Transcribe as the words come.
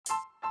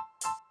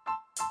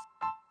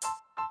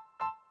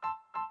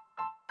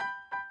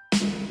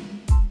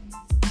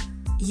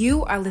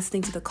You are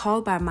listening to the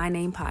Called by My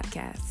Name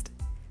podcast,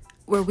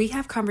 where we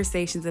have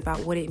conversations about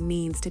what it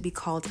means to be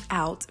called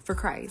out for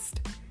Christ.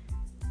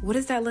 What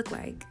does that look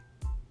like?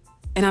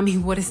 And I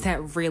mean, what does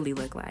that really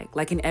look like?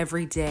 Like in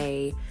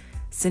everyday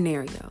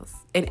scenarios,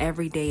 in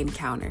everyday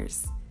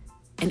encounters,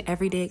 in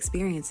everyday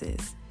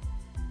experiences,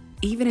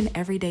 even in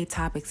everyday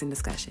topics and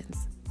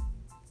discussions.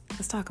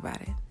 Let's talk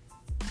about it.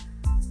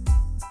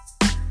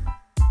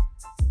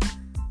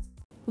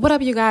 What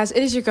up, you guys?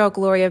 It is your girl,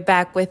 Gloria,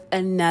 back with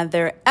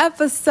another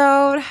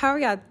episode. How are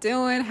y'all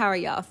doing? How are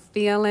y'all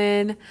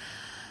feeling?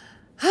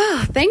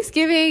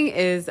 Thanksgiving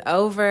is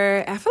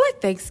over. I feel like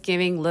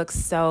Thanksgiving looks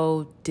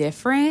so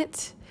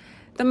different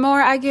the more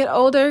I get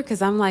older,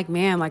 because I'm like,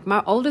 man, like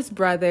my oldest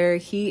brother,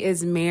 he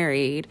is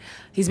married.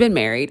 He's been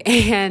married,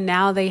 and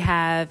now they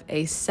have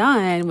a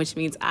son, which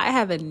means I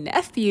have a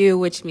nephew,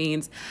 which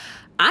means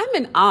I'm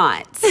an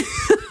aunt.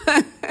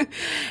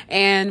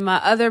 And my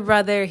other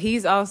brother,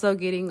 he's also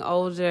getting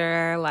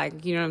older,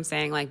 like, you know what I'm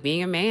saying? Like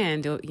being a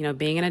man,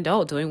 being an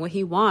adult, doing what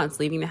he wants,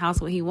 leaving the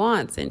house when he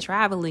wants, and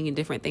traveling and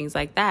different things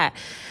like that.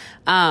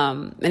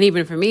 And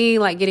even for me,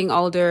 like getting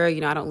older,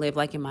 I don't live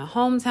like in my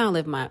hometown, I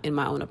live in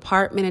my own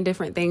apartment and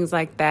different things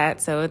like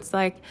that. So it's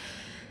like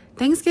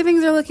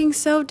Thanksgivings are looking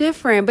so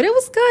different, but it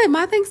was good.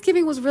 My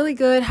Thanksgiving was really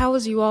good. How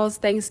was you all's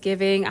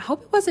Thanksgiving? I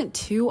hope it wasn't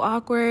too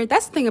awkward.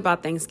 That's the thing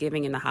about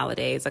Thanksgiving and the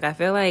holidays. Like, I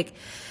feel like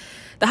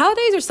the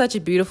holidays are such a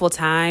beautiful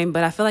time,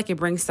 but I feel like it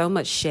brings so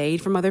much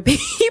shade from other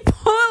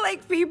people.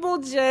 Like, people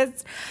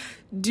just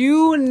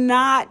do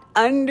not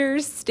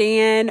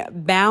understand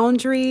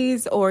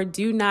boundaries or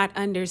do not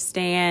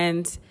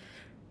understand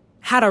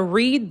how to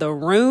read the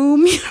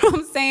room. You know what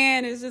I'm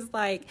saying? It's just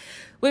like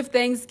with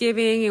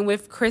Thanksgiving and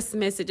with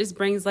Christmas, it just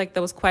brings like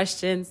those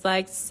questions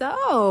like,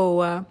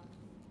 so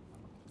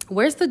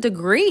where's the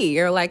degree?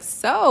 Or like,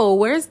 so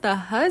where's the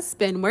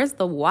husband? Where's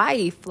the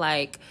wife?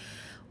 Like,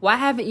 why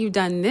haven't you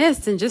done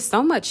this? And just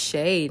so much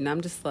shade. And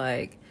I'm just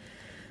like,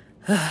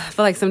 I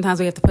feel like sometimes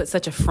we have to put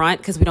such a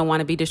front because we don't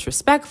want to be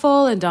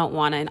disrespectful and don't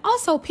want to. And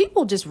also,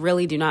 people just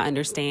really do not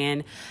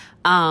understand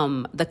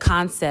the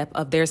concept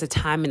of there's a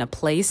time and a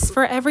place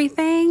for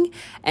everything,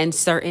 and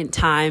certain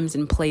times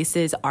and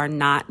places are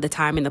not the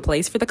time and the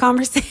place for the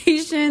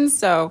conversation.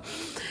 So,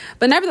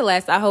 but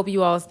nevertheless, I hope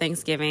you all's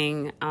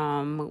Thanksgiving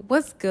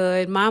was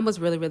good. Mine was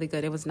really, really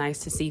good. It was nice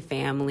to see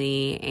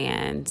family,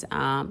 and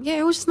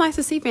it was just nice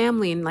to see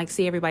family and like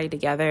see everybody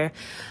together.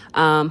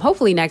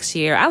 Hopefully next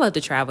year, I love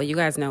to travel. You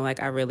guys know,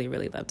 like, I really,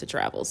 really love to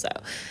travel. So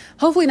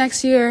hopefully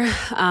next year,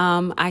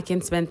 I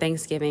can spend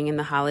Thanksgiving and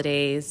the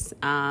holidays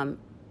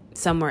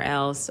somewhere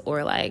else,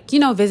 or like,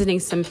 visiting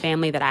some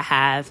family that I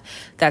have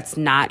that's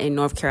not in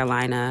North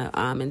Carolina,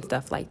 and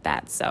stuff like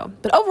that. So,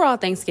 but overall,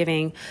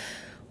 Thanksgiving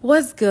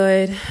was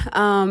good.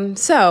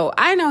 So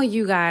I know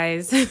you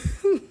guys,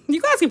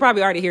 you guys can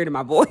probably already hear it in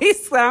my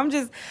voice, but I'm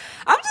just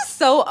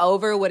so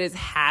over what is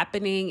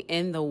happening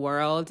in the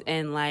world.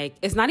 And like,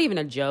 it's not even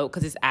a joke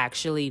because it's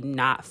actually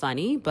not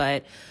funny,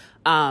 but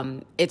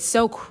it's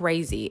so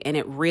crazy. And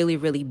it really,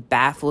 really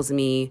baffles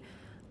me,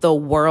 the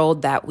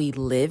world that we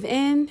live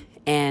in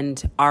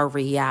and our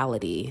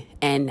reality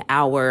and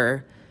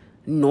our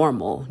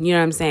normal. You know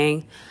what I'm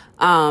saying?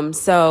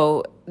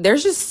 So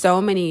there's just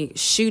so many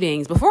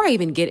shootings. Before I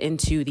even get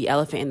into the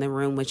elephant in the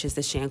room, which is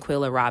the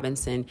Shanquella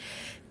Robinson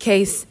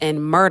case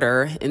and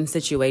murder and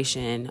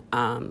situation,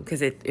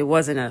 because it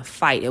wasn't a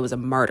fight, it was a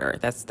murder.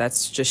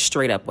 That's just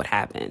straight up what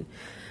happened.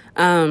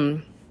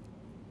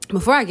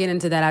 Before I get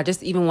into that, I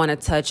just even want to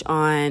touch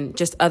on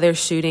just other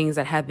shootings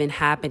that have been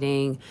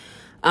happening,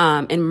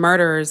 and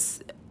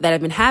murders that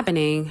have been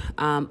happening,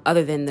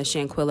 other than the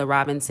Shanquella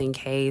Robinson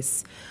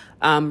case.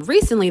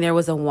 Recently, there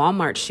was a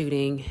Walmart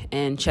shooting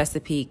in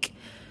Chesapeake,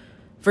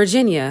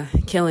 Virginia,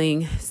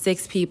 killing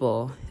 6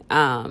 people.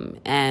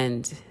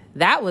 And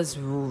that was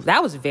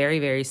very,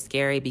 very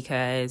scary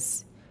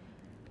because,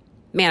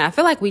 man, I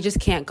feel like we just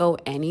can't go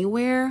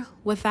anywhere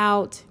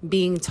without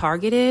being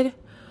targeted,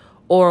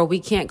 or we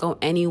can't go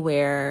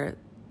anywhere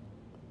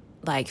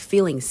like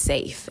feeling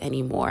safe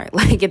anymore.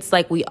 Like, it's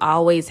like we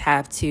always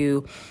have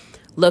to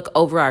look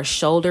over our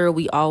shoulder.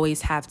 We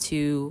always have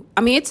to,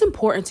 it's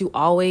important to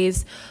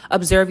always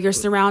observe your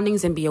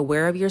surroundings and be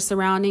aware of your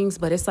surroundings,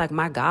 but it's like,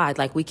 my God,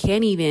 like we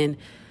can't even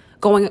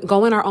go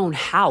in our own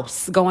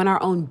house, go in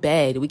our own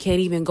bed. We can't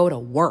even go to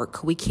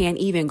work. We can't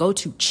even go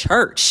to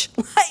church.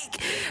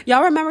 Like,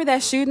 y'all remember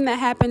that shooting that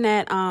happened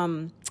at,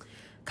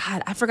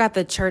 God, I forgot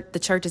the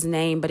church's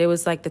name, but it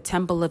was like the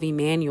Temple of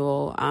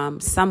Emmanuel,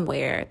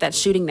 somewhere. That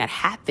shooting that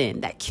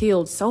happened that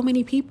killed so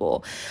many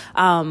people,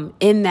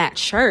 in that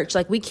church.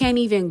 Like, we can't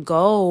even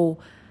go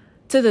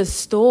to the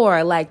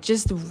store, like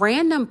just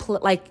random,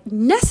 like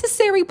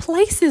necessary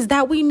places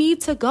that we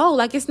need to go.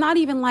 Like, it's not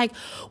even like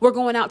we're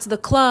going out to the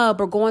club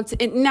or going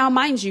to, and now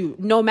mind you,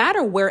 no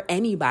matter where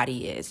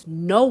anybody is,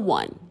 no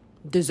one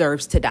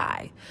deserves to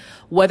die.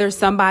 Whether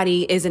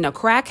somebody is in a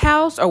crack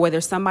house or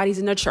whether somebody's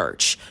in a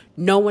church,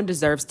 no one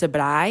deserves to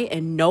die,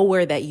 and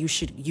nowhere that you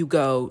should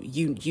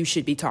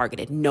be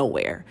targeted.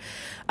 Nowhere.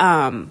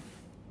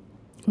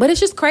 But it's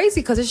just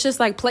crazy because it's just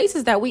like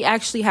places that we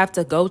actually have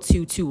to go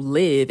to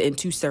live and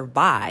to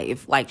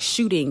survive. Like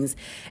shootings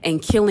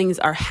and killings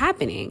are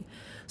happening.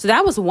 So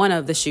that was one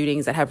of the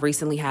shootings that have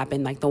recently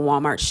happened, like the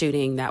Walmart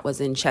shooting that was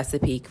in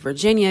Chesapeake,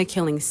 Virginia,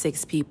 killing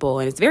 6 people.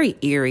 And it's very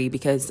eerie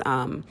because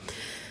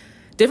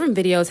different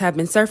videos have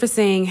been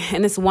surfacing.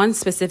 And this one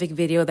specific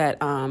video that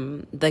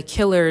the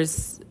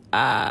killers,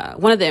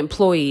 one of the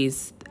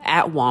employees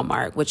at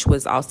Walmart, which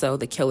was also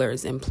the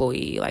killer's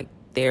employee, like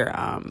their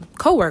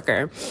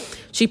coworker,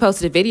 she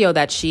posted a video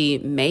that she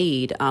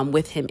made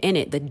with him in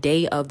it the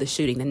day of the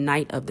shooting, the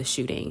night of the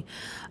shooting.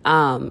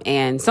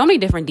 And so many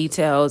different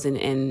details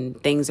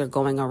and things are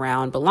going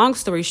around. But long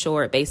story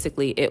short,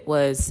 basically it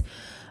was,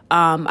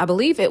 I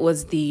believe it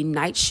was the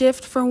night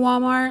shift for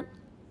Walmart.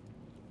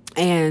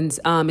 And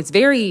it's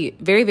very,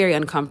 very, very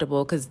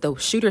uncomfortable because the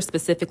shooter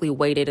specifically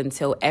waited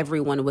until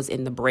everyone was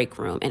in the break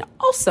room. And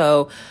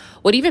also,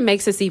 what even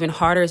makes this even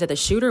harder is that the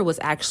shooter was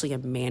actually a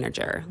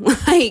manager.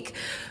 Like,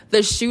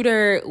 the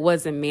shooter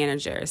was a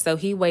manager. So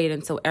he waited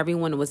until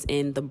everyone was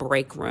in the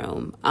break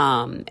room.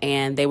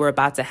 And they were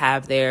about to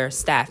have their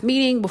staff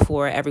meeting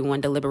before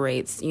everyone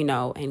deliberates, you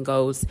know, and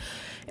goes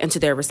into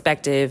their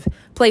respective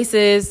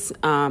places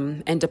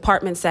and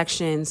department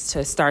sections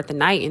to start the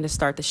night and to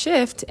start the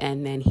shift.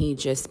 And then he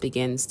just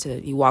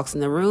he walks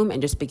in the room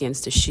and just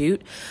begins to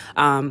shoot.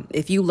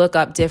 If you look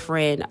up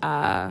different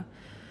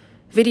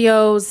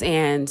videos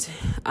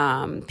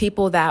and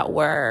people that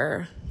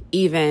were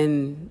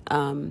even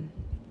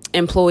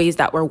employees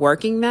that were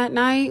working that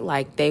night,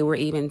 like they were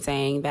even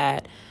saying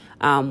that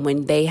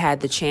when they had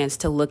the chance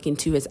to look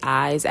into his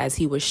eyes as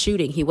he was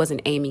shooting, he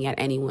wasn't aiming at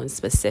anyone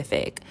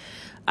specific.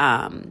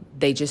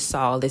 They just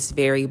saw this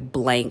very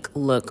blank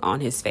look on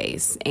his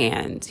face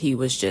and he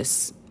was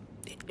just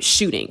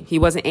shooting. He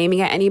wasn't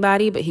aiming at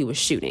anybody, but he was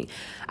shooting.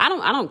 I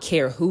don't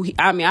care who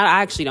I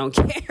actually don't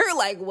care.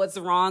 Like, what's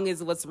wrong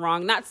is what's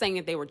wrong. Not saying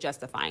that they were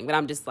justifying, but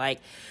I'm just like,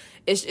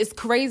 it's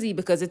crazy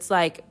because it's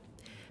like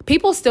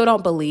people still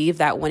don't believe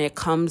that when it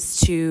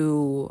comes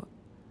to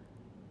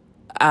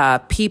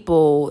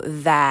people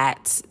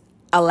that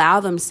allow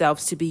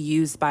themselves to be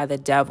used by the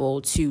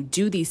devil to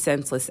do these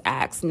senseless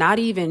acts, not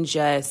even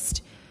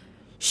just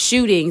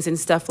shootings and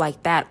stuff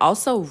like that,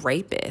 also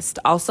rapists,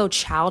 also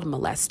child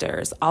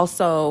molesters,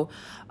 also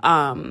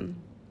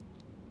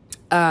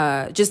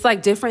just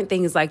like different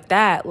things like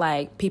that,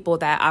 like people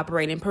that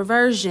operate in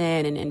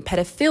perversion and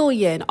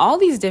pedophilia and all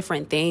these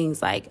different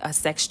things, like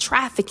sex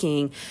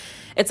trafficking.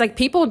 It's like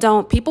people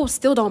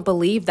still don't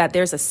believe that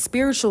there's a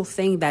spiritual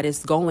thing that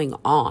is going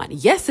on.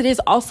 Yes, it is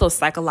also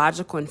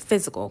psychological and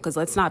physical, because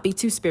let's not be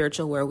too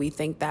spiritual where we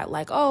think that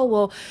like, oh,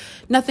 well,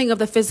 nothing of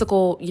the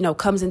physical,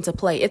 comes into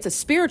play. It's a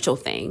spiritual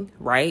thing,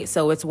 right?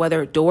 So it's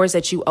whether doors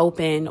that you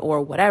open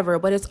or whatever,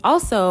 but it's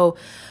also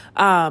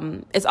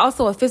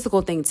a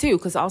physical thing too,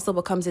 because also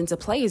what comes into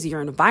play is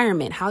your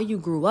environment, how you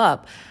grew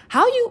up,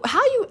 how you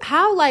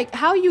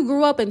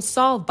grew up and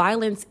saw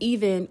violence,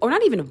 or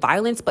not even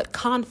violence, but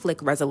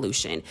conflict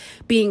resolution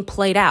being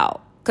played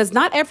out. Because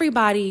not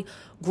everybody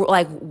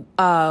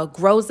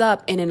grows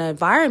up in an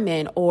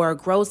environment or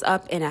grows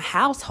up in a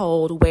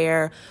household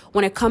where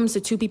when it comes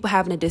to two people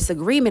having a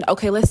disagreement,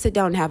 okay, let's sit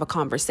down and have a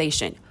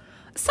conversation.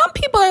 Some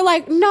people are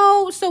like,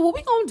 no, so what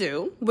we gonna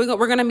do?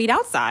 We're gonna meet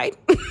outside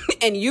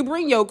and you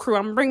bring your crew,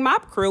 I'm gonna bring my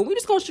crew. We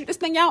just gonna shoot this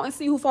thing out and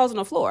see who falls on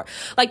the floor.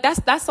 Like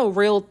that's a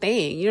real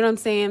thing. You know what I'm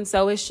saying?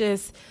 So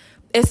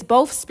it's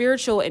both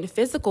spiritual and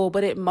physical,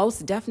 but it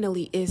most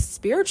definitely is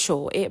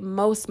spiritual. It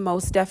most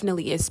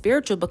definitely is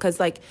spiritual, because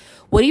like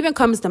what even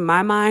comes to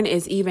my mind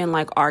is even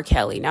like R.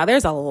 Kelly. Now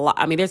there's a lot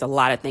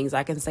of things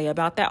I can say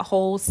about that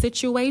whole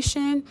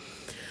situation.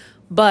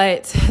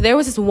 But there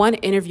was this one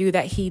interview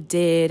that he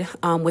did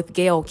with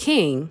Gayle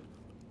King,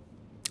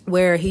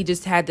 where he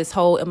just had this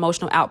whole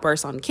emotional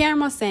outburst on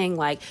camera saying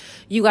like,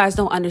 you guys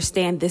don't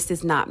understand. This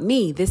is not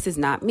me. This is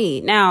not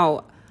me.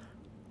 Now,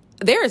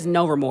 there is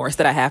no remorse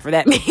that I have for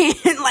that man.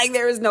 Like,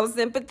 there is no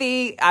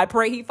sympathy. I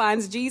pray he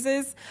finds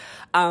Jesus.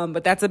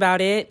 But that's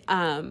about it.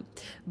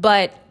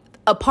 But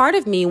a part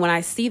of me, when I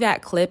see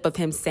that clip of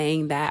him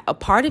saying that, a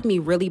part of me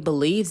really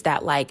believes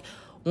that like,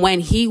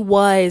 when he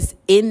was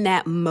in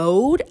that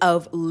mode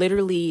of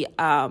literally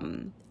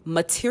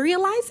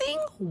materializing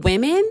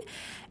women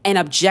and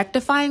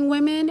objectifying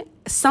women,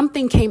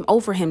 something came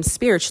over him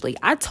spiritually.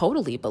 I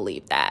totally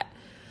believe that.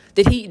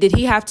 Did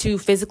he have to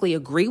physically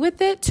agree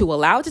with it to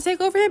allow it to take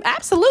over him?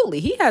 Absolutely.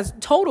 He has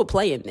total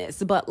play in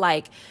this. But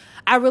like,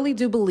 I really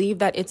do believe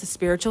that it's a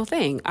spiritual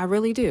thing. I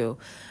really do.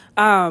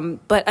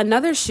 But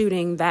another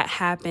shooting that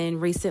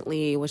happened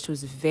recently, which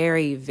was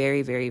very,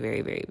 very, very,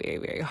 very, very, very,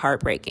 very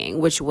heartbreaking,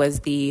 which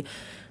was the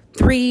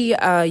 3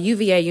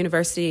 UVA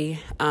University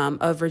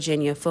of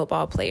Virginia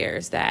football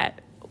players that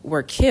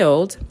were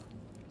killed.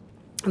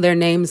 Their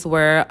names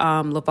were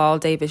Laval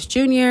Davis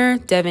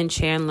Jr., Devin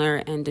Chandler,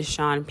 and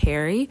Deshaun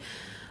Perry.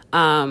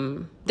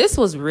 This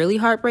was really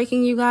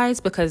heartbreaking, you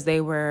guys, because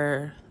they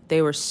were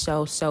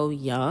so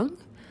young.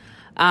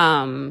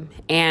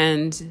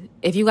 And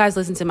if you guys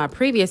listen to my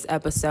previous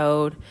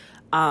episode,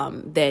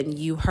 than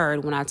you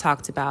heard when I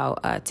talked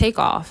about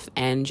Takeoff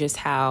and just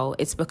how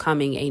it's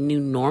becoming a new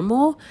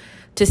normal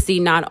to see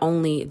not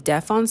only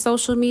death on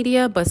social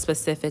media, but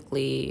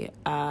specifically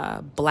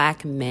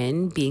Black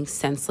men being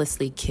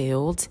senselessly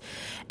killed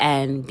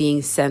and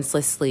being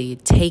senselessly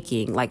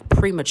taken, like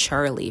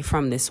prematurely,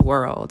 from this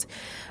world.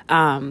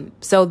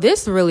 So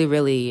this really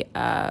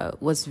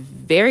was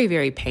very,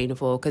 very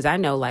painful, because I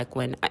know, like,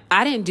 when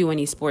I didn't do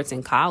any sports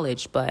in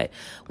college, but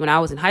when I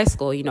was in high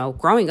school, you know,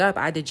 growing up,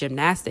 I did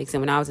gymnastics.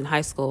 And when I was in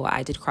high school,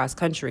 I did cross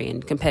country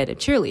and competitive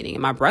cheerleading.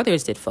 And my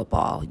brothers did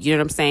football, you know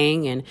what I'm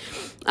saying?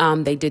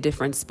 And they did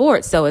different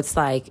sports. So it's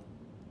like,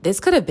 this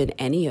could have been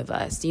any of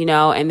us, you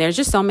know, and there's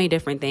just so many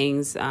different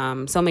things,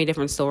 so many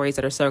different stories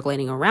that are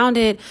circulating around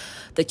it.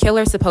 The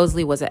killer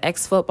supposedly was an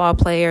ex-football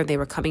player. They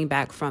were coming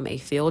back from a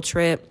field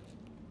trip.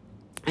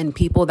 And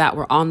people that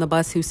were on the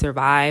bus who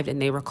survived,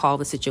 and they recall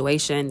the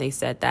situation, they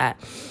said that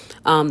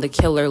the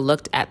killer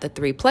looked at the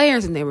three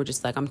players and they were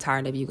just like, I'm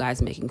tired of you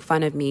guys making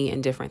fun of me,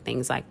 and different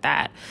things like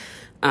that.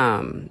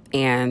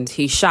 And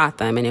he shot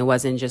them, and it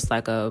wasn't just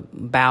like a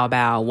bow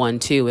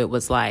 1-2. It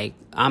was like,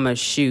 I'm gonna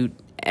shoot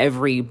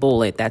every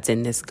bullet that's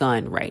in this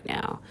gun right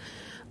now.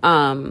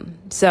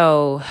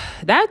 So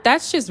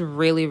that's just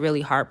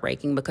really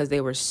heartbreaking, because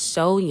they were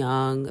so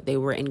young. They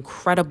were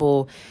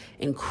incredible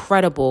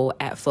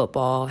at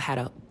football, had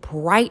a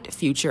bright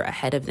future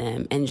ahead of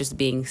them, and just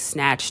being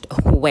snatched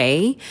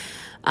away.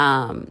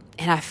 And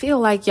I feel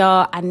like,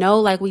 y'all, I know,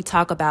 like, we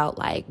talk about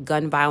like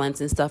gun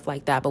violence and stuff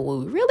like that, but what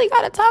we really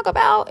got to talk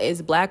about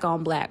is Black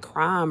on Black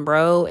crime,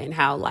 bro. And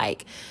how,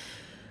 like,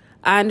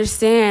 I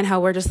understand how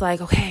we're just like,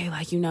 okay,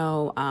 like, you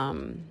know,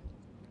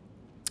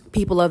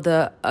 people of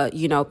the,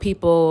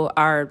 people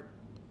are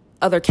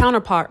other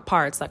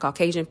counterparts, like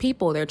Caucasian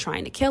people, they're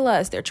trying to kill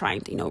us. They're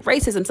trying to,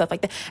 racism, stuff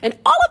like that. And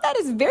all of that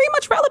is very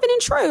much relevant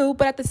and true.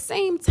 But at the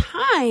same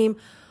time,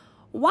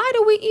 why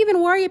do we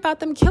even worry about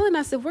them killing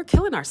us if we're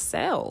killing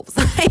ourselves?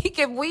 Like,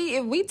 if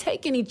we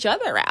taking each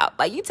other out,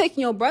 like, you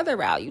taking your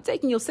brother out, you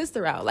taking your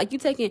sister out, like, you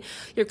taking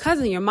your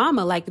cousin, your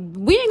mama, like,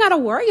 we ain't got to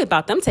worry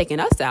about them taking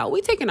us out.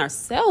 We taking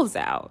ourselves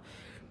out.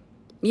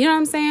 You know what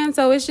I'm saying?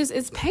 So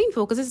it's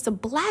painful, because it's a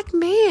Black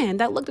man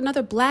that looked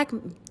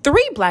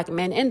three black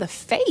men in the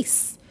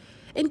face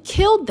and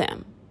killed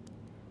them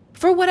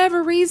for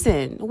whatever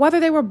reason,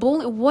 whether they were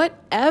bullying,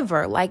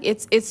 whatever. Like,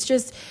 it's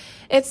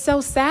so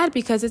sad,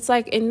 because it's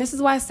like, and this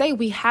is why I say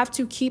we have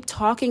to keep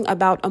talking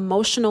about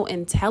emotional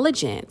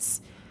intelligence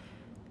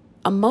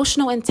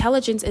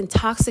and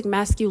toxic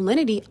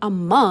masculinity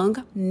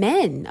among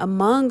men,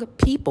 among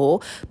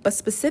people, but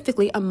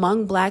specifically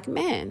among Black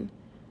men.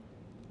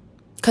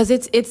 Because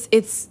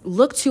it's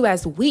looked to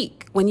as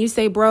weak when you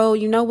say, bro,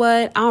 you know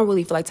what? I don't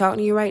really feel like talking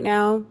to you right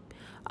now.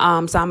 So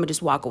I'm going to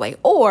just walk away.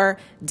 Or,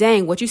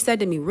 dang, what you said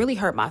to me really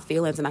hurt my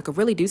feelings, and I could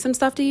really do some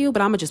stuff to you,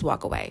 but I'm going to just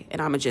walk away,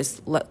 and I'm going to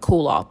just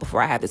cool off before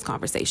I have this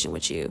conversation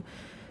with you.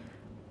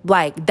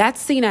 Like,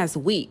 that's seen as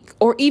weak.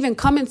 Or even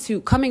coming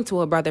to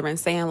a brother and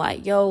saying,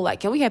 like, yo, like,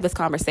 can we have this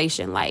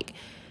conversation? Like,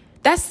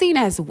 that's seen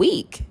as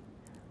weak.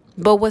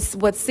 But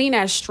what's seen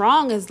as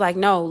strong is like,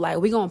 no, like,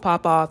 we gonna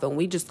pop off, and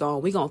we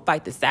gonna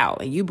fight this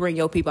out. And you bring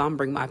your people, I'm gonna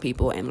bring my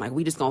people, and like,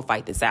 we just gonna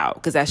fight this out,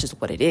 because that's just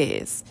what it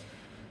is.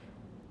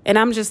 And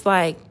I'm just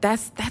like,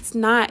 that's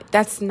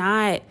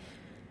not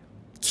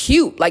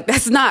cute. Like,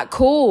 that's not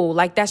cool.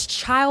 Like, that's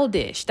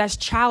childish. That's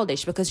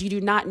childish, because you do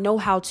not know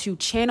how to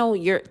channel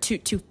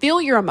to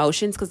feel your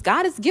emotions, because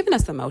God has given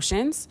us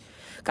emotions.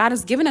 God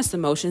has given us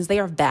emotions. They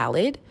are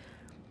valid.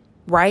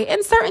 Right?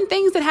 And certain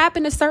things that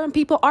happen to certain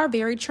people are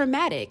very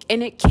traumatic,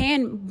 and it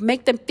can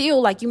make them feel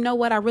like, you know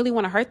what, I really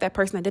want to hurt that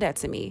person that did that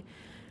to me.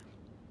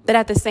 But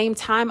at the same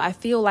time, I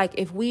feel like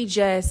if we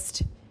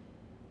just,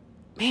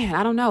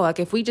 I don't know, like,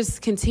 if we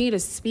just continue to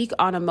speak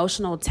on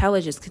emotional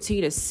intelligence,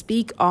 continue to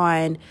speak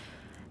on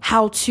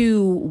how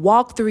to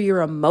walk through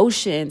your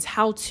emotions,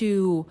 how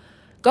to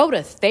go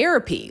to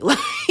therapy, like,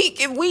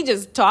 if we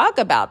just talk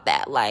about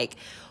that, like,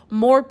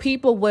 more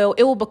people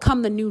it will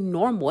become the new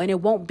normal, and it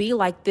won't be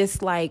like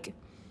this, like,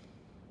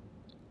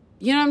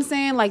 you know what I'm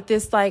saying? Like,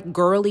 this, like,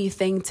 girly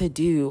thing to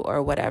do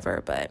or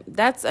whatever. But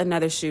that's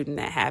another shooting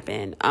that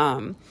happened.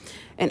 And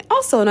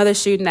also another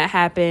shooting that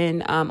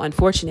happened,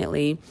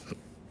 unfortunately,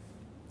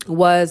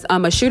 was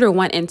a shooter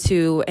went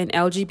into an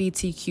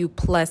LGBTQ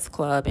plus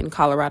club in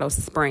Colorado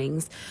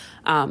Springs,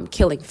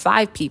 killing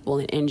 5 people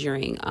and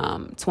injuring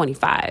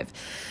 25.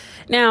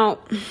 Now,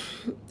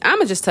 I'm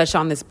gonna just touch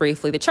on this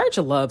briefly. The church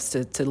loves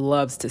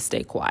to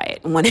stay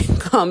quiet when it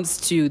comes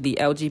to the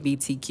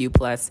LGBTQ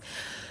plus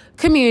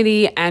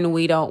community, and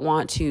we don't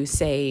want to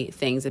say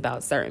things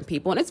about certain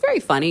people. And it's very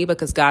funny,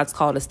 because God's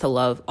called us to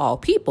love all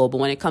people, but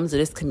when it comes to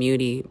this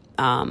community,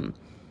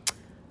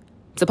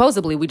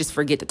 supposedly we just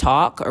forget to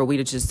talk, or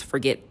we just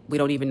forget, we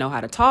don't even know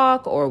how to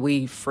talk, or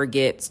we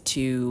forget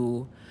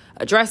to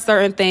address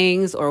certain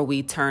things, or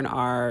we turn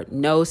our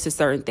nose to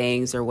certain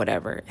things, or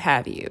whatever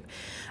have you.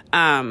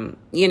 And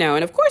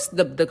of course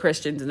the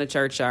Christians in the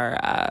church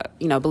are,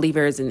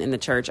 believers in the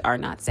church are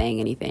not saying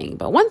anything.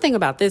 But one thing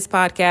about this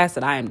podcast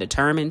that I am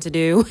determined to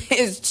do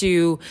is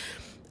to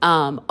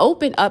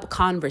open up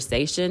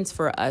conversations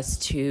for us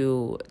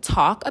to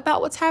talk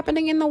about what's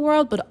happening in the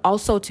world, but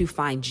also to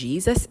find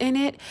Jesus in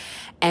it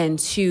and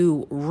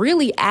to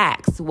really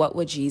ask, what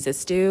would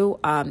Jesus do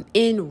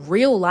in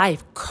real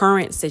life,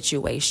 current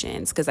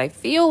situations? Because I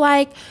feel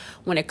like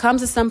when it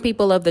comes to some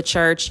people of the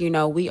church,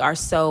 we are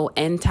so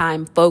end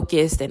time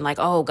focused and like,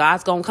 oh,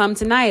 God's going to come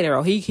tonight,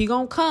 or he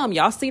going to come.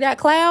 Y'all see that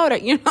cloud? Or,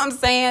 you know what I'm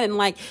saying? And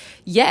like,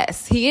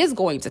 yes, he is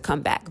going to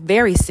come back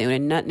very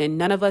soon. And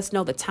none of us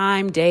know the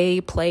time, day,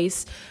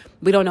 place.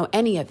 We don't know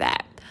any of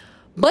that.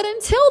 But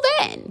until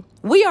then,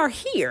 we are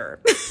here.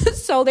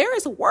 So there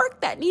is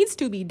work that needs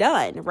to be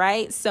done,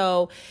 right?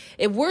 So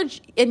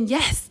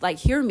yes, like,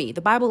 hear me,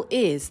 the Bible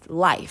is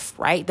life,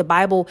 right? The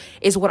Bible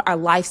is what our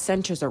life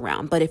centers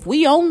around. But if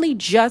we only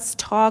just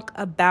talk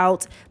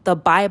about the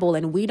Bible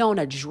and we don't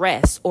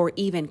address or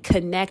even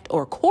connect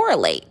or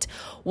correlate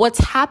what's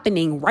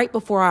happening right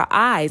before our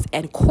eyes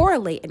and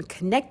correlate and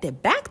connect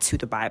it back to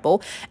the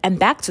Bible and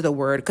back to the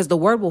word, because the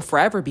word will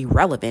forever be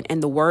relevant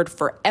and the word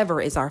forever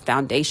is our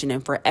foundation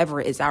and forever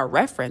is our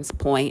reference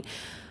point.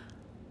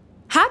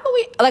 How do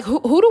we, like,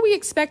 who do we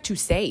expect to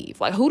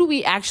save? Like, who do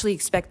we actually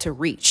expect to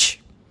reach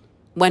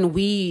when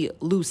we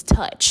lose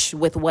touch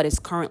with what is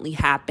currently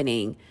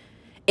happening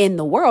in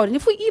the world? And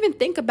if we even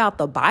think about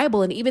the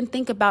Bible and even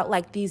think about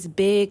like these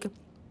big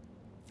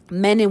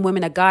men and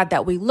women of God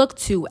that we look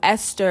to,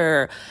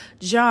 Esther,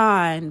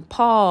 John,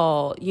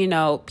 Paul,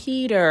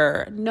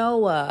 Peter,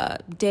 Noah,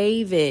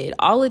 David,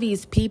 all of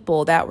these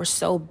people that were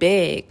so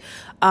big,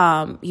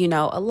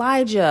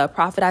 Elijah,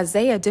 Prophet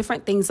Isaiah,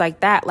 different things like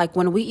that. Like,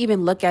 when we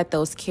even look at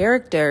those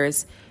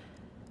characters,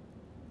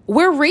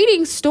 we're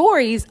reading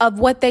stories of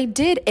what they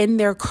did in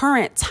their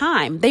current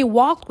time. They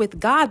walked with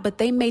God, but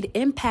they made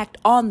impact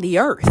on the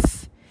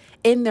earth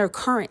in their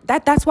current.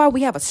 That's why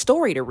we have a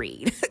story to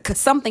read, because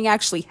something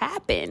actually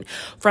happened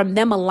from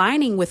them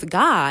aligning with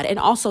God and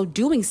also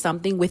doing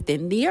something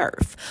within the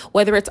earth,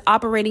 whether it's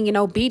operating in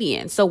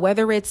obedience. So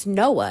whether it's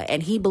Noah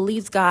and he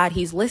believes God,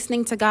 he's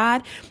listening to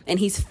God, and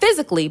he's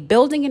physically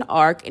building an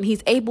ark and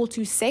he's able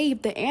to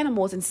save the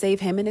animals and save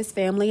him and his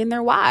family and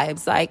their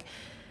wives. Like,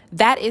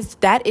 that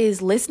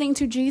is listening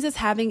to Jesus,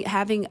 having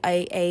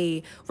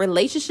a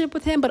relationship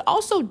with him, but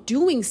also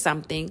doing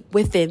something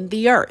within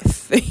the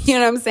earth. You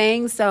know what I'm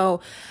saying?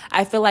 So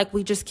I feel like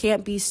we just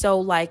can't be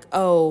so like,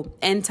 oh,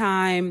 end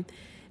time,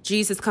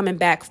 Jesus coming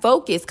back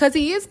focused, because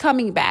he is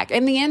coming back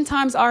and the end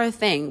times are a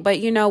thing. But,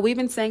 we've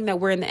been saying that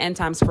we're in the end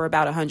times for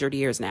about 100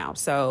 years now.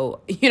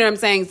 So, you know what I'm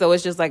saying? So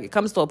it's just like, it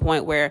comes to a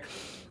point where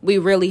we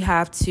really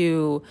have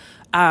to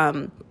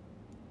not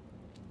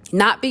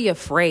be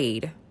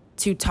afraid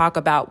to talk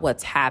about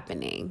what's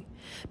happening,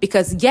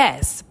 because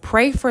yes,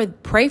 pray for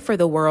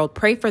the world,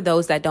 pray for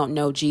those that don't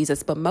know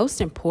Jesus, but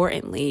most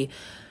importantly,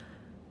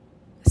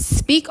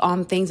 speak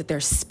on things that they're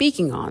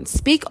speaking on,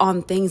 speak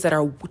on things that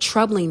are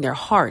troubling their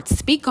hearts,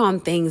 speak on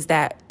things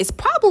that is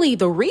probably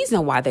the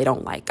reason why they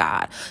don't like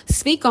God,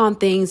 speak on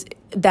things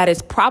that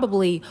is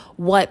probably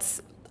what's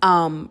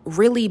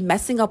really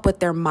messing up with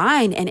their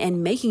mind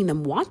and making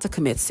them want to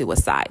commit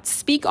suicide.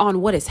 Speak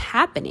on what is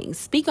happening.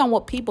 Speak on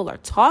what people are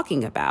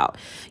talking about.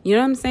 You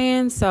know what I'm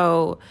saying?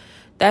 So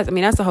that's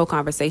the whole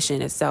conversation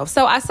in itself.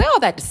 So I say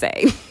all that to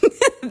say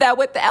that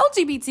with the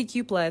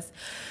LGBTQ plus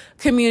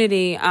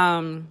community,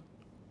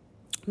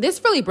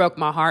 this really broke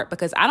my heart,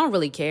 because I don't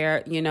really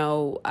care,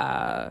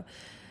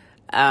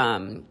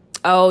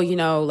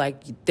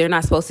 like, they're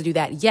not supposed to do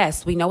that.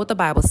 Yes, we know what the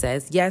Bible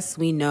says. Yes,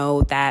 we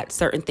know that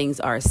certain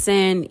things are a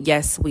sin.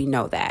 Yes, we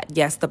know that.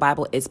 Yes, the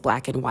Bible is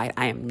black and white.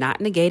 I am not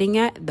negating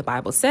it. The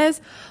Bible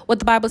says what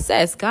the Bible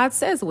says. God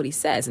says what he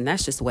says, and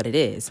that's just what it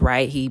is,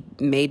 right? He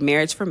made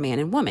marriage for man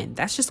and woman.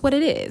 That's just what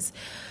it is.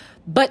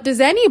 But does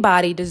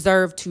anybody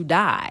deserve to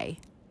die?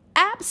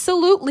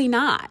 Absolutely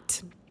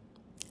not.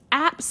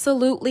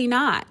 Absolutely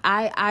not.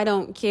 I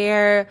don't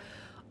care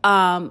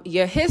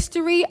your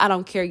history. I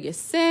don't care your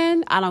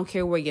sin. I don't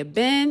care where you've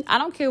been. I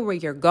don't care where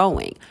you're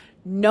going.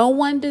 No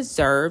one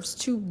deserves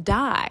to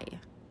die.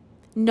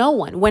 No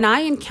one. When I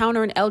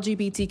encounter an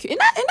LGBTQ, and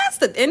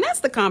that's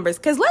the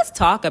conversation, because let's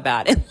talk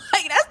about it.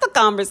 Like, that's the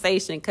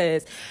conversation,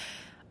 because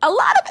a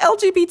lot of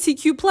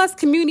LGBTQ plus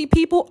community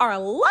people are a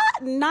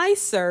lot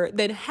nicer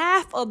than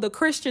half of the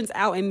Christians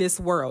out in this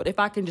world, if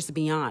I can just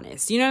be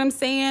honest. You know what I'm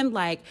saying?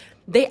 Like,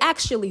 they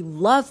actually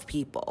love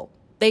people.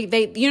 They,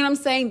 you know what I'm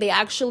saying? They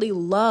actually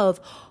love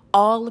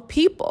all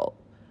people,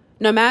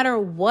 no matter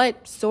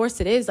what source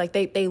it is. Like,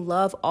 they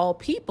love all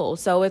people.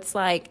 So it's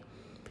like,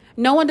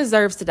 no one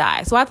deserves to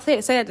die. So I say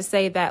that to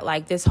say that,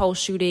 like, this whole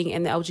shooting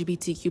in the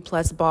LGBTQ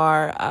plus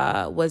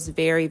bar was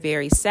very,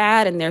 very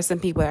sad. And there's some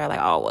people that are like,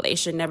 oh, well, they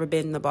should never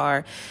been in the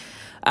bar.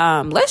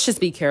 Let's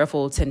just be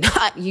careful to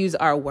not use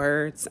our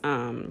words,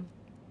 to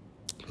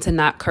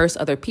not curse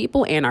other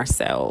people and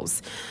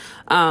ourselves.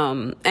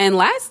 And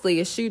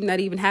lastly, a shooting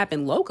that even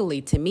happened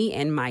locally to me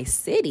in my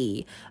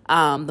city.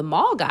 The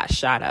mall got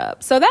shot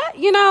up. So that,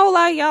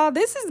 like, y'all,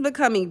 this is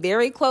becoming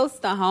very close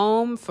to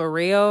home for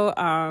real.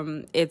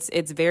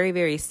 It's very,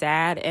 very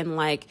sad. And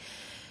like,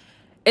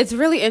 It's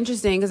really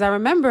interesting because I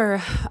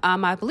remember,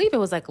 I believe it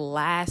was like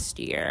last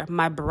year,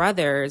 my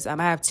brothers, I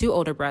have two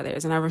older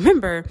brothers, and I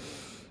remember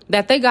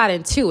that they got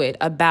into it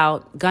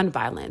about gun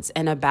violence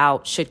and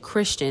about should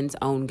Christians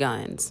own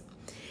guns.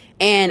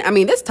 And I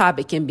mean, this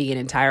topic can be an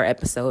entire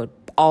episode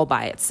all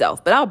by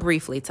itself, but I'll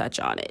briefly touch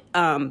on it.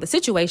 The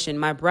situation,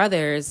 my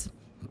brothers,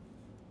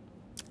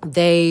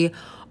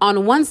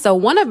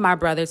 one of my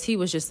brothers, he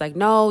was just like,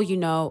 no,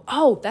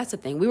 that's the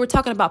thing. We were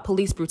talking about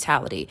police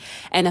brutality.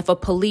 And if a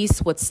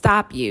police would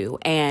stop you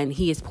and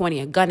he is pointing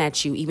a gun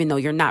at you, even though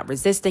you're not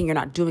resisting, you're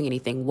not doing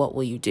anything, what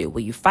will you do?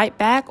 Will you fight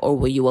back, or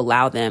will you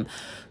allow them?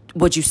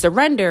 Would you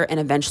surrender and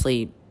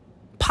eventually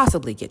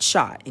possibly get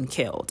shot and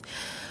killed?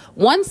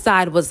 One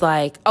side was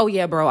like, oh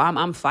yeah, bro,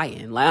 I'm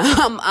fighting. Like,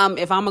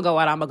 if I'm gonna go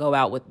out, I'm gonna go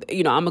out with,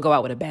 I'm gonna go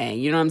out with a bang.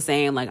 You know what I'm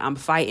saying? Like, I'm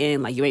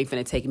fighting. Like, you ain't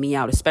finna take me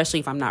out,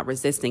 especially if I'm not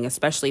resisting,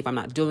 especially if I'm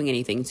not doing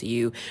anything to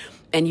you,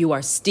 and you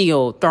are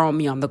still throwing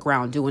me on the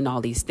ground, doing all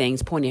these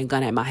things, pointing a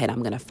gun at my head.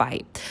 I'm gonna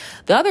fight.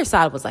 The other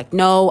side was like,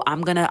 no,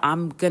 I'm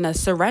gonna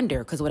surrender,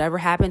 because whatever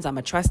happens, I'm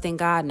gonna trust in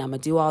God, and I'm gonna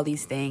do all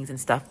these things and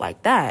stuff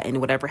like that. And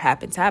whatever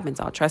happens,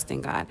 I'll trust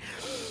in God.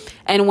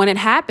 And when it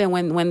happened,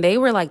 when they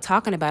were like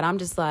talking about it, I'm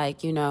just like,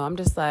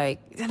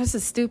 this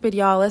is stupid,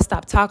 y'all. Let's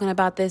stop talking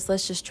about this.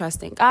 Let's just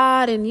trust in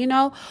God. And,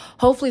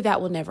 hopefully that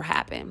will never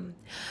happen.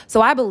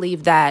 So I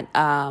believe that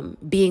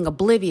being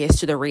oblivious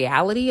to the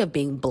reality of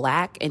being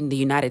Black in the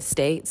United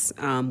States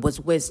was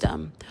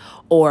wisdom,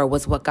 or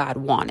was what God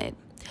wanted.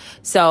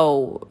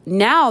 So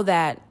now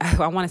that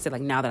I want to say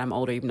like now that I'm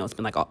older, even though it's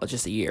been like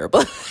just a year,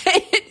 but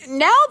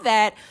now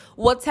that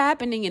what's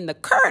happening in the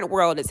current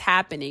world is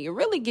happening, it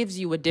really gives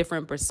you a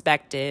different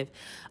perspective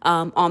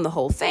on the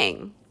whole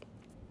thing.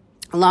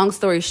 Long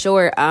story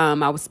short,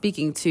 I was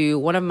speaking to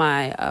one of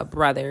my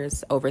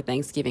brothers over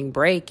Thanksgiving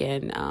break,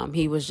 and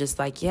he was just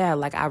like, yeah,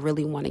 like I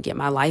really want to get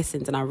my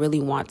license, and I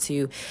really want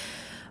to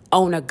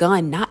own a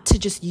gun, not to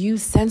just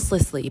use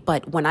senselessly,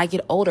 but when I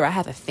get older, I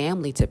have a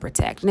family to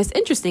protect. And it's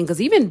interesting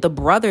because even the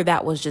brother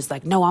that was just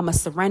like, no, I'm a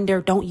surrender,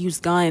 don't use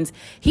guns,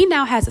 he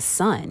now has a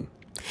son.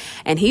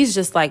 And he's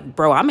just like,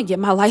 bro, I'm gonna get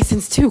my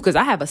license too, because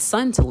I have a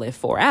son to live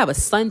for. I have a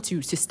son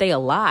to stay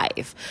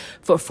alive,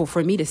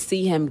 for me to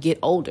see him get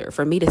older,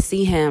 for me to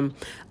see him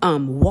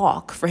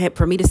walk,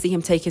 for me to see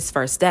him take his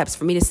first steps,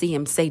 for me to see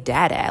him say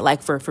dada,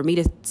 like for me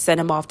to send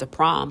him off to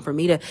prom, for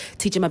me to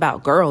teach him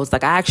about girls.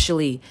 Like I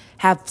actually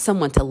have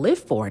someone to live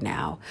for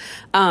now.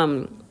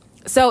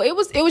 So it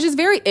was just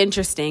very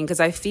interesting, because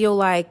I feel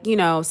like,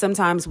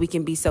 sometimes we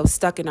can be so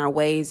stuck in our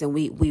ways, and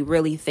we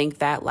really think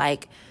that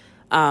like,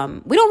 we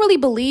don't really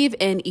believe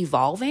in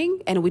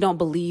evolving, and we don't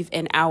believe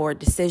in our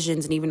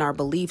decisions and even our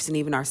beliefs and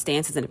even our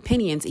stances and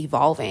opinions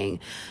evolving.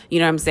 You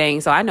know what I'm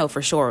saying? So I know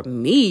for sure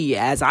me,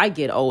 as I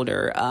get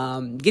older,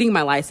 getting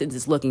my license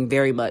is looking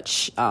very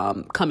much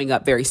coming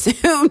up very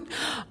soon,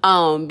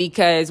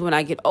 because when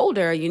I get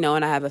older, and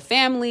I have a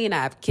family and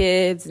I have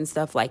kids and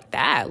stuff like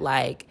that,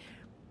 like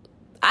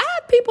I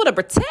have people to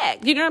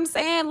protect. You know what I'm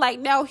saying? Like,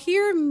 now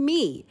hear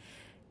me.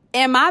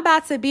 Am I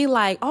about to be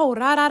like, oh,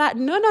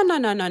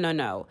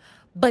 No.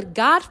 But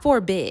God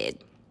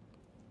forbid,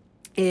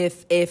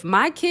 if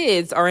my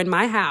kids are in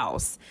my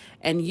house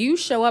and you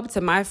show up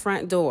to my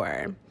front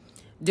door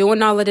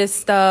doing all of this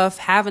stuff,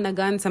 having a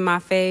gun to my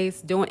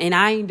face, and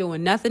I ain't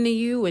doing nothing to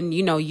you, and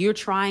you're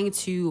trying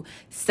to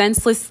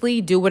senselessly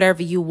do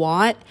whatever you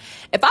want.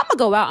 If I'm gonna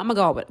go out, I'm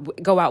gonna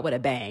go out with a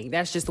bang.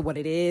 That's just what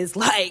it is.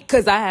 Like,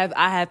 because I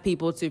have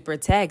people to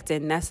protect,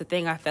 and that's the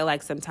thing. I feel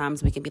like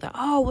sometimes we can be like,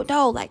 oh well,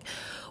 no, like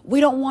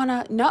we don't want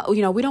to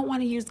we don't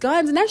want to use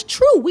guns, and that's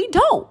true. We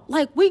don't.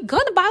 Like,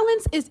 gun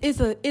violence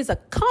is a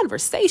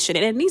conversation,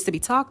 and it needs to be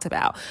talked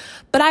about.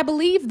 But I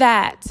believe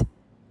that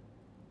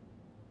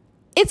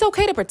it's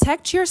okay to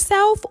protect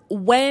yourself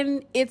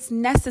when it's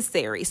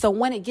necessary. So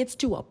when it gets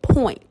to a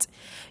point,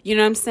 you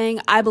know what I'm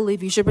saying? I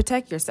believe you should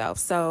protect yourself.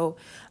 So,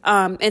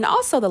 and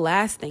also the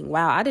last thing,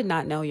 wow, I did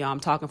not know, y'all, I'm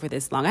talking for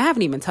this long. I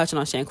haven't even touched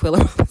on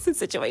Shanquella Robinson's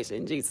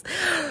situation. Jeez.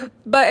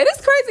 But it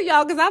is crazy,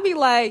 y'all, because I'll be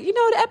like,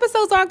 the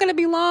episodes aren't going to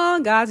be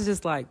long. God's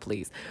just like,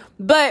 please.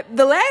 But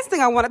the last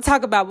thing I want to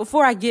talk about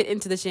before I get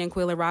into the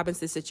Shanquella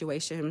Robinson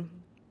situation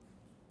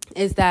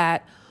is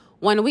that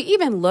when we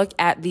even look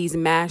at these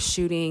mass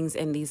shootings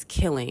and these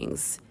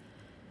killings,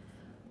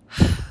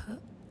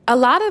 a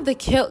lot of the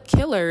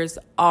killers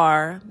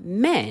are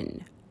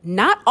men.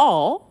 Not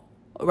all,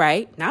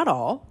 right? Not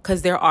all,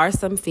 because there are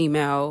some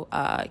female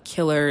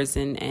killers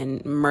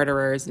and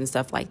murderers and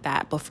stuff like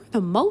that. But for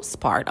the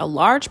most part, a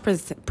large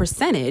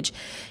percentage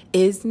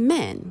is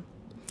men.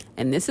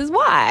 And this is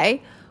why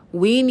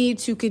we need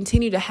to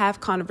continue to have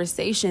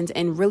conversations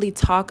and really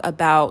talk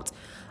about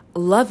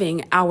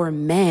loving our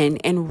men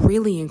and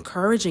really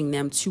encouraging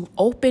them to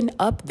open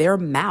up their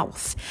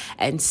mouth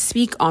and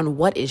speak on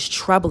what is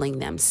troubling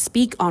them.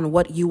 Speak on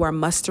what you are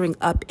mustering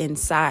up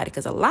inside.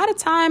 Because a lot of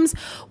times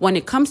when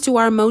it comes to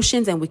our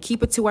emotions and we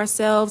keep it to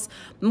ourselves,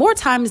 more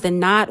times than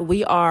not,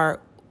 we are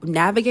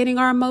navigating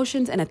our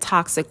emotions in a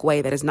toxic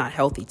way that is not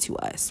healthy to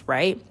us,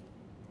 right?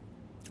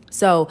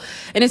 So,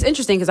 and it's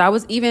interesting because I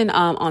was even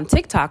on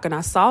TikTok and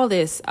I saw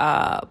this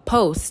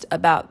post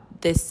about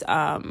this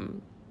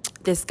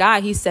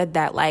guy. He said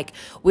that like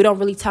we don't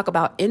really talk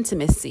about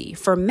intimacy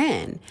for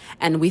men,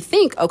 and we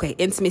think, okay,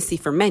 intimacy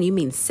for men, you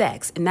mean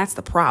sex, and that's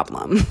the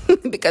problem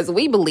because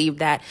we believe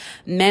that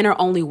men are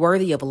only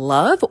worthy of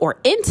love or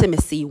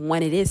intimacy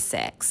when it is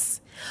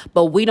sex,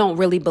 but we don't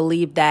really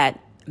believe that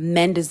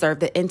men deserve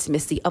the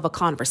intimacy of a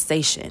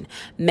conversation.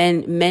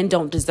 Men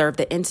don't deserve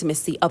the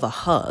intimacy of a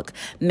hug.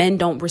 Men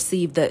don't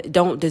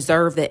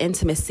deserve the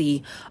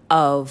intimacy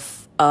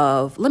of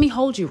let me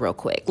hold you real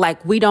quick.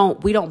 Like we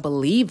don't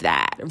believe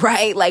that,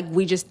 right? Like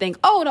we just think,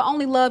 oh, the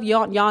only love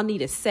y'all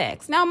need is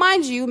sex. Now,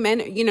 mind you, men,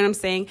 you know what I'm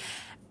saying?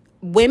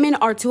 Women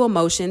are to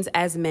emotions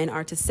as men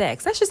are to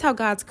sex. That's just how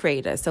God's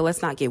created us. So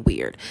let's not get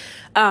weird.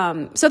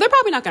 So they're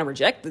probably not going to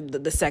reject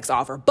the sex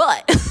offer,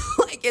 but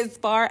like as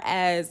far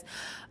as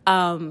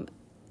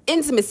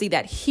intimacy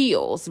that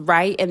heals,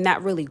 right? And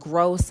that really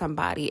grows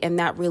somebody and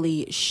that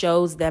really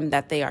shows them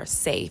that they are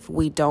safe.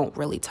 We don't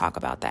really talk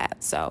about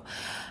that. So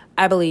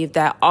I believe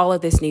that all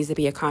of this needs to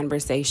be a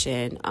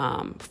conversation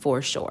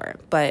for sure.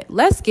 But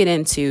let's get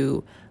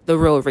into the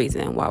real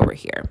reason why we're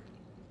here.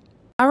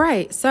 All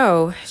right.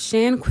 So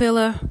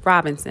Shanquella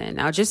Robinson.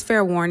 Now, just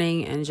fair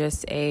warning and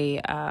just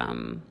a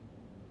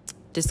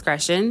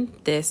discretion.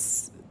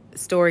 This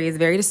story is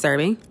very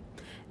disturbing.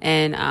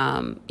 And,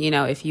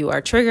 if you are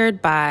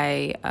triggered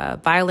by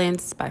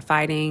violence, by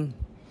fighting,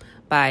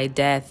 by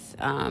death,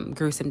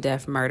 gruesome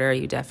death, murder,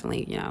 you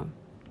definitely,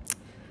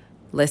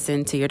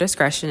 listen to your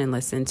discretion and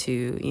listen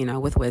to,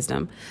 with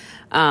wisdom.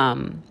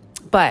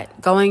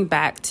 But going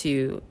back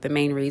to the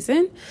main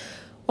reason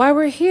why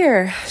we're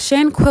here,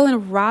 Shanquella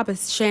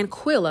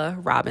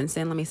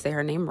Robinson, let me say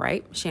her name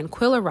right,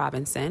 Shanquella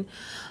Robinson.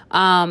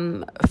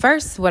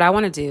 First, what I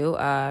want to do,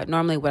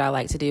 normally what I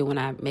like to do when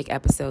I make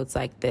episodes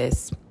like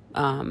this,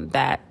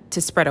 that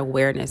to spread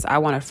awareness, I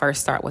want to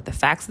first start with the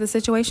facts of the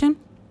situation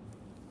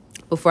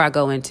before I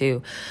go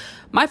into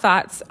my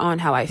thoughts on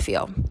how I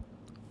feel.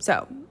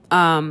 So,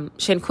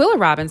 Shanquella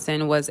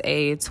Robinson was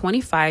a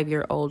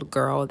 25-year-old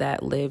girl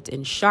that lived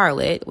in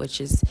Charlotte,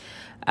 which is,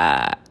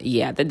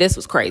 this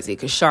was crazy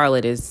because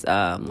Charlotte is,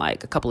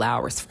 like a couple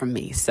hours from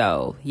me.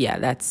 So yeah,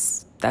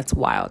 that's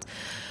wild.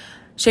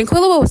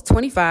 Shanquella was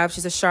 25.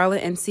 She's a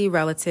Charlotte, NC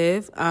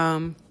relative,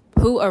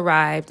 who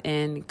arrived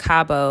in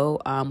Cabo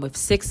with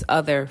 6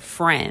 other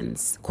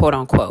friends, quote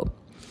unquote.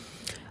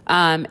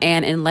 And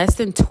in less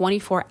than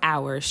 24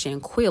 hours,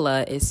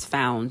 Shanquella is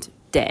found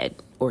dead,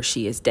 or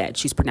she is dead.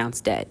 She's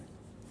pronounced dead.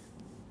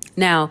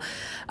 Now,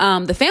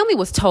 the family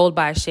was told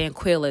by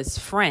Shanquella's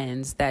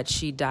friends that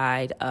she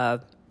died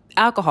of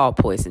alcohol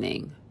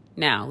poisoning.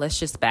 Now, let's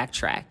just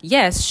backtrack.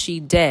 Yes,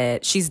 she's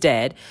dead.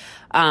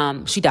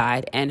 She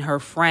died, and her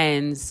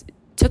friends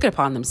took it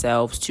upon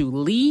themselves to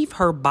leave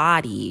her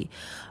body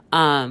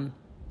in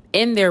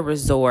their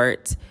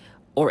resort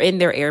or in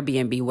their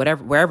Airbnb,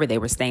 wherever they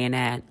were staying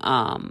at.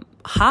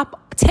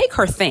 Take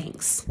her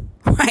things,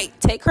 right?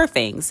 Take her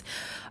things,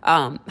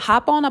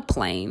 hop on a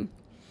plane,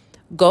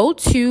 go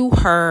to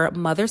her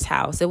mother's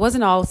house. It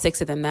wasn't all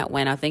 6 of them that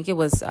went. I think it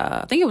was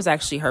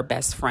actually her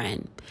best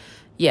friend.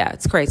 Yeah,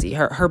 it's crazy.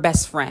 Her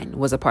best friend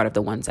was a part of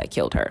the ones that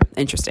killed her.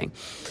 Interesting.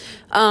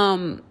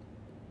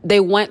 They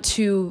went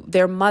to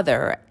their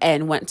mother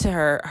and went to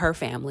her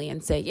family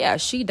and said, yeah,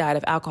 she died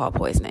of alcohol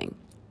poisoning.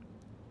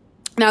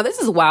 Now, this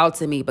is wild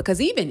to me because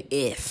even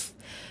if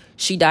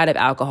she died of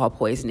alcohol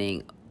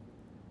poisoning,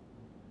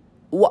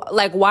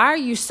 why are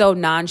you so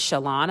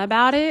nonchalant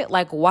about it?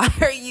 Like, why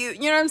are you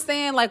know what I'm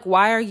saying? Like,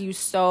 why are you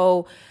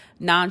so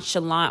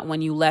nonchalant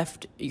when you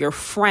left your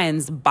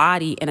friend's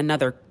body in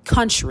another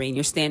country and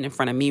you're standing in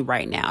front of me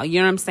right now? You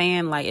know what I'm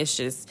saying? Like, it's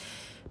just,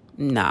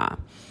 nah.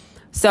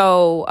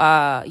 So,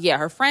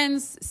 her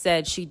friends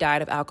said she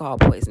died of alcohol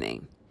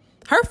poisoning.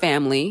 Her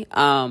family,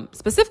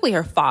 specifically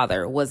her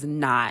father, was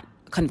not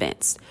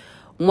convinced.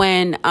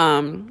 When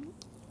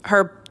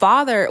her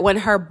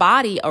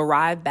body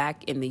arrived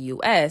back in the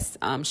U.S.,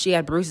 she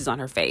had bruises on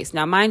her face.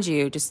 Now, mind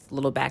you, just a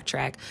little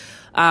backtrack.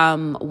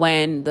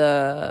 When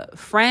the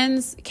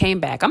friends came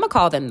back, I'm going to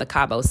call them the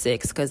Cabo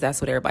 6 because that's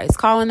what everybody's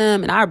calling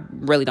them. And I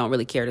really don't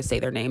really care to say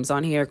their names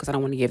on here because I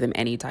don't want to give them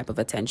any type of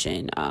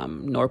attention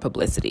nor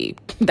publicity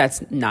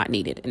that's not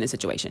needed in this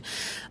situation.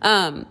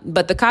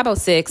 But the Cabo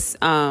 6,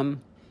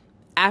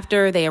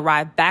 after they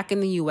arrived back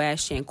in the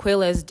U.S.,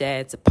 Shanquella is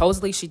dead.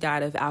 Supposedly she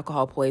died of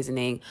alcohol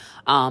poisoning.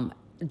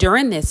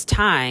 During this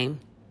time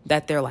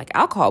that they're like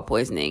alcohol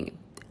poisoning,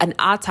 an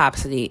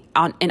autopsy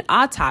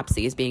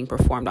is being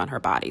performed on her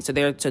body. So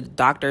the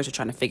doctors are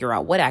trying to figure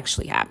out what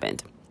actually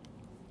happened.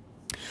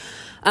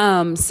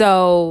 I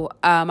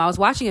was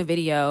watching a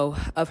video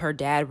of her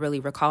dad really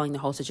recalling the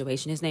whole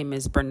situation. His name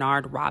is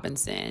Bernard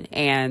Robinson.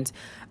 And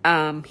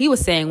he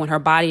was saying when her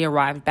body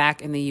arrived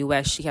back in the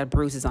U.S., she had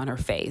bruises on her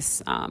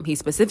face. He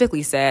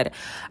specifically said,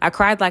 I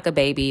cried like a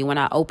baby when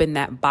I opened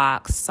that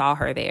box, saw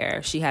her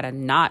there. She had a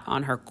knot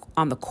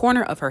on the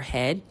corner of her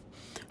head.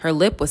 Her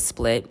lip was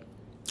split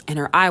and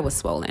her eye was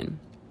swollen.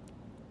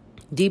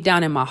 Deep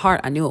down in my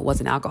heart, I knew it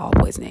wasn't alcohol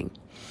poisoning.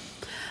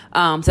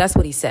 So that's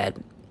what he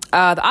said.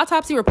 The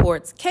autopsy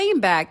reports came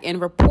back and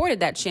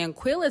reported that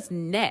Shanquilla's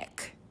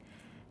neck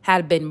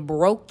had been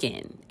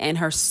broken and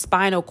her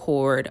spinal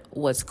cord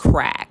was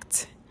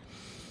cracked.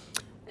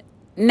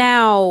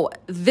 Now,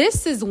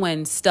 this is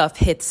when stuff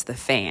hits the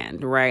fan,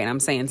 right? And I'm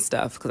saying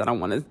stuff because I don't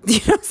want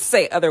to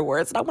say other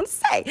words that I want to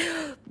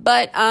say.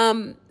 But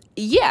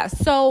yeah,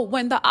 so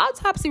when the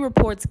autopsy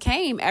reports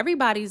came,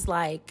 everybody's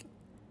like,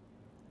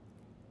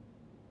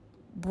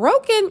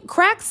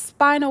 cracked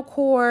spinal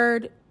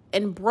cord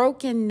and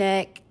broken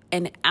neck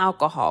and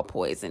alcohol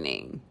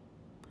poisoning.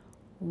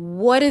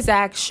 What is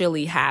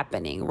actually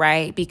happening,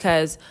 right?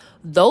 Because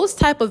those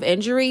type of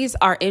injuries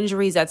are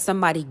injuries that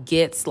somebody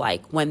gets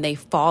like when they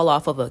fall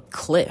off of a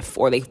cliff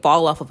or they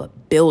fall off of a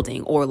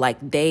building or like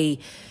they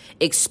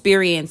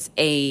experience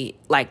a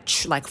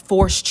like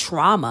forced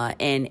trauma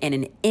and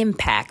an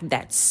impact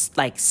that's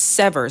like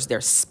severs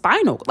their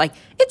like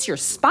it's your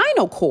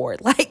spinal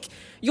cord, like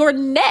your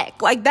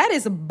neck, like that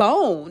is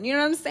bone, you know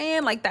what I'm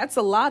saying? Like that's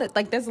a lot of,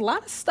 like there's a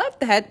lot of stuff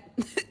that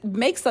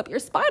makes up your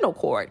spinal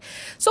cord.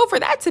 So for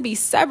that to be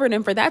severed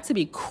and for that to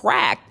be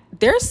cracked,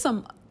 there's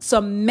some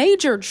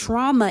major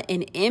trauma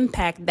and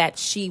impact that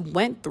she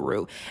went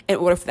through in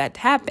order for that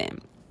to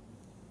happen.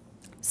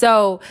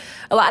 So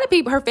a lot of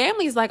people, her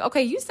family's like,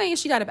 okay, you saying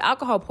she died of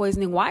alcohol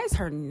poisoning. Why is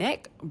her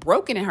neck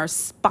broken and her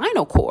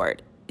spinal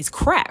cord is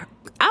cracked?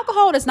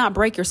 Alcohol does not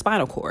break your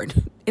spinal cord.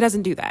 It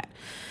doesn't do that.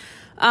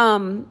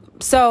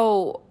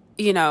 So,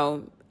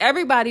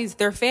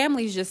 their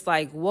family's just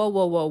like,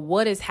 whoa,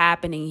 what is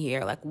happening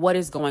here? Like, what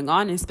is going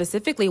on? And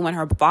specifically when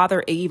her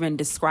father even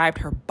described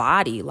her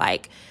body,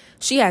 like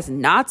she has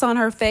knots on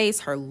her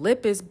face, her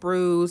lip is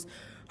bruised,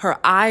 her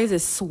eyes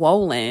is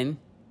swollen.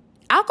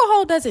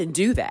 Alcohol doesn't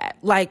do that.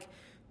 Like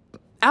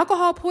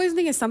alcohol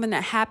poisoning is something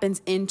that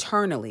happens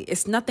internally.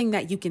 It's nothing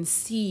that you can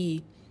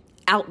see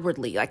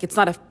outwardly. Like it's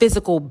not a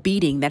physical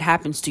beating that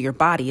happens to your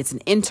body. It's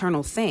an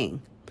internal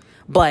thing.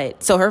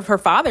 But so her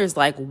father's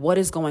like, what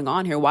is going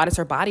on here? Why does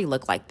her body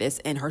look like this?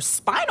 And her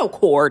spinal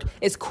cord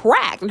is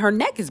cracked and her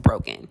neck is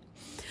broken.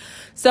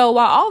 So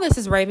while all this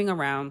is raving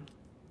around,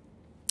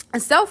 a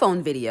cell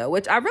phone video,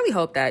 which I really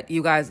hope that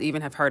you guys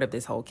even have heard of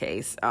this whole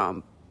case,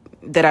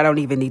 that I don't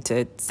even need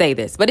to say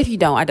this. But if you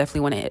don't, I definitely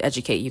want to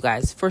educate you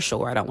guys for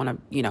sure. I don't want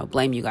to,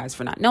 blame you guys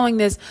for not knowing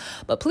this.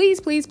 But please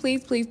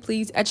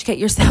educate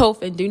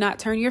yourself and do not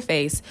turn your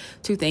face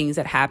to things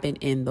that happen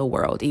in the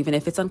world, even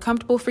if it's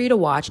uncomfortable for you to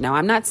watch. Now,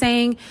 I'm not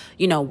saying,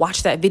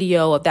 watch that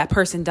video of that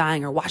person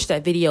dying or watch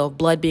that video of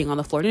blood being on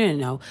the floor.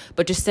 No.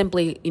 But just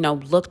simply,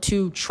 look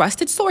to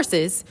trusted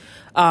sources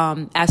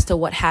as to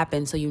what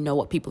happened so you know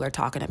what people are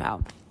talking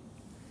about.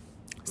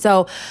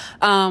 So,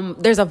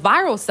 there's a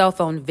viral cell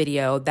phone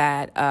video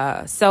that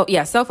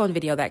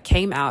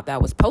came out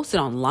that was posted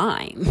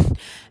online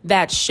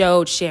that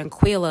showed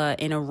Shanquilla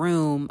in a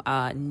room,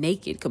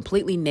 naked,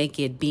 completely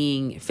naked,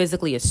 being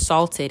physically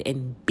assaulted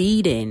and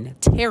beaten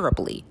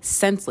terribly,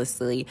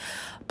 senselessly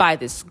by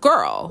this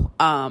girl,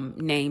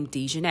 named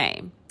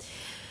Dejanay.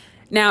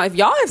 Now, if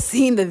y'all have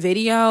seen the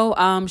video,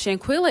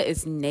 Shanquilla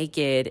is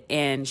naked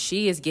and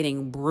she is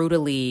getting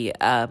brutally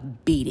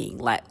beating,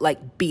 like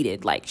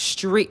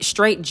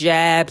straight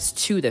jabs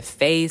to the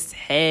face,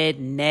 head,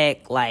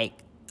 neck. Like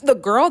the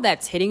girl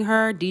that's hitting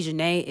her,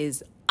 Dejanay,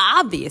 is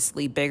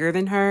obviously bigger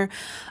than her,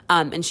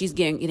 and she's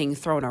getting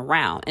thrown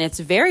around. And it's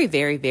very,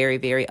 very, very,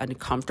 very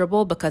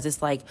uncomfortable because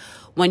it's like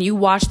when you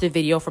watch the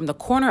video from the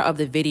corner of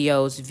the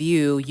video's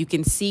view, you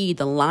can see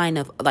the line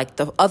of like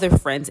the other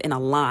friends in a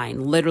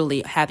line,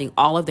 literally having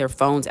all of their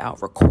phones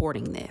out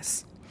recording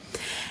this.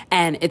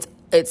 And it's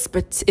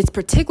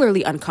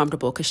particularly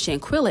uncomfortable because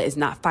Shanquilla is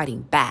not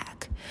fighting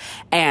back.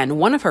 And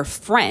one of her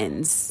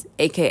friends,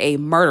 aka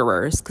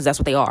murderers, because that's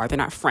what they are, they're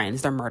not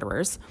friends, they're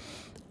murderers,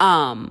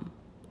 one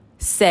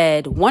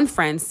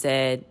friend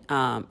said,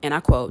 and I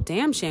quote,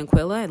 "Damn,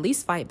 Shanquilla, at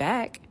least fight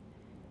back."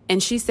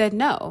 And she said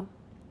no.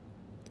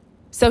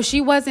 So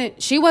she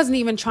wasn't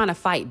even trying to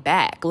fight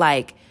back.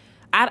 Like,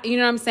 you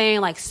know what I'm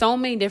saying? Like so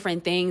many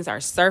different things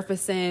are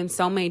surfacing,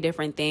 so many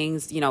different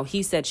things,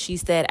 he said, she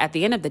said. At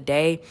the end of the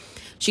day,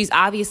 she's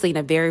obviously in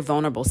a very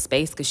vulnerable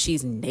space because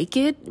she's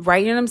naked,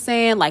 right? You know what I'm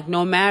saying? Like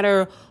no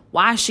matter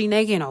why she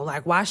naked,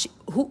 like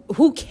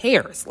who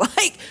cares?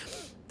 Like,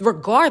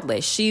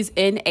 regardless, she's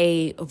in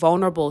a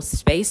vulnerable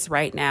space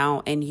right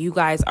now, and you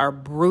guys are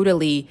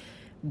brutally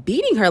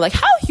beating her. Like,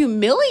 how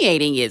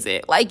humiliating is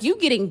it? Like, you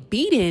getting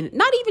beaten,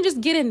 not even just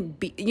getting,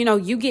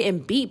 you getting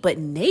beat, but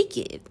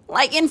naked,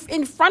 like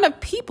in front of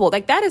people.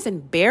 Like, that is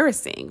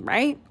embarrassing,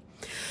 right?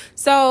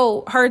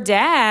 So her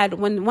dad,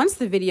 once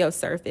the video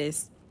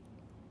surfaced,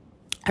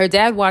 her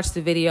dad watched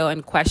the video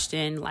and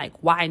questioned, like,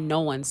 why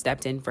no one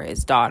stepped in for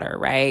his daughter,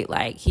 right?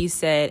 Like, he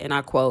said, and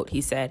I quote,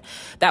 he said,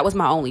 "That was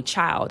my only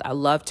child. I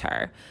loved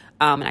her.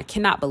 And I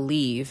cannot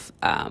believe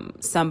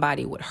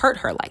somebody would hurt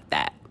her like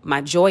that. My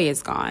joy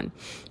is gone.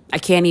 I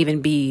can't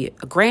even be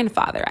a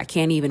grandfather. I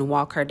can't even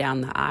walk her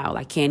down the aisle.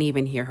 I can't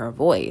even hear her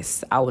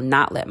voice. I will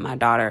not let my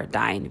daughter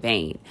die in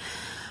vain."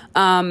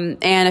 And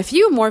a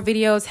few more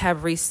videos have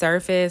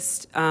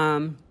resurfaced.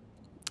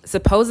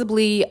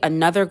 Supposedly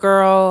another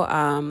girl,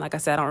 like I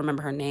said, I don't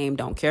remember her name,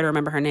 don't care to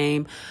remember her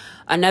name.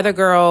 Another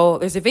girl,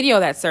 there's a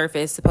video that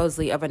surfaced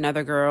supposedly of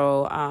another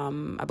girl,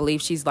 I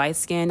believe she's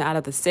light-skinned, out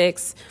of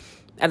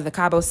the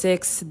Cabo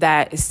Six,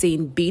 that is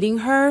seen beating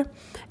her.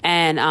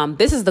 And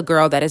this is the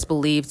girl that is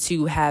believed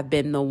to have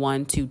been the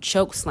one to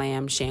choke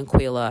slam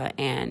Shanquella,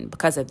 and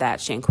because of that,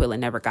 Shanquella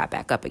never got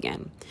back up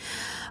again.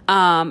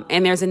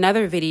 And there's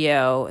another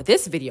video.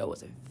 This video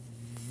was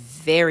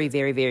very,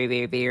 very, very,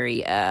 very,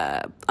 very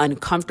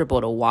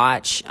uncomfortable to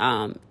watch.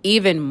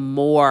 Even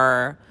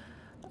more,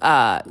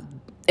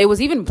 it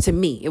was, even to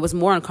me, it was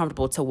more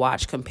uncomfortable to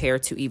watch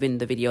compared to even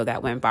the video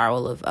that went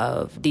viral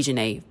of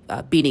Dejanay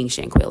beating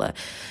Shanquella.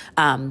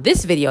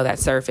 This video that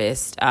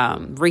surfaced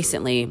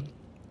recently,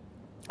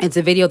 it's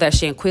a video that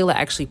Shanquella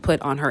actually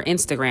put on her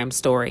Instagram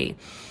story.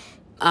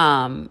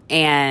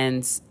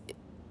 And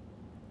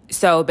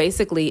so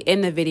basically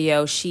in the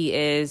video, she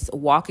is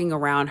walking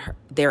around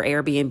their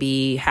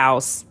Airbnb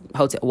house,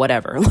 hotel,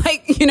 whatever.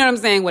 Like, you know what I'm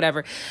saying?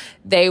 Whatever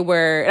they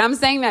were. And I'm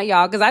saying that,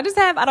 y'all, because I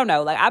don't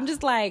know. Like, I'm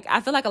just like,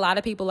 I feel like a lot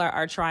of people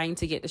are trying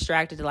to get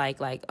distracted. Like,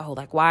 oh,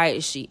 like, why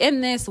is she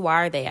in this?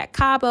 Why are they at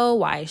Cabo?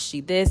 Why is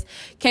she this?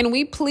 Can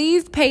we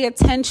please pay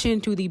attention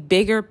to the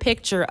bigger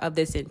picture of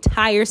this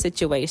entire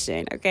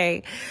situation?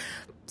 Okay.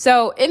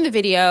 So in the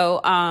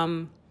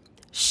video,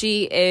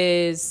 she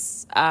is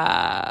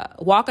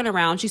walking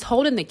around. She's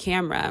holding the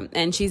camera,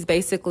 and she's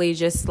basically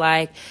just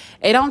like,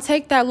 it don't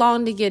take that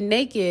long to get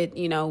naked.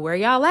 You know, where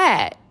y'all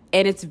at?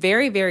 And it's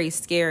very, very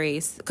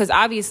scary, because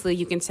obviously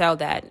you can tell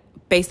that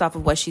based off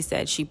of what she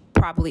said, she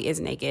probably is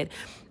naked.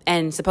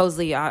 And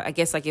supposedly, I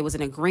guess like it was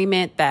an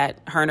agreement that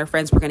her and her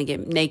friends were going to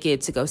get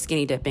naked to go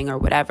skinny dipping or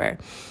whatever.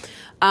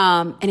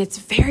 And it's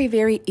very,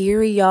 very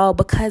eerie, y'all,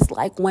 because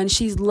like when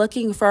she's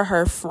looking for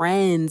her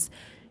friends,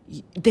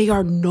 they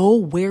are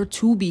nowhere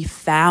to be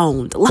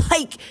found.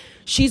 Like,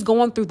 she's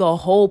going through the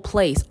whole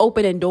place,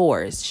 opening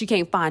doors. She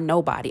can't find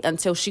nobody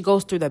until she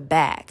goes through the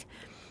back.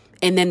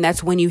 And then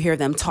that's when you hear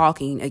them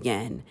talking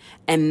again.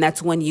 And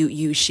that's when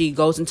she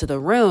goes into the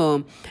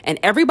room, and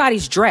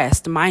everybody's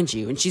dressed, mind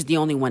you, and she's the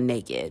only one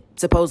naked.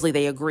 Supposedly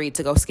they agreed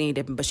to go skinny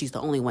dipping, but she's the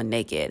only one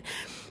naked.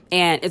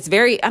 And it's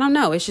very, I don't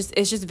know, it's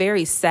just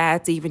very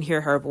sad to even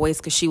hear her voice,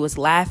 because she was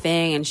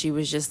laughing, and she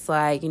was just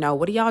like, you know,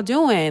 what are y'all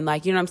doing?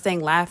 Like, you know what I'm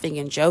saying? Laughing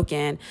and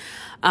joking.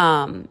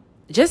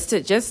 Just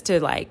to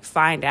like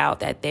find out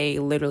that they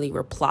literally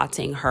were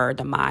plotting her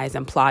demise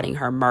and plotting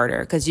her murder.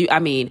 Because you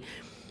don't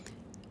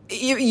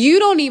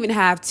even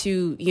have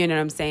to, you know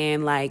what I'm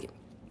saying? Like,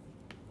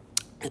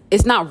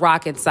 it's not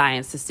rocket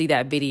science to see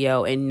that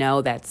video and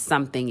know that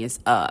something is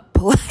up.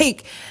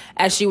 Like,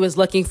 as she was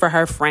looking for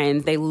her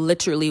friends, they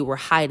literally were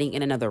hiding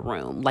in another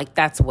room. Like,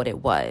 that's what it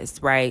was,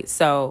 right?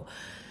 So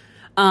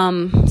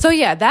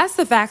yeah, that's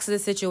the facts of the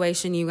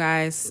situation, you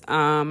guys.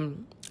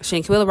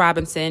 Shanquella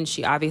Robinson,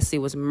 she obviously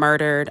was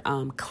murdered,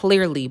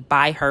 clearly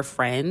by her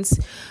friends.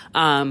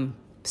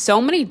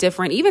 So many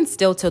different, even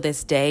still to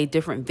this day,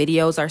 different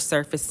videos are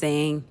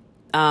surfacing.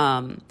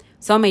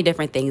 So many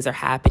different things are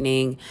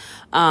happening.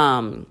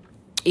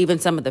 Even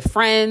some of the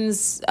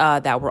friends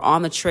that were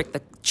on the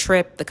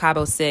trip, the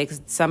Cabo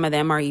Six, some of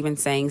them are even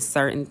saying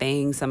certain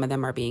things. Some of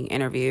them are being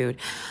interviewed.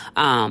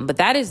 But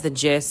that is the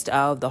gist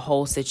of the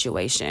whole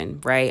situation,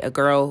 right? A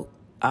girl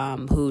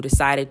who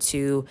decided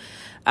to,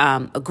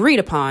 agreed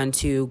upon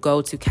to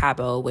go to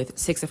Cabo with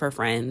 6 of her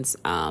friends,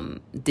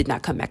 did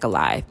not come back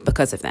alive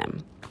because of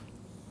them.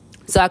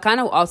 So I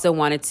kind of also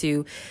wanted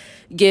to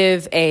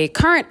give a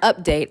current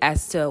update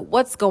as to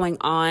what's going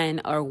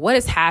on, or what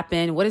has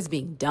happened, what is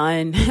being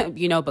done,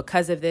 you know,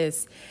 because of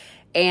this.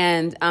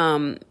 And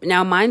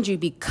now, mind you,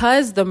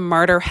 because the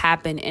murder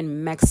happened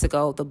in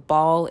Mexico, the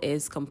ball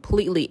is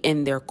completely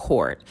in their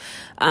court.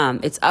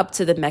 It's up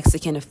to the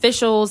Mexican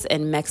officials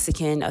and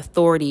Mexican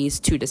authorities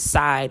to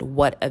decide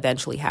what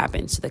eventually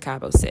happens to the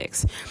Cabo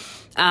Six.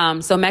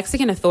 So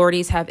Mexican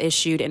authorities have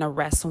issued an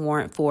arrest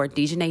warrant for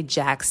Dejanay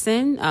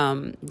Jackson.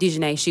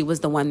 Dejanay, she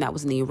was the one that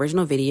was in the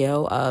original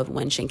video of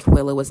when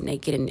Shanquella was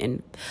naked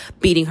and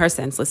beating her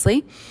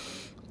senselessly.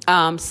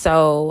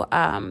 So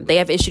they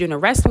have issued an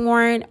arrest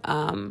warrant,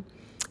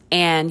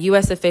 and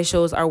U.S.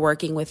 officials are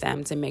working with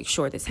them to make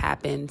sure this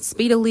happens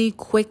speedily,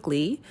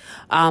 quickly.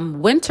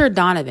 Winter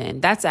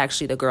Donovan, that's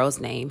actually the girl's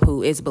name,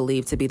 who is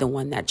believed to be the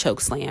one that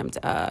chokeslammed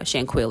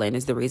Shanquella and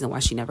is the reason why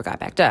she never got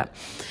backed up.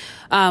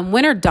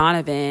 Winter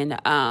Donovan,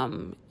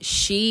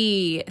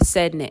 she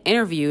said in an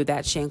interview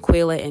that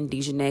Shanquella and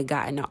Dejanay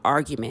got in an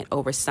argument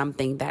over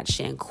something that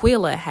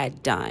Shanquella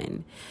had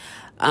done.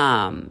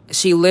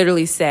 She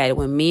literally said,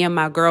 when me and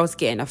my girls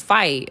get in a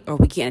fight or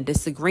we get in a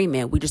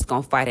disagreement, we just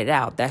gonna fight it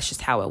out. That's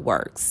just how it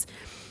works.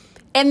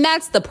 And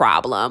that's the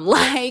problem.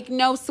 Like,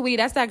 no, sweet,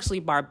 that's actually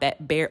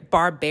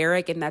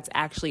barbaric, and that's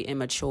actually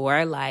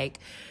immature. Like,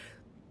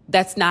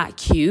 that's not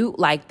cute.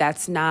 Like,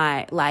 that's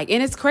not like,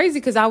 and it's crazy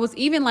because I was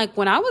even like,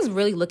 when I was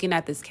really looking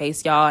at this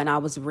case, y'all, and I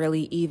was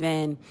really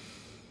even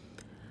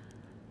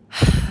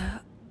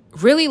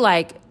really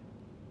like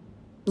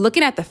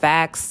looking at the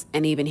facts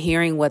and even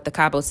hearing what the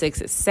Cabo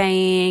Six is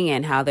saying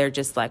and how they're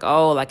just like,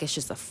 oh, like it's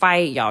just a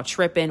fight, y'all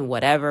tripping,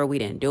 whatever, we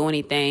didn't do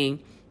anything.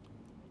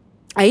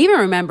 I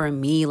even remember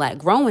me like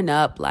growing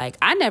up, like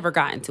I never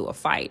got into a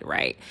fight,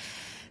 right?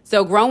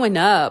 So growing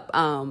up,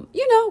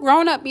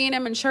 growing up being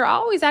immature, I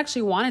always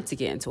actually wanted to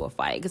get into a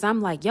fight because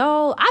I'm like,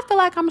 yo, I feel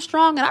like I'm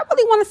strong and I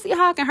really want to see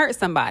how I can hurt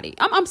somebody.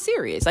 I'm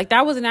serious. Like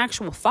that was an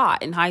actual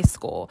thought in high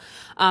school.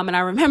 And I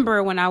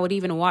remember when I would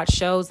even watch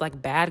shows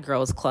like Bad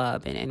Girls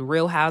Club and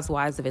Real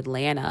Housewives of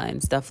Atlanta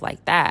and stuff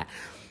like that.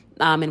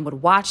 And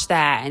would watch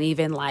that and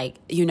even like,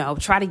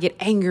 try to get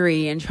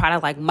angry and try to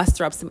like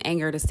muster up some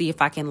anger to see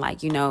if I can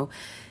like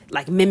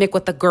mimic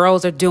what the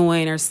girls are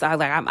doing or so.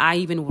 Like I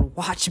even would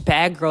watch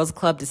Bad Girls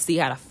Club to see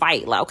how to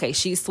fight. Like, okay,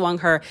 she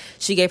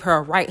gave her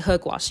a right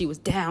hook while she was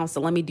down.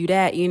 So let me do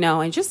that,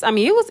 and just,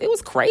 it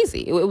was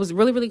crazy. It was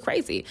really, really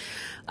crazy.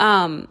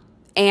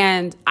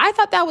 And I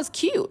thought that was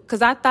cute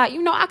because I thought,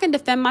 I can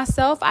defend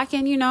myself. I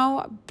can,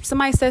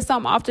 somebody says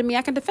something off to me,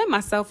 I can defend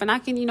myself and I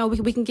can,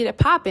 we can get it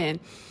popping.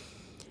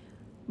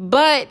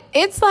 But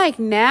it's like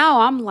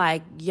now I'm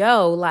like,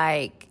 yo,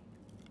 like,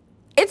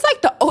 it's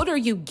like the older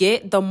you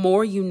get, the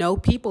more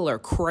people are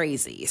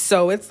crazy.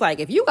 So it's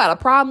like, if you got a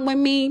problem with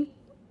me,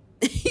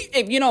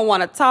 if you don't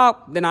want to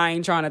talk, then I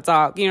ain't trying to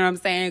talk. You know what I'm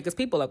saying? Because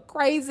people are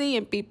crazy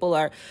and people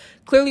are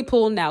clearly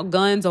pulling out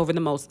guns over the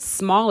most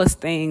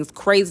smallest things,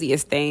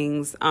 craziest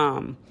things.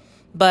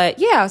 But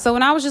yeah, so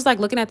when I was just like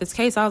looking at this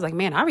case, I was like,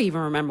 man, I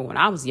even remember when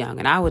I was young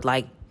and I would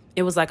like,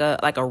 it was like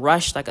a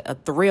rush, like a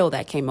thrill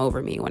that came over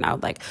me when I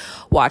would like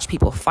watch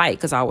people fight.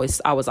 Cause I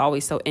was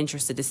always so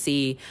interested to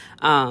see,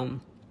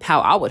 how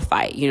I would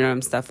fight,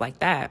 and stuff like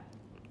that.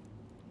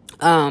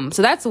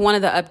 So that's one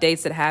of the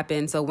updates that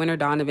happened. So Winter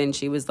Donovan,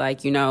 she was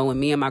like, when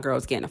me and my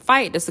girls get in a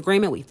fight,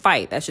 disagreement, we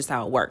fight. That's just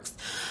how it works.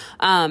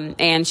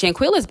 And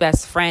Shanquilla's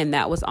best friend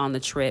that was on the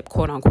trip,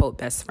 quote unquote,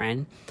 best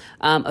friend,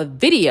 a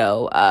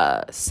video,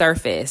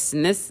 surfaced.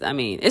 And this,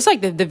 it's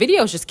like the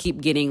videos just keep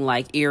getting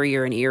like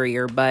eerier and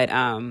eerier, but,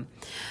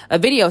 a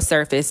video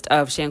surfaced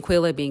of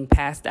Shanquilla being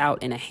passed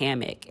out in a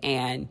hammock.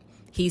 And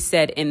he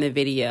said in the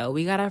video,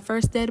 we got our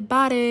first dead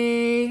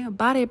body.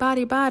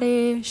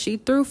 She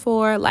threw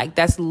 4. Like,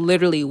 that's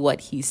literally what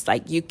he's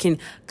like. You can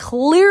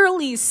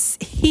clearly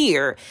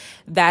hear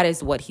that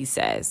is what he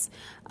says.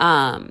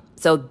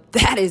 So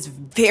that is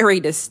very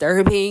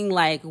disturbing.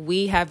 Like,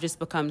 we have just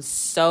become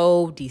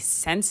so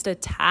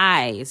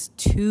desensitized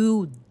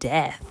to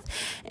death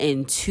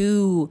and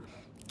to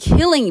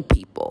killing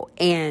people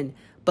and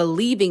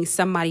believing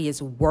somebody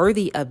is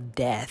worthy of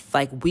death.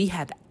 Like, we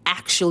have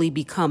actually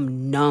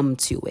become numb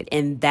to it.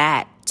 And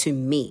that, to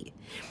me,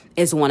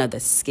 is one of the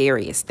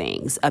scariest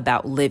things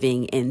about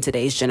living in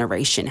today's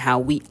generation, how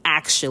we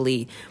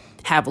actually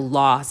have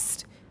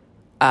lost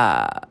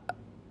touch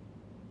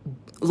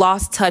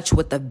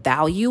with the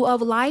value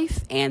of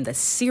life and the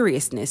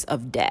seriousness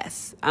of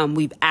death.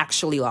 We've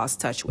actually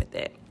lost touch with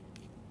it.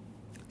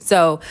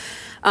 So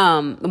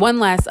one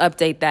last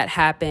update that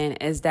happened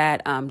is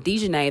that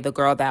Dejanay, the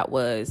girl that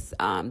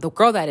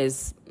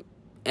is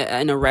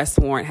an arrest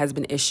warrant has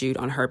been issued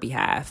on her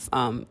behalf,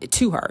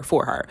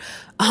 for her,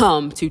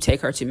 to take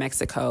her to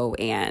Mexico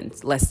and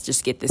let's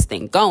just get this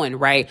thing going,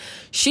 right?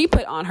 She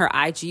put on her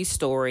IG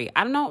story.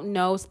 I don't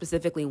know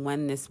specifically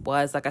when this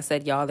was. Like I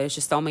said, y'all, there's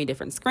just so many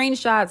different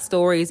screenshots,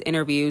 stories,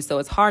 interviews. So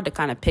it's hard to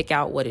kind of pick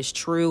out what is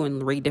true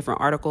and read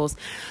different articles.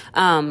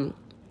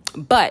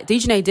 But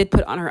Dejanay did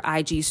put on her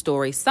IG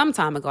story some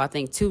time ago, I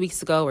think 2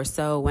 weeks ago or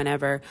so,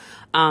 whenever,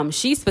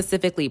 she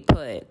specifically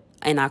put,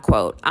 and I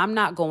quote, "I'm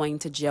not going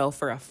to jail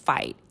for a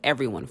fight.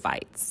 Everyone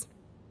fights."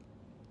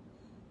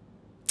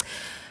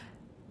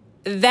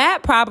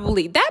 That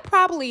probably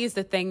is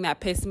the thing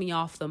that pissed me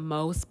off the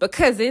most,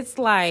 because it's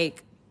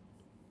like,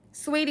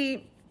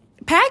 sweetie,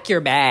 pack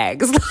your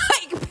bags.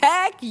 Like,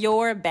 pack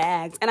your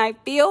bags. And I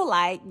feel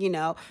like,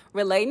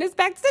 relating this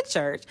back to the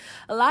church,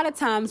 a lot of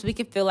times we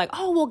can feel like,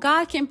 oh, well,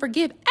 God can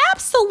forgive.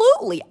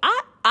 Absolutely.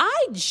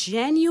 I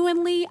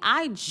genuinely,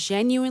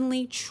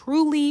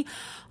 truly,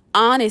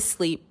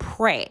 honestly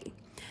pray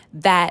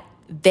that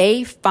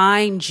they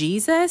find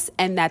Jesus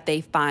and that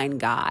they find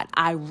God.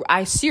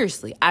 I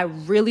seriously, I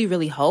really,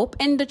 really hope.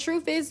 And the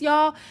truth is,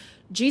 y'all,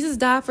 Jesus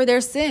died for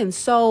their sins.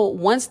 So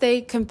once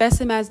they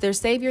confess him as their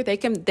savior,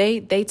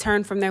 they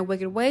turn from their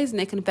wicked ways and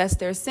they confess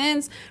their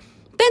sins,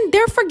 then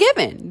they're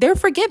forgiven. They're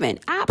forgiven.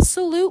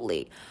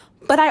 Absolutely.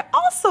 But I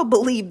also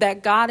believe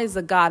that God is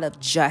a God of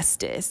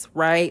justice,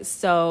 right?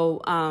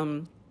 So,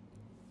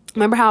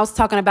 remember how I was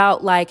talking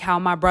about like how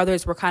my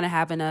brothers were kind of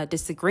having a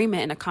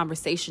disagreement and a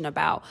conversation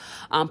about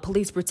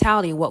police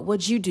brutality and what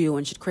would you do,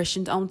 and should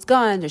Christians own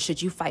guns or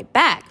should you fight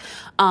back?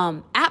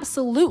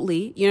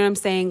 Absolutely. You know what I'm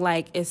saying?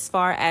 Like, as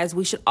far as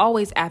we should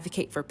always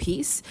advocate for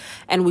peace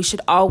and we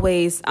should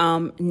always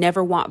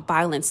never want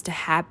violence to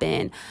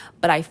happen.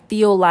 But I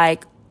feel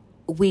like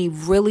we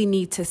really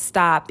need to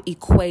stop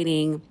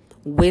equating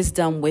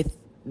wisdom with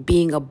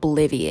being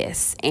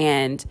oblivious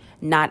and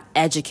not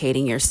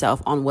educating yourself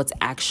on what's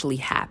actually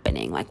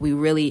happening. Like, we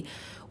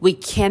we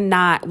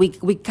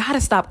got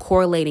to stop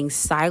correlating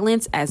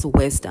silence as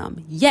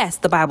wisdom. Yes,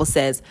 the Bible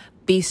says,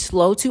 be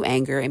slow to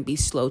anger and be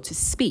slow to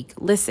speak.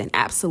 Listen,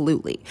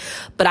 absolutely.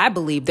 But I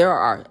believe there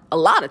are a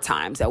lot of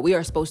times that we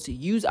are supposed to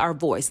use our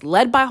voice,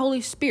 led by Holy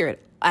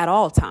Spirit, at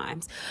all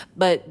times.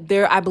 But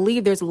I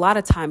believe there's a lot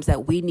of times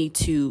that we need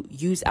to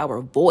use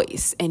our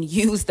voice and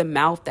use the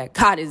mouth that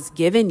God has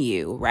given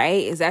you,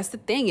 right? That's the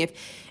thing.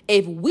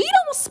 If we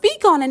don't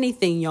speak on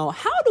anything, y'all,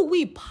 how do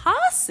we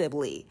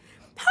possibly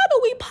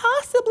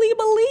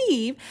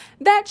believe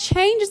that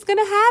change is going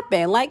to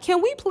happen? Like,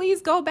 can we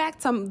please go back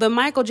to the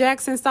Michael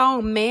Jackson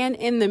song, Man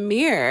in the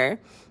Mirror?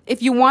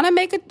 If you want to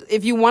make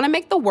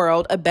the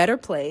world a better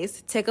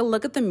place, take a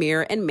look at the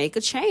mirror and make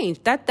a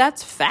change.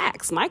 That's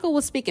facts. Michael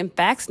was speaking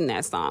facts in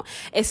that song.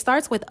 It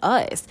starts with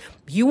us.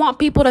 You want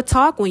people to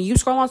talk when you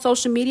scroll on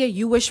social media,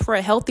 you wish for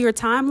a healthier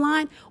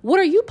timeline. What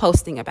are you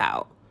posting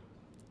about?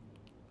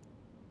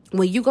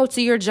 When you go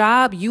to your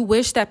job, you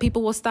wish that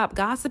people will stop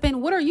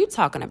gossiping. What are you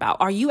talking about?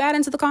 Are you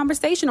adding to the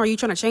conversation, or are you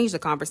trying to change the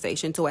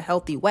conversation to a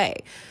healthy way?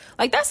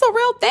 Like, that's a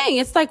real thing.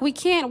 It's like we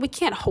can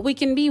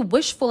be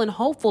wishful and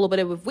hopeful, but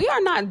if we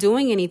are not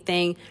doing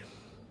anything,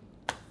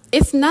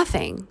 it's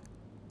nothing,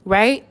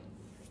 right?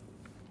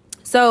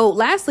 So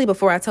lastly,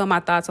 before I tell my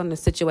thoughts on the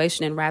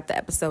situation and wrap the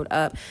episode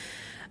up,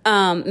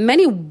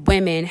 many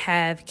women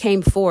have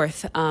came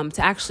forth to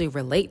actually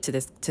relate to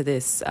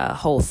this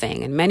whole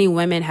thing. And many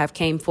women have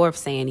came forth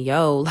saying,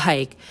 yo,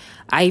 like,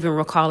 I even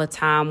recall a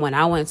time when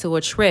I went to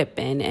a trip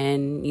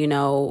and you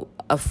know,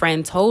 a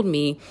friend told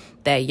me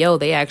that, yo,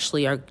 they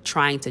actually are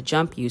trying to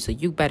jump you. So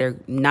you better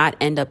not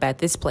end up at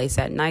this place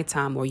at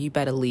nighttime, or you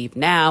better leave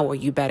now, or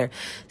you better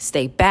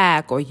stay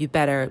back, or you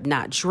better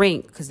not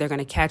drink because they're going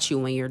to catch you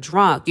when you're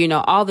drunk. You know,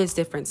 all this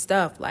different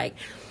stuff. Like,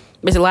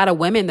 there's a lot of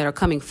women that are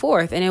coming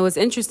forth. And it was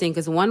interesting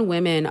because one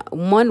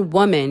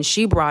woman,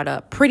 she brought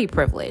up pretty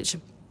privilege.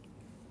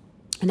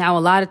 Now, a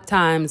lot of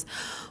times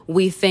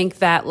we think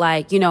that,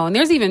 like, you know, and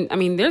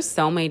there's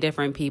so many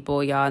different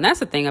people, y'all. And that's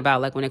the thing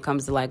about, like, when it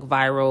comes to, like,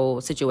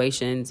 viral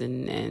situations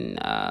and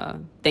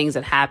things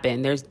that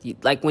happen. There's,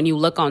 like, when you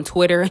look on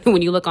Twitter and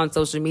when you look on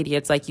social media,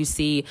 it's like you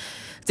see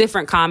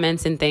different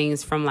comments and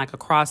things from, like,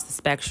 across the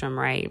spectrum,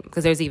 right?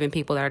 Because there's even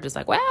people that are just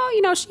like, well,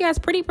 you know, she has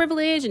pretty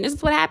privilege and this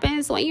is what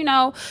happens when, you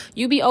know,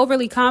 you be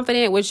overly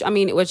confident, which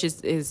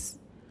is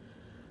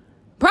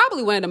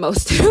probably one of the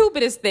most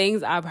stupidest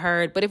things I've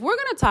heard. But if we're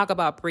going to talk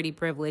about pretty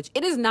privilege,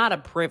 it is not a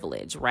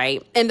privilege,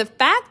 right? And the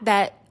fact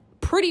that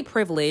pretty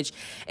privilege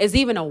is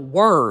even a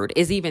word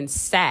is even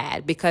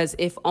sad, because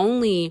if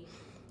only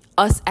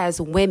us as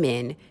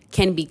women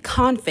can be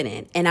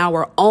confident in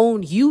our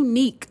own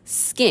unique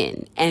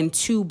skin and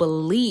to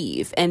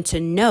believe and to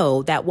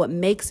know that what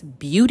makes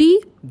beauty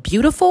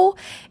beautiful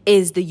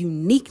is the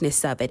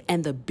uniqueness of it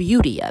and the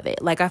beauty of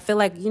it. Like, I feel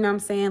like, you know what I'm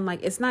saying?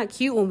 Like, it's not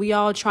cute when we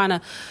all I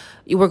know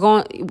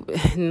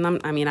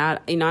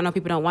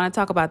people don't want to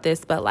talk about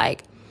this, but,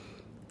 like,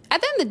 at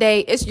the end of the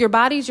day, it's your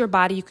body's your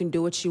body. You can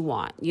do what you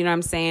want. You know what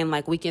I'm saying?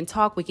 Like, we can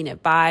talk, we can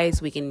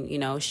advise, we can, you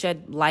know,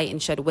 shed light and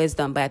shed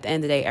wisdom. But at the end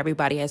of the day,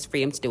 everybody has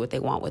freedom to do what they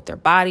want with their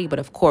body. But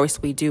of course,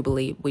 we do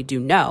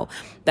know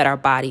that our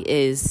body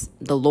is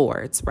the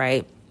Lord's,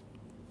 right?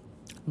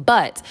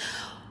 But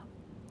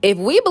if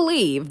we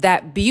believe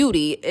that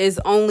beauty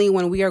is only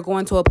when we are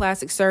going to a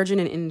plastic surgeon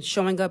and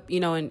showing up, you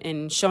know,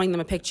 and showing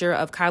them a picture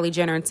of Kylie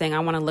Jenner and saying, I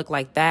want to look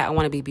like that, I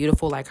want to be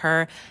beautiful like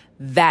her,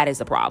 that is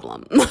a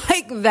problem.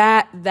 Like,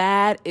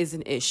 that is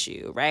an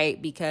issue,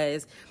 right?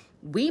 Because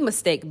we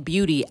mistake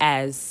beauty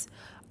as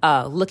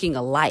looking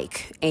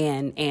alike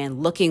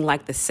and looking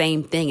like the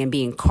same thing and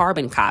being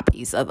carbon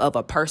copies of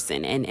a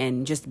person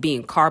and just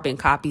being carbon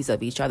copies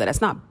of each other.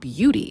 That's not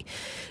beauty.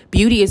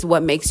 Beauty is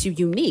what makes you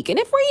unique. And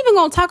if we're even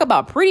going to talk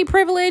about pretty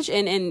privilege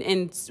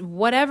and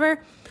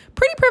whatever,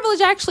 pretty privilege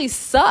actually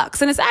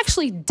sucks, and it's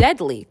actually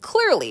deadly,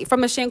 clearly,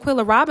 from the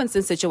Shanquella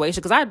Robinson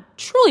situation, because I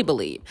truly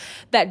believe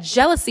that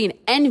jealousy and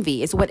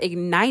envy is what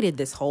ignited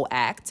this whole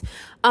act.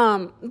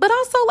 But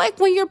also, like,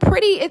 when you're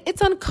pretty,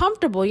 it's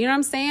uncomfortable, you know what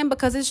I'm saying?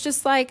 Because it's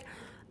just like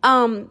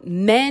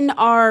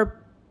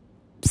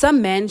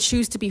some men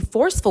choose to be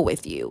forceful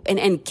with you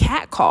and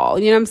catcall,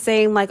 you know what I'm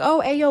saying? Like,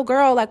 oh, hey, yo,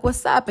 girl, like,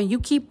 what's up? And you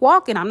keep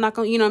walking. I'm not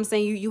going to, you know what I'm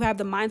saying? You have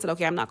the mindset,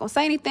 okay, I'm not going to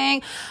say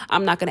anything.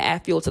 I'm not going to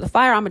add fuel to the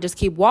fire. I'm going to just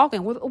keep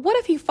walking. What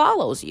if he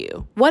follows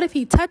you? What if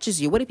he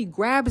touches you? What if he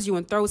grabs you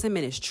and throws you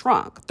in his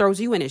trunk? You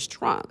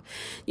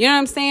know what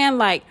I'm saying?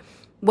 Like,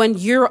 when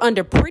you're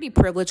under pretty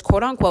privilege,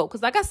 quote unquote,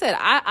 because like I said,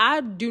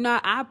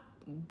 I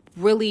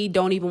really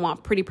don't even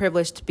want pretty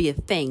privilege to be a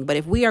thing. But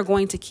if we are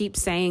going to keep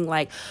saying,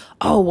 like,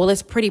 oh, well,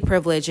 it's pretty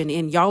privilege and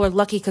y'all are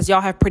lucky because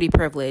y'all have pretty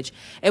privilege.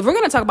 If we're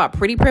going to talk about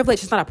pretty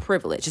privilege, it's not a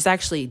privilege. It's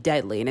actually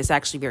deadly, and it's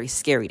actually very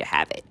scary to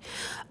have it.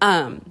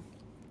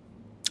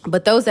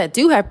 But those that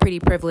do have pretty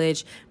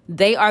privilege,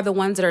 they are the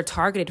ones that are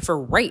targeted for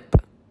rape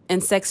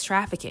and sex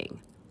trafficking.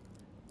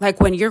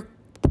 Like, when you're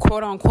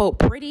quote unquote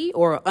pretty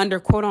or under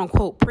quote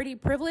unquote pretty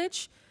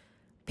privilege,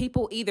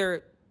 people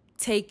either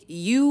take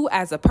you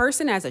as a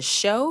person as a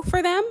show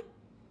for them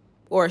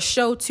or a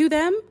show to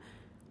them,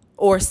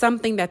 or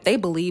something that they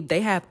believe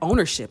they have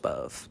ownership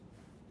of.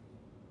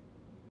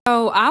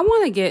 So I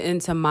want to get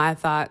into my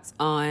thoughts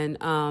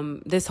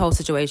on this whole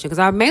situation, because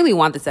I mainly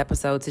want this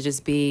episode to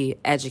just be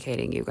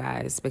educating you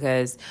guys,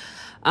 because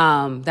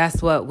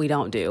that's what we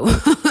don't do.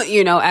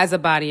 As a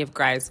body of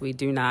Christ, we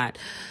do not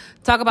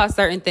talk about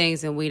certain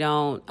things, and we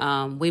don't,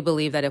 we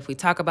believe that if we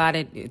talk about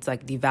it, it's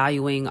like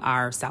devaluing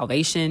our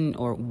salvation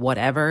or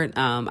whatever.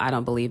 I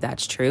don't believe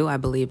that's true. I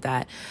believe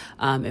that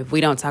if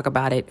we don't talk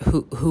about it,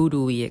 who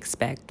do we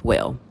expect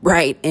will,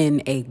 right?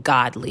 In a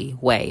godly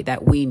way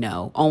that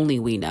only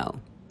we know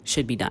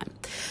should be done.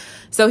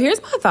 So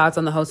here's my thoughts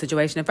on the whole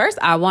situation. At first,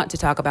 I want to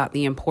talk about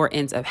the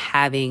importance of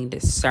having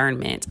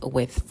discernment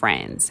with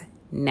friends.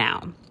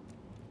 Now,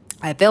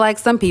 I feel like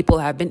some people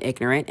have been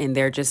ignorant, and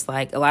they're just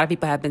like, a lot of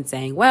people have been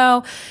saying,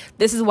 well,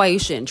 this is why you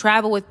shouldn't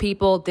travel with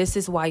people. This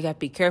is why you have to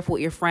be careful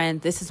with your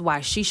friends. This is why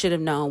she should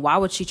have known. Why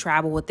would she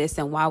travel with this?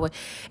 And why would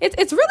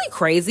it's really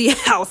crazy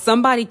how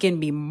somebody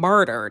can be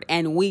murdered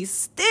and we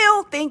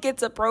still think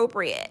it's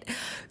appropriate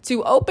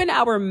to open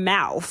our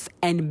mouth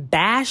and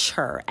bash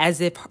her as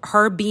if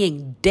her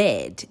being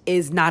dead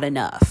is not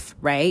enough,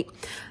 right?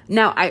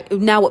 Now,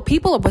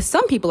 what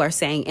some people are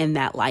saying in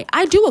that light,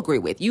 I do agree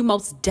with. You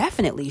most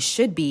definitely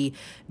should be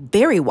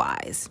very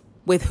wise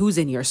with who's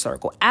in your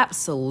circle.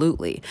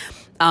 Absolutely.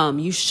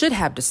 You should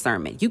have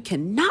discernment. You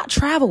cannot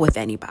travel with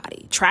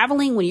anybody.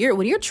 Traveling, when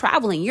you're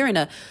traveling,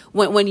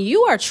 when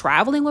you are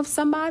traveling with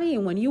somebody,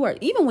 and when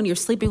you're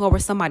sleeping over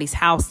somebody's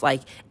house,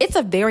 like, it's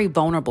a very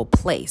vulnerable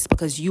place,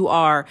 because you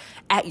are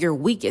at your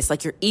weakest,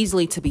 like, you're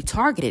easily to be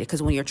targeted,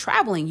 because when you're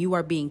traveling, you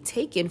are being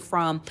taken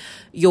from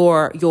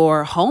your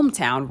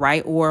hometown,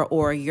 right?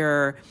 Or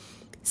your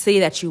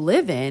city that you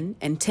live in,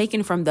 and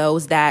taken from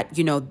those that,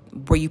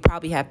 where you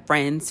probably have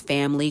friends,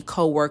 family,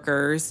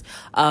 coworkers,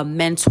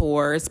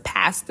 mentors,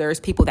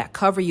 pastors, people that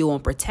cover you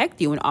and protect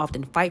you and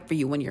often fight for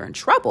you when you're in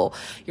trouble.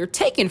 You're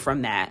taken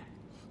from that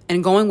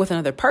and going with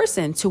another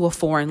person to a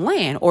foreign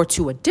land, or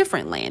to a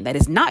different land that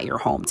is not your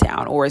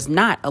hometown, or is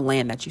not a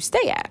land that you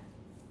stay at.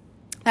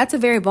 That's a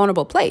very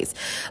vulnerable place.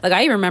 Like,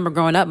 I even remember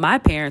growing up, my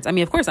parents,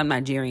 of course I'm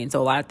Nigerian,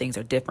 so a lot of things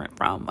are different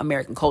from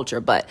American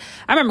culture. But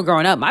I remember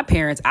growing up, my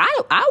parents,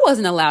 I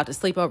wasn't allowed to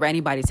sleep over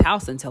anybody's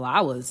house until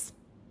I was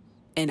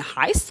in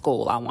high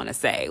school, I want to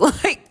say.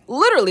 Like,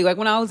 literally, like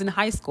when I was in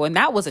high school. And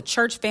that was a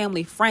church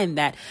family friend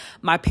that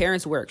my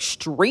parents were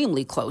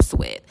extremely close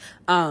with.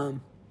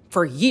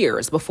 For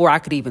years before I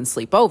could even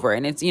sleep over.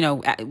 And it's,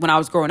 when I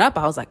was growing up,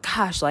 I was like,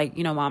 gosh, like,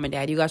 mom and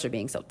dad, you guys are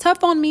being so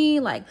tough on me.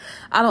 Like,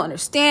 I don't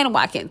understand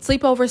why I can't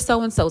sleep over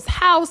so-and-so's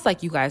house.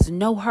 Like, you guys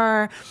know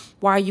her.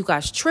 Why are you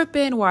guys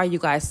tripping? Why are you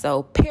guys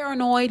so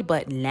paranoid?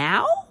 But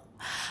now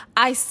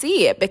I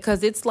see it,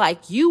 because it's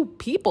like, you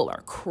people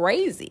are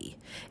crazy,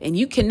 and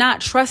you cannot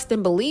trust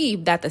and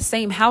believe that the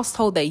same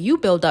household that you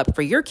build up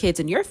for your kids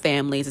and your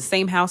family is the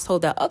same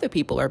household that other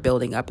people are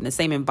building up in the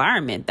same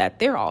environment that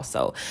they're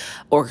also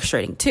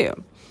orchestrating too.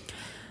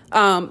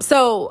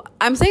 So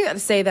I'm saying that to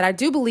say that I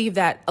do believe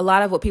that a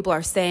lot of what people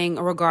are saying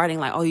regarding,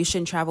 like, oh, you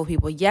shouldn't travel with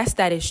people. Yes,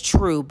 that is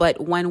true. But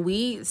when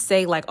we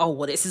say, like, oh,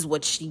 well, this is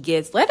what she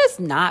gets, let us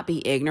not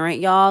be ignorant,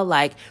 y'all.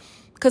 Like,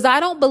 because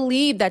I don't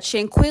believe that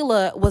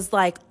Shanquella was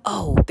like,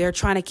 oh, they're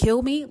trying to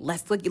kill me.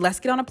 Let's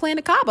get on a plane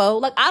to Cabo.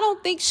 Like, I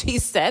don't think she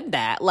said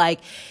that.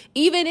 Like,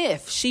 even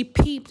if she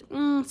peeped,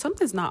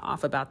 something's not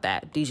off about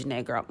that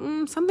Dejanay girl.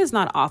 Something's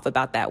not off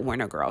about that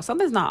Winter girl.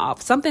 Something's not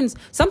off. Something's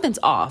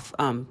off,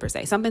 per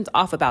se. Something's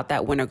off about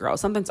that Winter girl.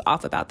 Something's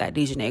off about that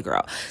Dejanay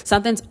girl.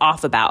 Something's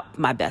off about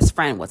my best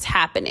friend. What's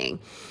happening?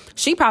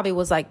 She probably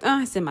was like,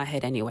 it's in my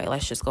head anyway.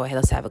 Let's just go ahead.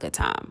 Let's have a good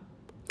time.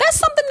 That's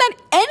something that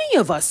any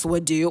of us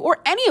would do, or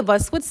any of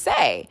us would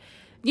say.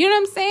 You know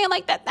what I'm saying?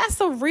 Like,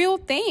 that's a real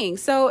thing.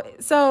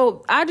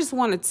 So I just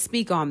want to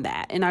speak on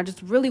that. And I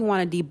just really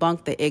want to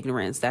debunk the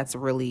ignorance that's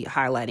really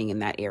highlighting in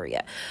that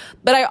area.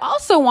 But I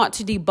also want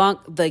to debunk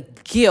the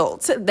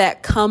guilt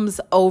that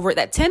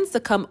tends to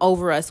come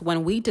over us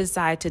when we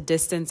decide to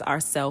distance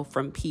ourselves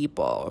from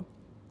people,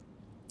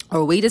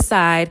 or we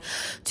decide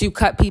to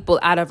cut people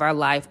out of our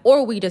life,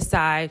 or we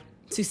decide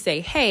to say,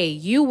 hey,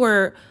 you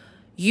were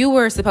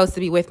supposed to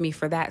be with me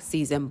for that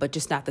season, but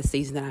just not the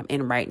season that I'm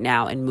in right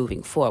now and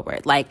moving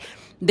forward. Like,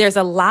 there's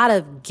a lot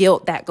of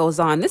guilt that goes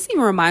on. This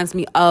even reminds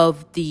me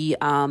of the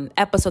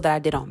episode that I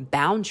did on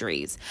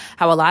boundaries.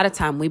 How a lot of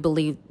times we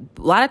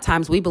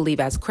believe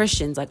as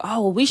Christians, like,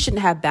 oh, well, we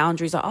shouldn't have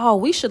boundaries, or oh,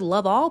 we should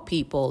love all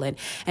people,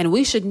 and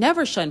we should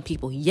never shun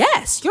people.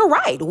 Yes, you're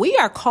right. We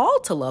are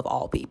called to love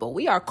all people.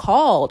 We are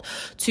called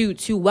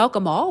to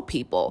welcome all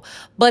people.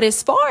 But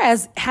as far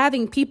as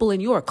having people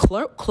in your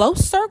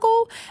close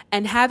circle,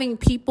 and having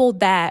people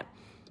that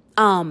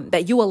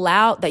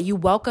you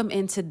welcome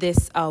into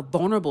this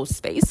vulnerable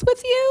space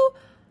with you,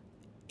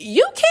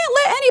 you can't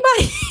let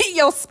anybody in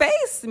your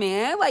space,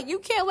 man. Like, you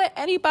can't let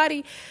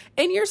anybody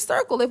in your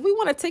circle. If we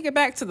want to take it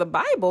back to the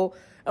Bible,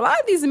 a lot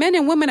of these men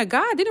and women of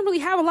God didn't really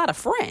have a lot of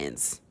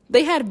friends.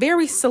 They had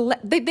very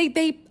select.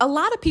 A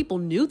lot of people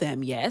knew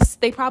them. Yes,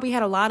 they probably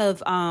had a lot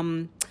of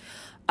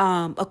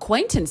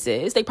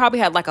acquaintances, they probably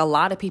had like a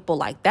lot of people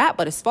like that.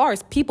 But as far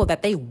as people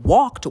that they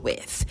walked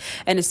with,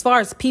 and as far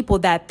as people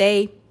that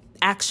they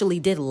actually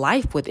did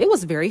life with, it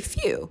was very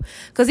few.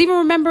 Because even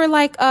remember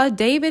like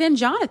David and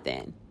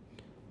Jonathan.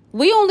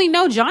 We only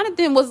know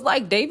Jonathan was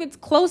like David's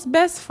close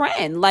best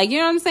friend. Like, you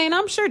know what I'm saying?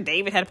 I'm sure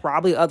David had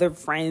probably other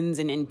friends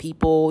and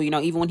people, you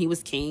know, even when he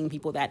was king,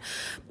 people that,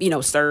 you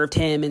know, served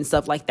him and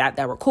stuff like that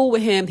were cool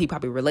with him. He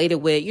probably related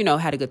with, you know,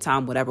 had a good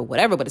time, whatever.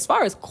 But as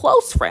far as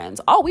close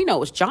friends, all we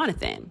know is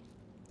Jonathan.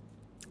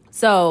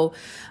 So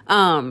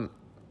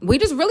we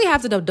just really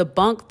have to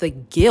debunk the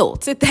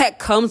guilt that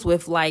comes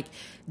with like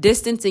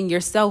distancing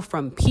yourself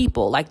from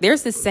people. Like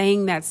there's this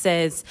saying that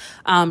says,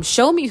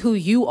 show me who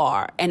you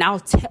are and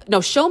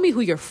show me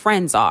who your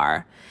friends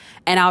are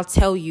and I'll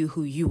tell you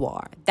who you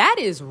are. That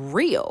is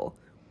real.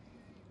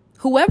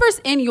 Whoever's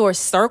in your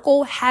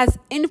circle has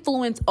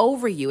influence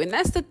over you. And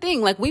that's the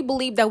thing. Like we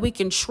believe that we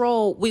can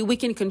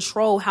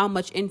control how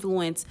much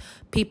influence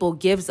people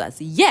gives us.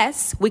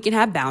 Yes, we can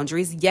have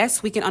boundaries.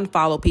 Yes, we can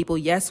unfollow people.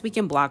 Yes, we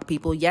can block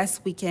people. Yes,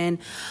 we can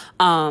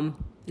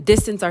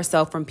distance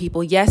ourselves from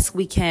people. Yes,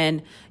 we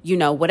can, you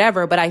know,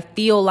 whatever. But I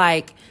feel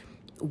like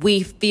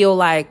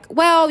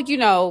well, you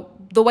know,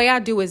 the way I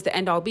do is the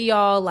end all be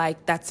all.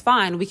 Like that's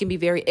fine. We can be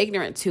very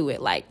ignorant to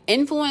it. Like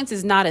influence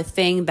is not a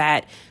thing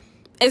that.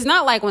 It's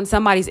not like when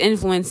somebody's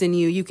influencing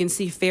you, you can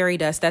see fairy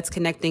dust that's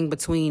connecting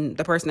between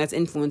the person that's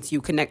influenced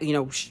you,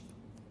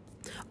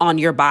 on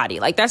your body.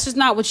 Like, that's just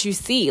not what you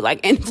see. Like,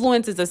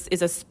 influence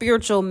is a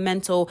spiritual,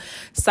 mental,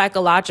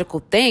 psychological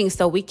thing.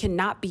 So we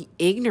cannot be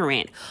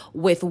ignorant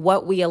with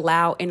what we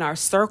allow in our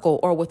circle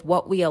or with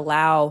what we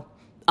allow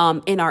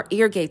in our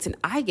ear gates and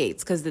eye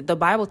gates, because the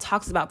Bible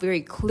talks about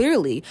very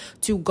clearly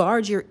to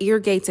guard your ear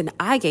gates and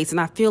eye gates. And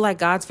I feel like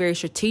God's very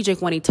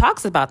strategic when he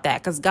talks about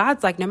that, because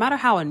God's like, no matter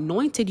how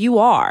anointed you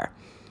are,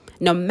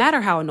 no matter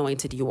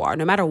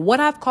what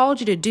I've called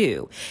you to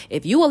do,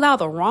 if you allow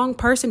the wrong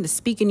person to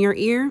speak in your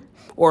ear,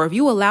 or if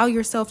you allow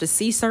yourself to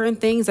see certain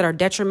things that are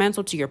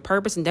detrimental to your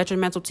purpose and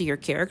detrimental to your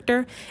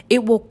character,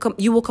 you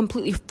will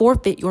completely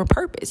forfeit your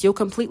purpose. You'll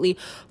completely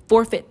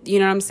forfeit,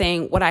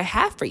 what I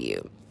have for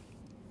you.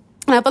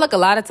 And I feel like a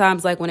lot of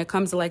times, like when it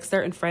comes to like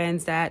certain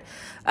friends that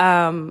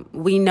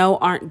we know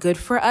aren't good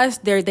for us,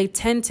 they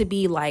tend to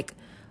be like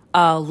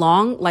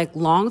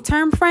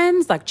long-term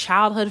friends, like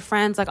childhood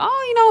friends, like,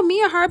 oh,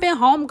 me and her been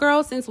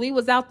homegirls since we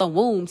was out the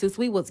womb, since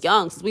we was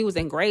young, since we was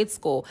in grade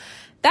school.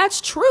 That's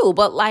true.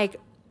 But like,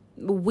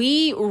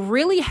 we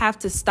really have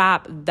to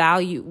stop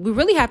measuring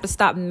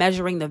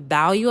the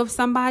value of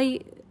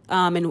somebody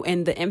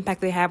and the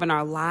impact they have in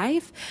our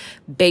life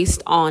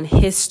based on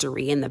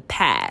history in the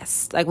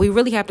past. Like, we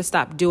really have to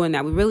stop doing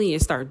that. We really need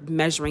to start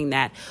measuring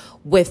that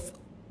with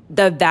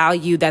the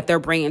value that they're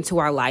bringing to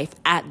our life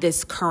at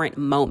this current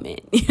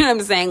moment. You know what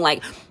I'm saying?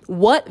 Like,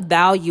 what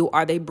value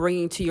are they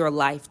bringing to your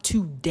life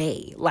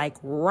today? Like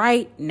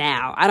right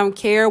now. I don't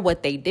care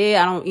what they did.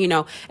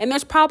 And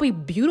there's probably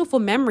beautiful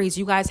memories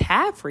you guys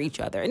have for each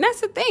other. And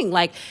that's the thing.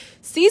 Like,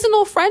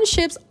 seasonal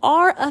friendships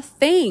are a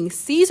thing.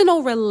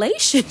 Seasonal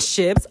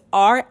relationships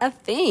are a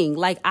thing.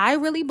 Like, I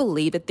really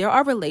believe that there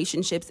are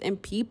relationships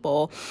and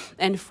people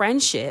and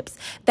friendships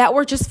that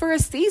were just for a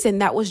season,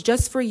 that was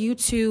just for you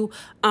to,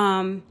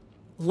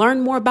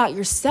 learn more about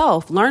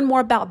yourself, learn more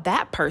about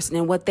that person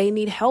and what they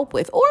need help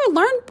with, or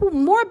learn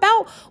more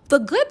about the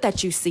good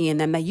that you see in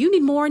them that you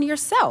need more in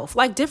yourself,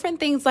 like different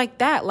things like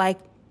that. Like,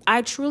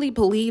 I truly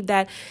believe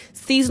that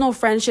seasonal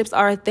friendships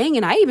are a thing.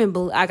 And I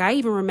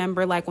even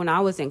remember like when I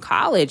was in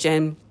college,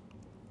 and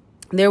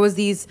there was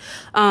these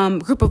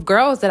group of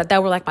girls that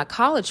were like my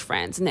college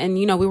friends. And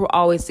we were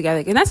always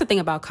together. And that's the thing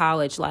about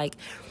college. Like,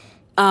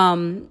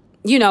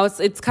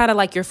 it's kind of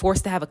like you're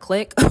forced to have a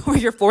clique or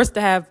you're forced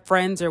to have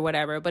friends or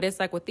whatever. But it's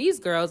like with these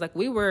girls, like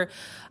we were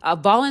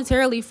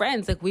voluntarily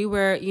friends. Like we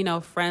were,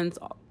 friends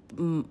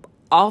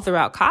all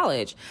throughout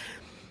college.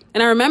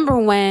 And I remember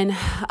when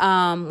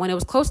it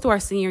was close to our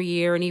senior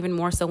year, and even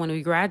more so when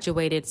we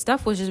graduated,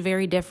 stuff was just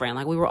very different.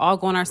 Like, we were all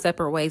going our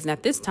separate ways. And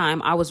at this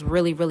time, I was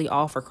really, really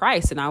all for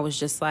Christ. And I was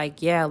just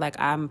like, yeah, like,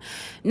 I'm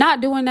not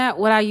doing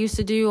what I used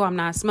to do. I'm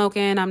not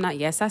smoking.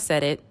 Yes, I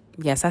said it.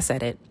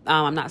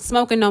 I'm not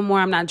smoking no more.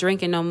 I'm not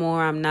drinking no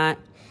more. I'm not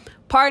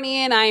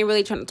partying. I ain't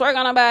really trying to twerk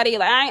on nobody.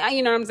 Like, I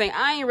you know what I'm saying?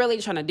 I ain't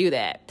really trying to do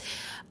that.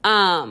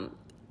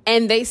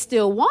 And they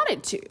still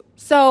wanted to.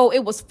 So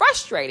it was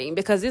frustrating,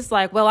 because it's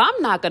like, well,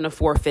 I'm not going to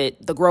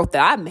forfeit the growth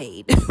that I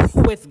made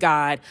with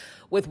God,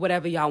 with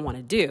whatever y'all want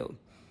to do.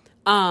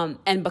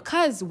 And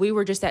because we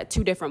were just at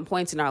two different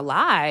points in our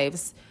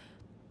lives,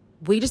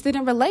 we just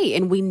didn't relate,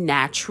 and we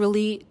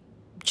naturally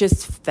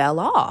just fell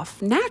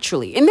off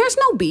naturally. And there's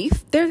no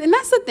beef there. And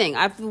that's the thing.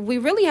 We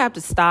really have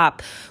to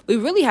stop.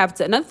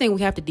 Another thing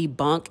we have to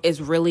debunk is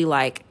really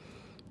like,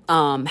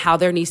 how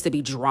there needs to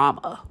be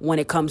drama when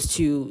it comes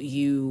to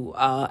you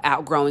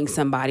outgrowing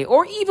somebody,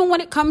 or even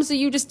when it comes to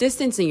you just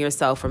distancing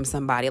yourself from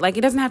somebody. Like,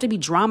 it doesn't have to be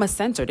drama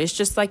centered. It's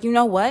just like, you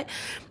know what?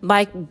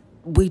 Like,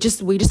 we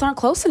just aren't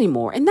close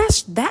anymore. And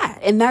that's that.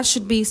 And that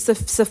should be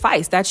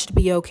suffice. That should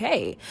be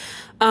okay.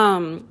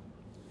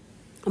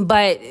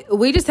 But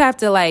we just have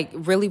to like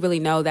really,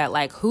 really know that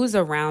like who's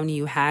around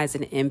you has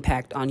an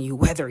impact on you,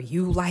 whether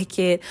you like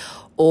it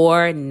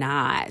or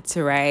not,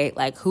 right?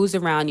 Like who's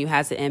around you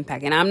has an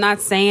impact. And I'm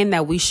not saying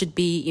that we should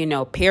be,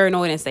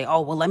 paranoid and say,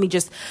 oh, well, let me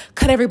just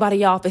cut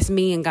everybody off. It's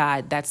me and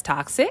God. That's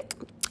toxic.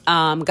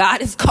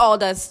 God has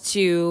called us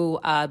to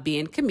be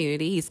in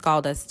community. He's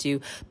called us to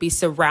be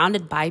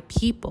surrounded by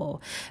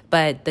people.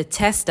 But the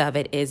test of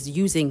it is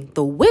using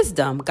the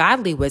wisdom,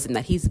 godly wisdom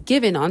that he's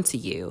given unto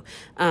you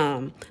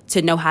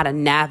to know how to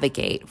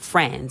navigate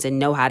friends and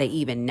know how to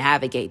even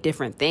navigate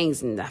different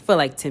things. And I feel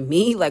like to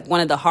me, like one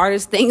of the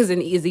hardest things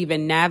is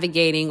even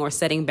navigating or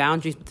setting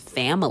boundaries with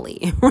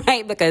family,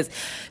 right? Because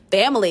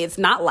family, it's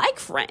not like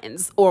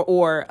friends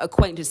or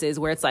acquaintances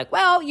where it's like,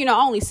 well, I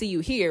only see you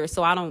here,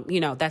 so I don't,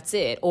 that's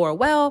it. Or,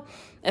 well,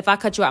 if I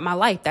cut you out of my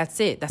life,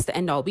 that's it. That's the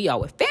end all be all.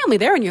 With family,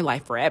 they're in your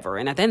life forever.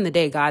 And at the end of the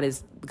day, God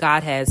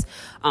has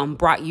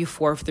brought you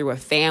forth through a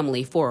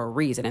family for a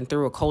reason and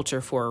through a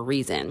culture for a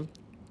reason.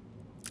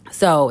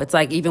 So it's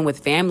like, even with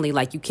family,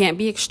 like you can't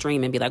be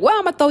extreme and be like, well,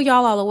 I'm gonna throw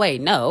y'all all away.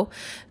 No,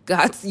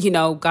 God's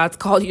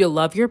called you to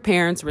love your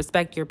parents,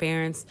 respect your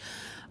parents,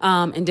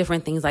 and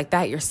different things like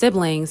that, your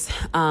siblings,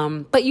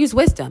 but use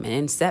wisdom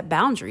and set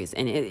boundaries.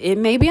 And it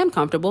may be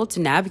uncomfortable to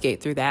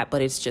navigate through that,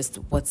 but it's just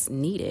what's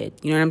needed.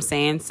 You know what I'm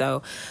saying?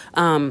 So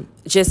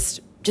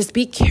just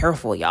be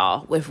careful,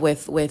 y'all,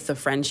 with the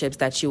friendships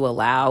that you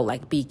allow.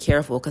 Like, be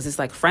careful, because it's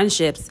like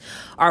friendships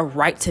are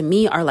right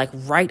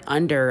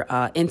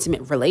under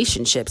intimate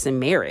relationships and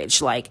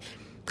marriage. Like,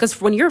 because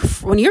when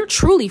you're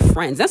truly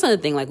friends, that's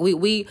another thing. Like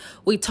we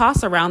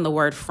toss around the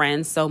word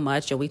friends so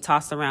much, and we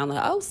toss around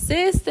like, oh,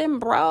 sis and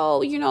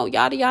bro,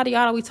 yada, yada,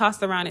 yada. We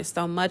toss around it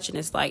so much. And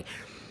it's like,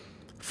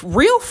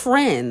 real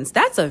friends,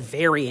 that's a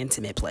very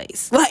intimate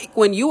place. Like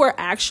when you are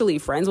actually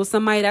friends with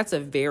somebody, that's a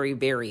very,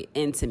 very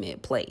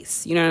intimate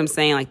place. You know what I'm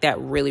saying? Like that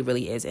really,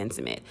 really is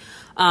intimate.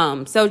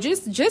 So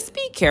just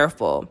be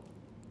careful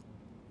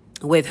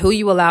with who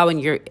you allow in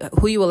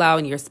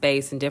your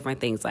space and different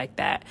things like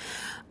that.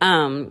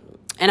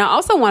 And I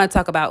also want to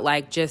talk about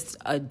like just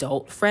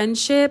adult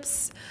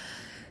friendships.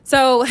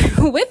 So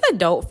with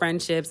adult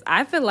friendships,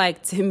 I feel like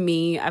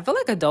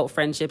adult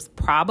friendships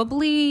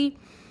probably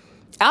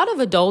out of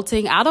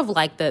adulting, out of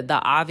like the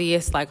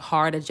obvious like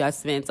hard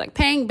adjustments, like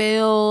paying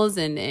bills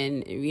and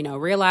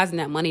realizing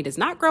that money does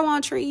not grow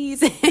on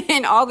trees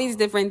and all these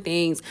different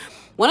things.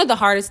 One of the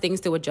hardest things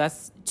to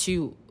adjust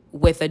to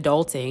with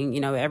adulting,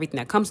 everything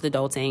that comes to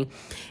adulting,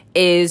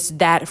 is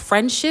that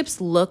friendships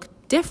look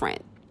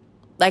different.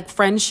 Like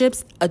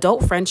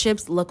adult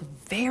friendships look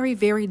very,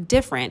 very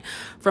different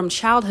from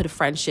childhood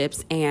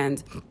friendships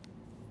and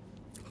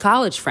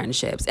college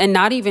friendships. And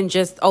not even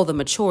just, the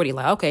maturity.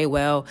 Like, okay,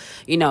 well,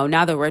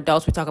 now that we're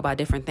adults, we talk about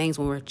different things.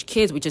 When we were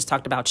kids, we just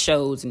talked about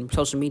shows and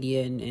social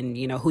media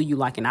and who you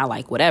like and I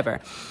like, whatever.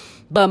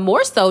 But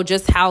more so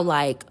just how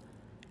like,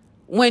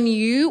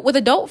 with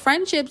adult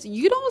friendships,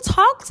 you don't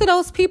talk to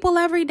those people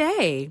every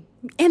day.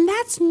 And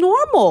that's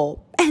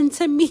normal. And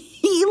to me,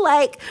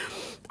 like,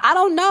 I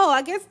don't know.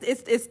 I guess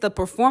it's the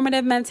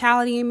performative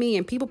mentality in me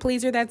and people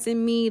pleaser that's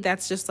in me.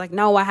 That's just like,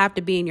 no, I have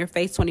to be in your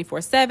face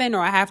 24/7, or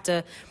I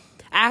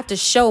have to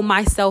show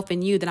myself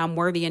and you that I'm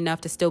worthy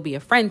enough to still be a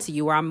friend to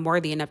you, or I'm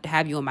worthy enough to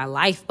have you in my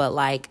life. But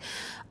like,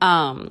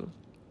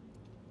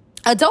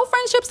 adult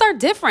friendships are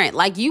different.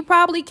 Like you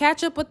probably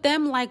catch up with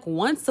them like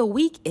once a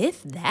week,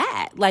 if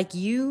that. Like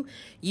you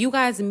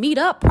guys meet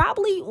up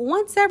probably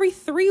once every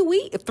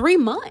 3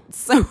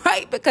 months,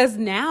 right? Because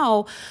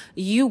now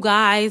you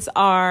guys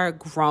are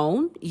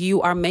grown.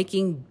 You are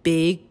making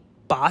big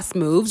boss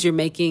moves. You're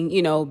making,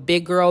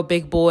 big girl,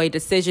 big boy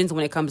decisions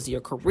when it comes to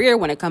your career,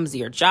 when it comes to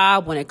your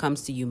job, when it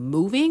comes to you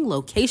moving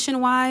location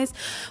wise,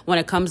 when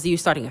it comes to you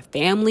starting a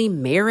family,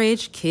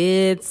 marriage,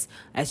 kids.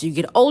 As you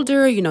get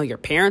older, your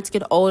parents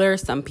get older.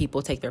 Some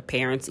people take their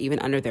parents even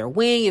under their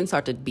wing and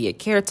start to be a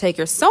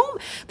caretaker. So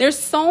there's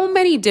so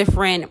many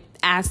different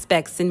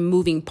aspects and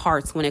moving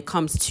parts when it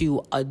comes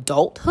to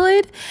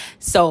adulthood.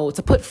 So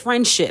to put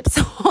friendships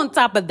on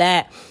top of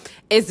that,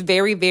 it's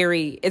going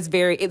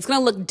to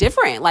look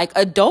different. Like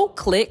adult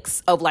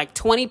cliques of like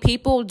 20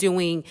 people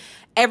doing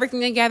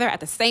everything together at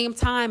the same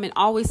time and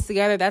always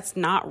together. That's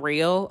not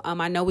real.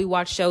 I know we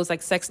watch shows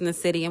like Sex and the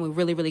City and we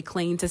really, really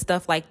cling to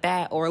stuff like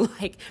that. Or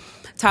like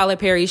Tyler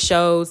Perry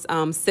shows,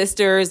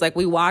 Sisters, like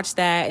we watch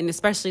that. And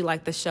especially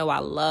like the show I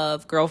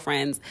love,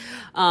 Girlfriends.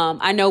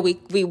 I know we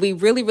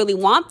really, really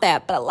want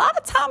that, but a lot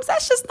of times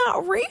that's just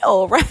not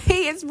real, right?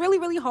 It's really,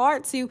 really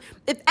hard to,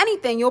 if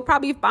anything, you'll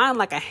probably find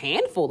like a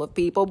handful of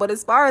people, but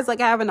as far as like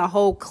having a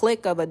whole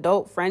clique of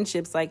adult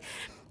friendships, like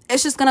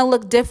it's just going to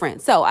look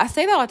different. So I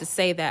say all that to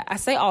say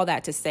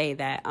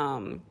that,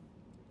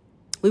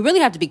 we really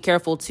have to be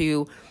careful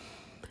to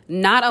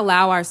not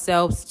allow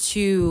ourselves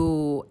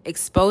to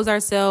expose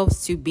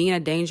ourselves to be in a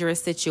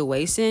dangerous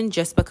situation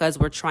just because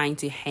we're trying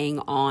to hang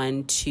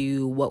on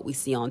to what we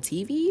see on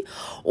TV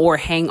or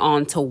hang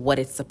on to what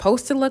it's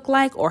supposed to look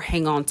like or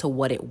hang on to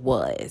what it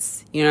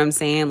was. You know what I'm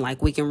saying?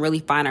 Like we can really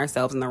find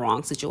ourselves in the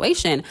wrong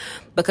situation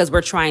because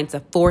we're trying to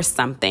force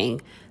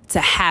something to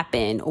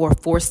happen or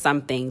for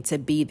something to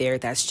be there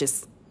that's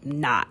just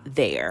not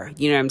there.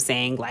 You know what I'm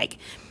saying? Like,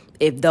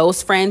 if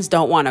those friends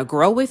don't want to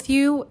grow with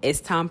you, it's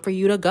time for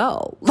you to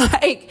go.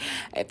 Like,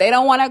 if they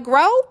don't want to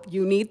grow,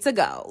 you need to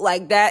go.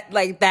 Like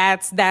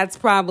that's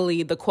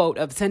probably the quote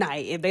of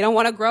tonight. If they don't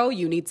want to grow,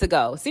 you need to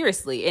go.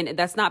 Seriously. And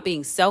that's not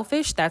being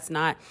selfish.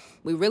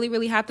 We really,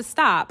 really have to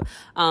stop,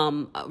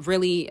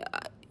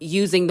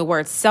 using the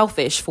word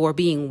selfish for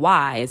being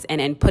wise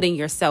and putting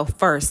yourself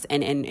first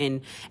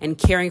and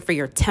caring for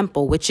your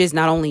temple, which is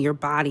not only your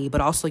body,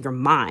 but also your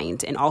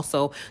mind and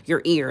also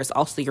your ears,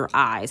 also your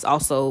eyes,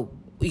 also,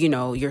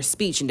 your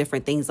speech and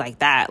different things like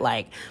that.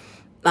 Like,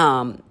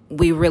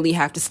 we really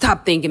have to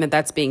stop thinking that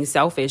that's being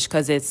selfish,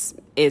 because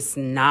it's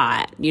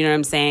not, you know what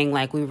I'm saying?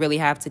 Like, we really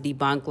have to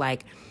debunk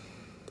like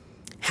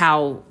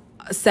how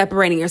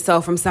separating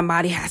yourself from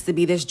somebody has to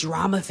be this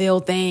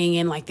drama-filled thing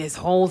and like this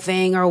whole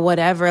thing or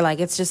whatever. Like,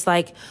 it's just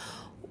like,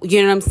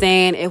 you know what I'm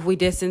saying?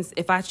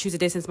 If I choose to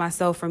distance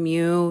myself from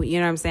you, you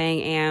know what I'm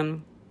saying?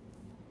 And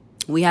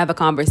we have a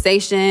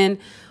conversation.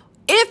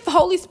 If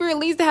Holy Spirit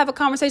leads to have a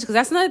conversation, because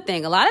that's another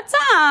thing. A lot of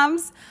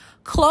times,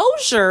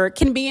 closure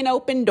can be an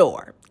open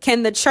door.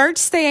 Can the church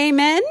say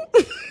amen?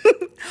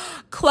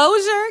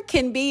 Closure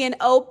can be an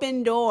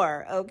open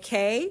door,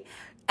 okay?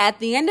 At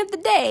the end of the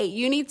day,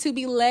 you need to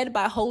be led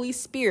by Holy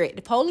Spirit.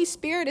 If Holy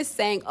Spirit is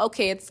saying,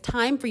 okay, it's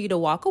time for you to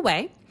walk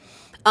away,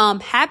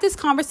 have this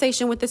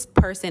conversation with this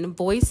person,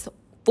 voice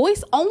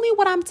only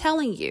what I'm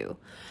telling you,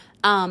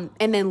 and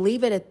then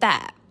leave it at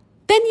that,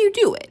 then you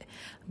do it.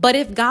 But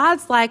if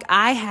God's like,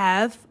 I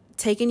have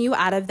taken you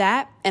out of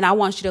that and I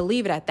want you to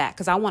leave it at that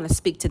because I want to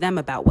speak to them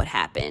about what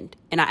happened,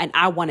 and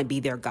I want to be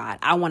their God.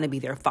 I want to be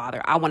their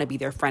father. I want to be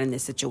their friend in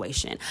this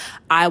situation.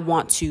 I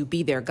want to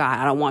be their God.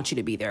 I don't want you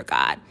to be their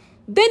God.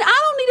 Then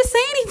I don't need to say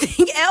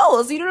anything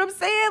else. You know what I'm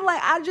saying?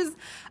 Like,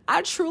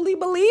 I truly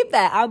believe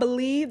that. I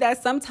believe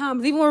that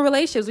sometimes, even with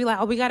relationships,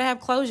 we got to have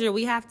closure.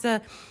 We have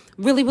to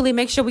really, really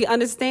make sure we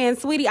understand,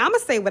 sweetie, I'm going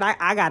to say what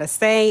I got to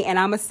say, and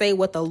I'm going to say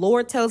what the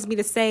Lord tells me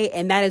to say,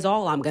 and that is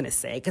all I'm going to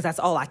say, because that's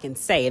all I can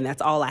say, and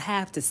that's all I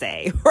have to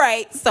say,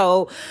 right?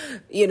 So,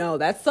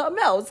 that's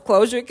something else.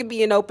 Closure can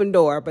be an open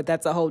door, but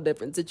that's a whole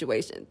different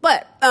situation.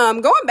 But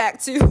going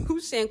back to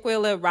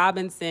Shanquella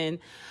Robinson,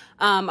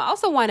 I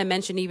also want to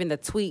mention even the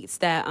tweets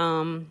that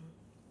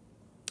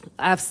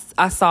I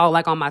saw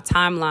like on my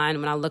timeline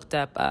when I looked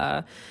up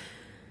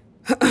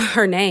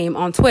her name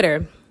on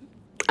Twitter.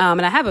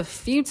 And I have a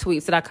few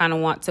tweets that I kind of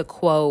want to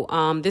quote.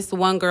 This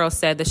one girl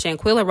said, the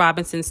Shanquella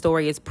Robinson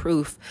story is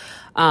proof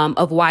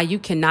of why you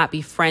cannot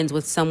be friends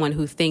with someone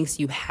who thinks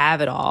you have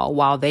it all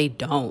while they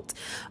don't.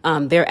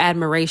 Their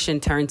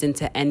admiration turns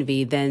into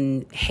envy,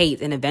 then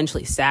hate, and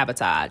eventually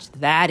sabotage.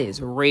 That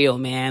is real,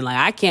 man. Like,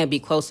 I can't be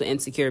close to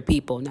insecure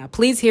people. Now,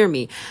 please hear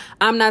me.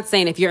 I'm not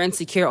saying if you're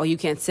insecure, oh, you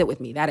can't sit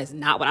with me. That is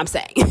not what I'm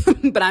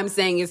saying. But I'm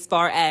saying as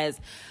far as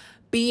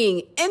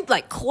being in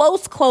like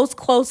close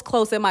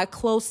in my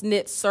close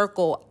knit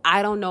circle,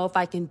 I don't know if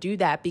I can do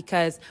that,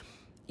 because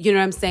you know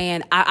what I'm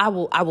saying? I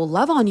will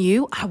love on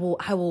you. I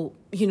will,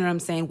 you know what I'm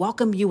saying?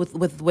 Welcome you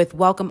with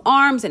welcome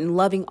arms and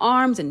loving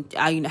arms,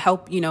 and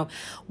help,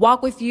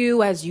 walk with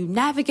you as you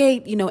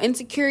navigate,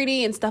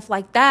 insecurity and stuff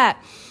like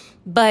that.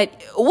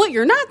 But what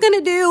you're not going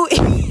to do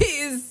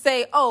is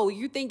say, oh,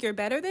 you think you're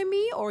better than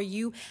me, or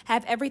you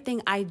have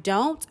everything I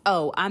don't.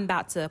 Oh, I'm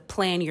about to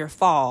plan your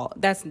fall.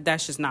 That's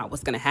just not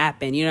what's going to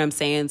happen. You know what I'm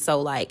saying?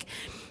 So like,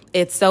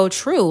 it's so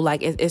true.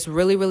 Like, it's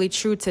really, really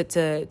true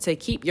to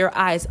keep your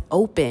eyes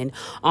open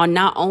on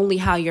not only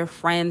how your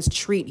friends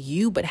treat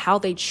you, but how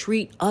they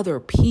treat other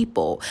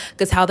people.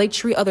 Because how they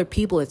treat other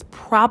people is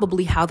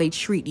probably how they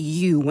treat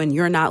you when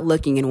you're not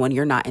looking and when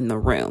you're not in the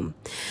room.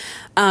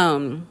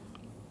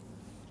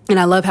 And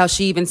I love how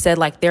she even said,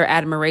 like, their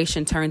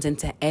admiration turns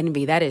into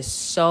envy. That is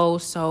so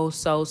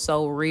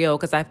real.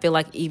 Because I feel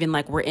like even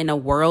like we're in a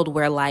world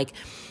where like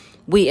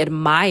we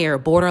admire,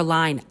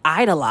 borderline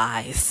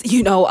idolize,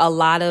 a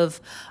lot of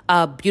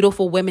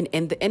beautiful women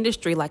in the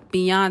industry, like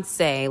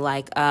Beyonce,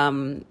 like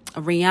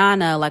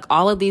Rihanna, like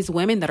all of these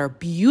women that are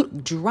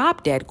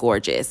drop dead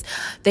gorgeous.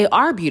 They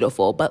are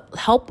beautiful, but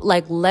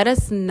let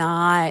us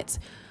not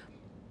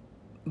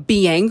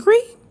be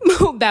angry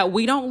that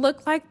we don't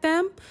look like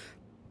them,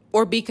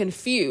 or be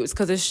confused,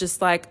 because it's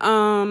just like,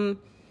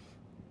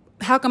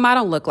 how come I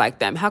don't look like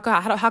them? How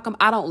come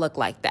I don't look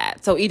like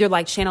that? So either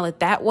like channel it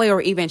that way, or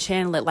even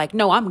channel it like,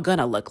 no, I'm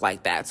gonna look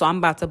like that, so I'm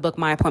about to book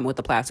my appointment with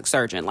the plastic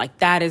surgeon. Like,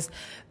 that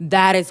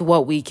is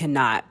what we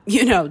cannot,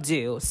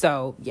 do.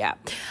 So yeah.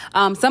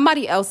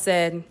 Somebody else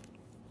said,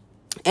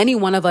 any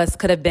one of us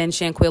could have been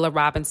Shanquella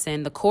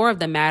Robinson. The core of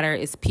the matter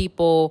is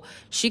people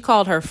she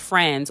called her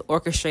friends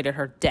orchestrated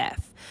her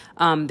death.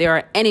 There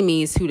are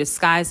enemies who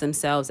disguise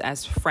themselves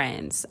as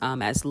friends,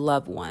 as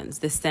loved ones.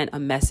 This sent a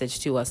message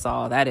to us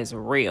all. That is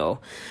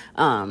real.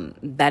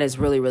 That is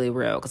really, really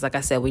real. Because like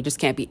I said, we just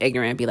can't be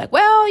ignorant and be like,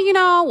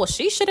 well,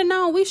 she should have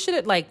known. We should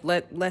have,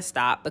 let's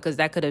stop, because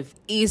that could have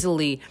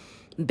easily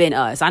been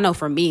us. I know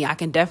for me, I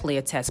can definitely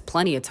attest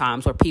plenty of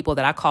times where people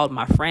that I called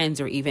my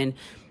friends, or even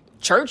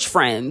church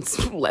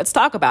friends, let's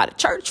talk about it,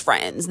 church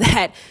friends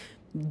that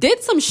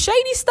did some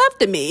shady stuff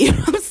to me. You know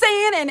what I'm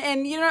saying?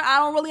 And I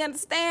don't really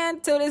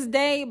understand till this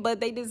day, but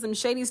they did some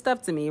shady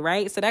stuff to me,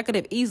 right? So she could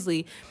have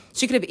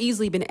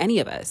easily been any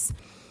of us.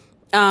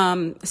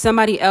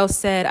 Somebody else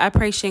said, I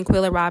pray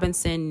Shanquilla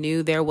Robinson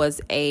knew there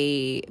was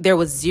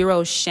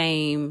zero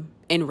shame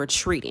in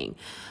retreating.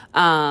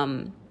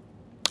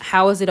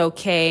 How is it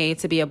okay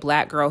to be a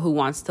Black girl who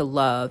wants to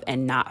love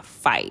and not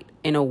fight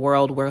in a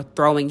world where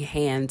throwing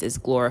hands is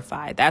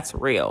glorified? That's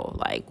real.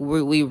 Like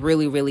we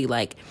really, really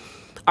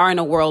are in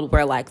a world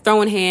where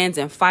throwing hands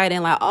and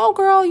fighting, oh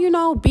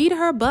girl, beat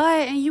her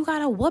butt and you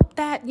gotta whoop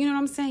that, you know what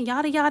I'm saying?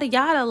 Yada, yada,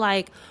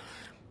 yada.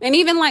 And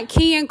even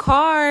keying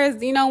cars,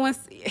 when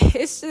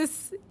it's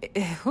just,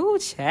 who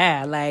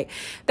Chad?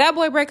 That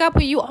boy break up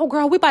with you. Oh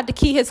girl, we about to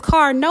key his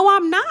car. No,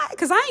 I'm not.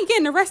 Cause I ain't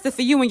getting arrested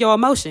for you and your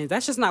emotions.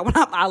 That's just not what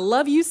I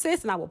love you,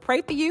 sis. And I will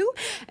pray for you.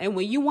 And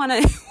when you want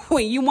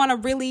to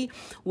really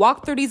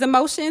walk through these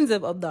emotions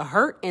of the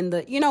hurt and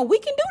we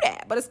can do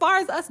that. But as far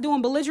as us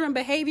doing belligerent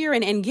behavior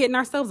and getting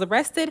ourselves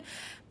arrested,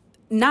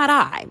 not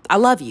I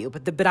love you,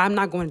 but I'm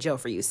not going to jail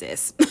for you,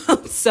 sis.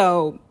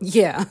 So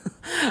yeah.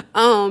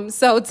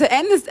 So to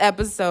end this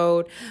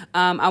episode,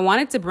 I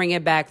wanted to bring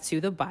it back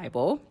to the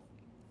Bible.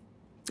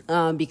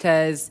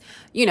 Because,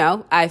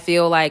 I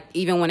feel like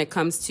even when it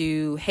comes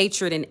to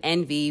hatred and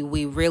envy,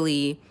 we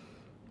really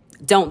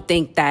don't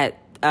think that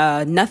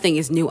nothing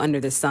is new under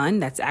the sun.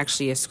 That's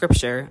actually a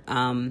scripture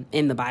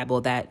in the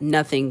Bible, that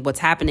what's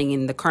happening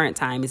in the current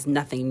time is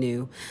nothing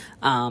new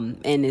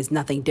and is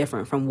nothing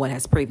different from what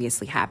has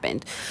previously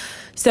happened.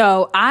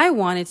 So I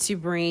wanted to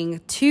bring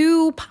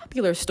two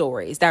popular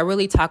stories that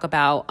really talk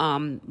about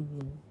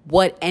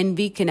what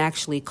envy can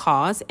actually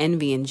cause,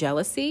 envy and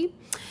jealousy.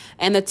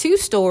 And the two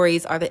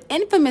stories are the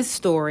infamous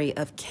story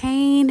of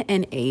Cain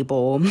and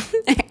Abel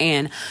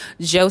and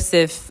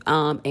Joseph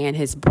and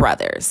his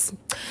brothers.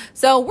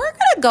 So we're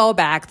going to go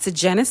back to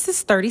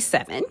Genesis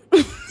 37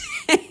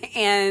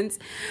 and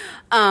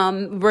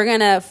we're going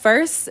to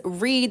first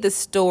read the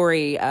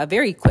story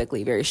very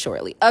quickly, very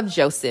shortly, of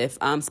Joseph,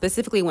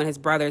 specifically when his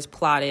brothers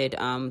plotted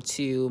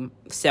to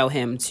sell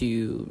him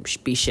to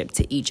be shipped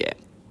to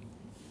Egypt.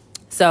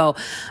 So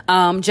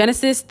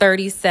Genesis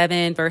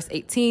 37 verse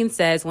 18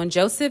 says, when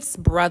Joseph's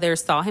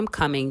brothers saw him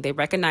coming, they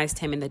recognized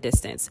him in the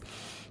distance.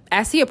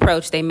 As he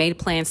approached, they made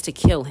plans to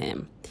kill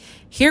him.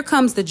 Here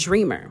comes the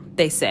dreamer,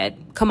 they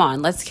said. Come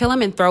on, let's kill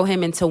him and throw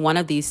him into one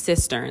of these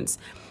cisterns.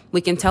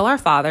 We can tell our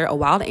father a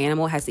wild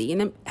animal has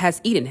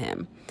eaten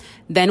him.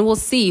 Then we'll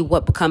see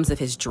what becomes of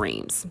his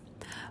dreams.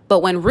 But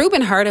when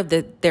Reuben heard of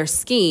their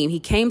scheme, he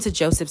came to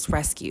Joseph's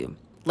rescue.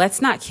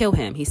 Let's not kill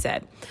him, he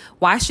said.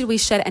 Why should we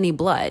shed any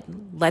blood?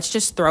 Let's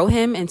just throw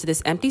him into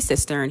this empty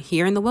cistern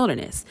here in the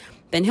wilderness.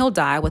 Then he'll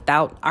die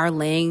without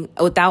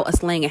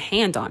us laying a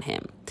hand on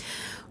him.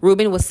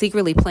 Reuben was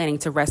secretly planning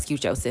to rescue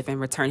Joseph and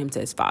return him to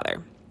his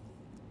father.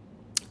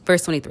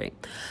 Verse 23.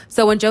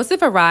 So when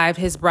Joseph arrived,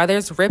 his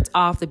brothers ripped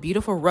off the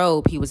beautiful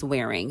robe he was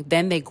wearing.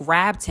 Then they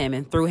grabbed him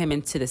and threw him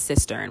into the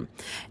cistern.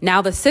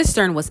 Now the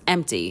cistern was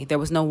empty. There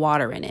was no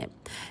water in it.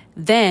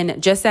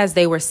 Then, just as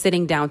they were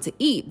sitting down to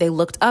eat, they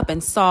looked up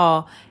and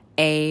saw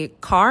a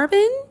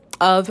caravan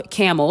of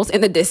camels in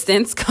the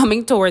distance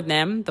coming toward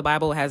them. The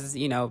Bible has,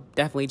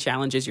 definitely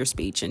challenges your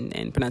speech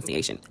and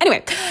pronunciation.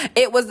 Anyway,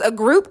 it was a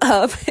group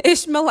of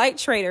Ishmaelite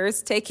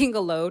traders taking a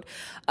load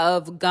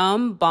of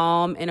gum,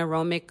 balm, and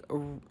aromatic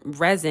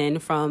resin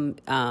from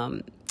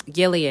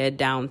Gilead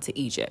down to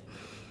Egypt.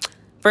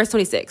 Verse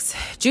 26,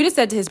 Judah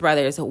said to his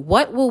brothers,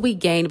 what will we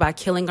gain by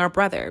killing our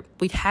brother?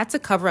 We've had to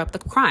cover up the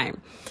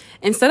crime.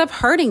 Instead of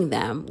hurting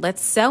them,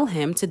 let's sell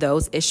him to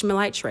those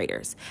Ishmaelite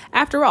traders.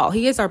 After all,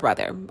 he is our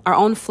brother, our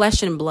own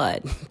flesh and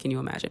blood. Can you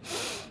imagine?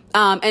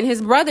 And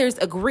his brothers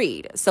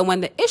agreed. So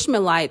when the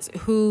Ishmaelites,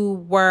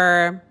 who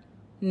were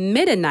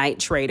Midianite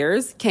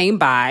traders, came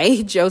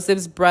by,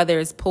 Joseph's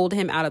brothers pulled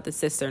him out of the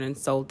cistern and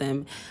sold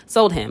him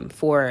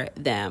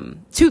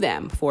to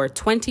them for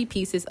 20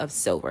 pieces of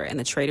silver. And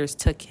the traders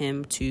took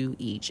him to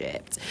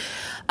Egypt.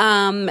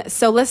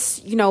 So let's,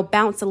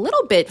 bounce a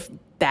little bit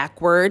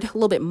backward, a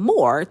little bit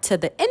more, to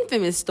the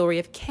infamous story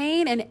of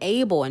Cain and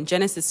Abel in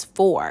Genesis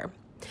 4.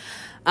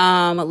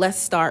 Let's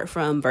start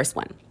from verse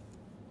 1.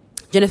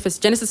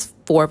 Genesis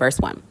 4, verse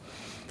 1.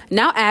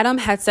 Now Adam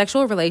had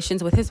sexual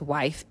relations with his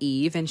wife,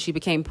 Eve, and she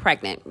became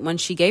pregnant. When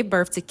she gave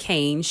birth to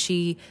Cain,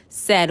 she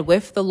said,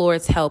 with the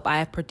Lord's help, I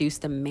have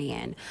produced a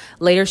man.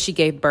 Later, she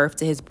gave birth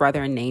to his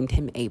brother and named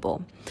him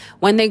Abel.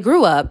 When they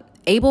grew up,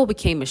 Abel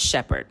became a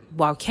shepherd,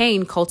 while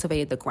Cain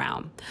cultivated the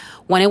ground.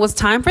 When it was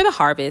time for the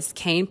harvest,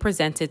 Cain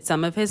presented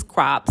some of his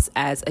crops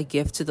as a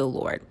gift to the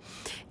Lord.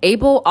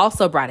 Abel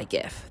also brought a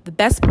gift, the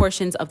best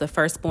portions of the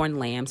firstborn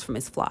lambs from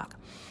his flock.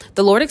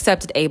 The Lord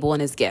accepted Abel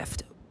and his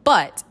gift,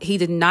 but he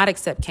did not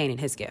accept Cain and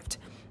his gift.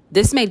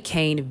 This made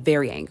Cain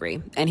very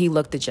angry, and he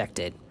looked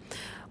dejected.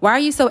 Why are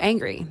you so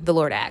angry? The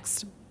Lord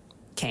asked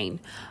Cain.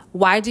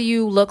 Why do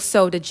you look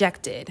so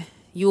dejected?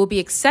 You will be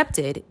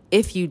accepted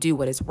if you do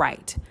what is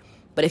right.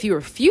 But if you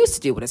refuse to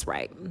do what is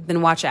right,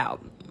 then watch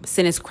out.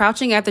 Sin is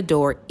crouching at the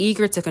door,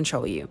 eager to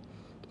control you.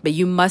 but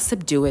you must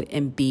subdue it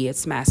and be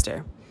its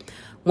master.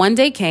 One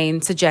day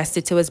Cain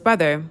suggested to his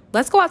brother,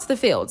 let's go out to the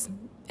fields.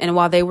 And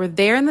while they were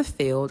there in the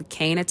field,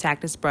 Cain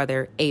attacked his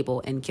brother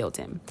Abel and killed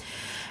him.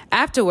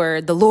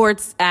 Afterward, the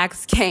Lord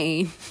asked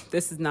Cain,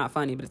 this is not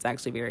funny, but it's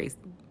actually very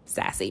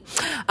sassy.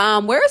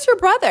 Where's your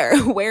brother?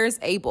 Where's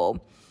Abel?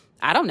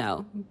 I don't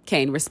know.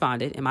 Cain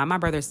responded, am I my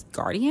brother's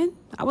guardian?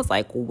 I was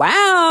like,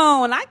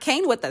 wow. And I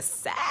came with the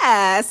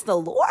sass, the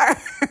Lord.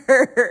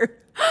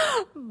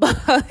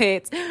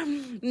 But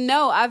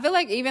no, I feel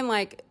like even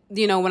like,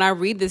 when I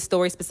read this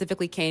story,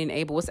 specifically Cain and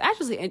Abel,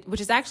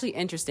 which is actually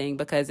interesting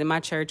because in my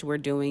church, we're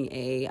doing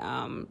a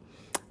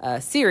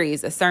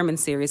sermon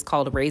series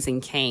called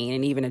Raising Cain,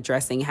 and even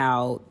addressing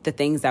how the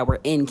things that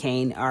were in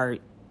Cain are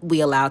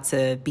we allowed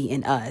to be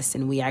in us,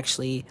 and we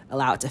actually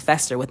allow it to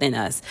fester within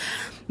us.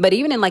 But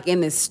even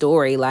in this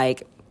story,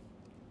 like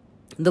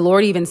the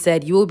Lord even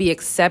said, you will be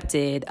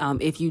accepted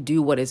if you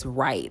do what is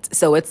right.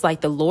 So it's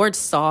like the Lord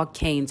saw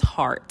Cain's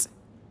heart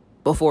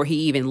before he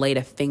even laid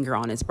a finger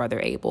on his brother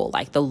Abel.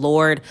 Like the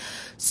Lord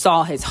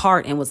saw his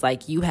heart and was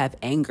like, you have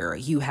anger,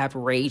 you have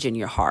rage in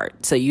your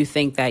heart. So you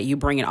think that you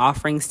bringing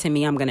offerings to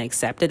me, I'm going to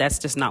accept it. That's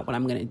just not what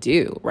I'm going to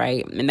do.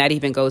 Right. And that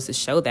even goes to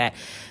show that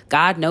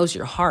God knows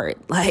your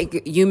heart.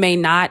 Like you may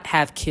not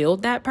have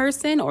killed that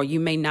person, or you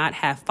may not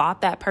have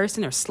fought that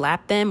person or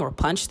slapped them or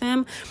punched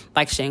them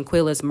like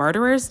Shanquilla's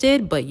murderers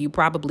did, but you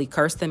probably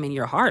cursed them in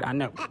your heart. I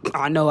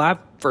know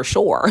for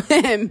sure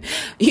am,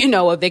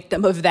 a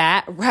victim of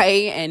that.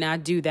 Right. And I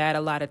do that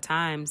a lot of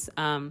times.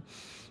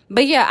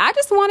 But yeah, I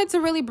just wanted to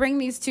really bring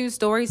these two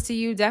stories to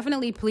you.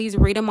 Definitely please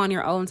read them on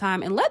your own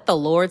time and let the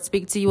Lord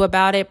speak to you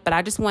about it. But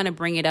I just want to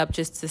bring it up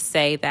just to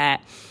say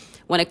that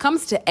when it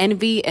comes to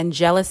envy and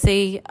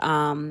jealousy,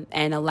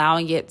 and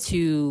allowing it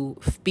to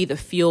be the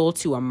fuel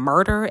to a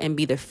murder and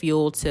be the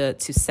fuel to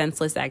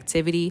senseless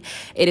activity,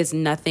 it is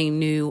nothing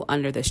new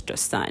under the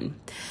sun.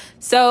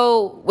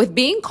 So with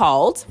being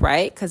called,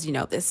 right, because,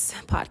 this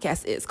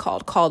podcast is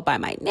called by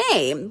my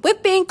name,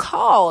 with being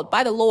called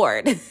by the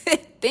Lord,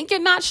 think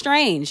it not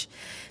strange.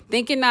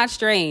 Think it not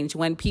strange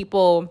when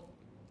people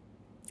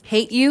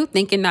hate you.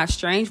 Think it not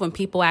strange when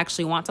people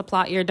actually want to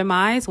plot your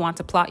demise, want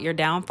to plot your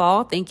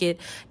downfall. Think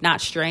it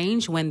not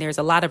strange when there's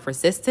a lot of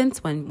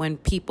resistance, when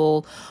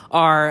people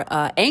are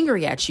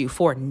angry at you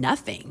for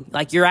nothing.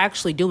 Like you're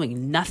actually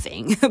doing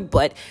nothing,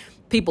 but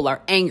people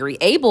are angry.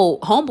 Abel,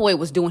 homeboy,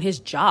 was doing his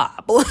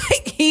job.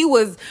 Like he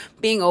was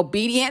being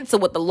obedient to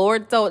what the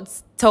Lord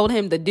told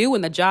him to do,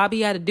 and the job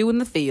he had to do in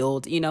the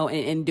field,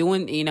 and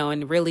doing,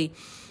 and really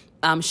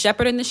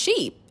shepherding the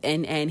sheep,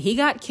 and he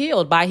got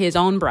killed by his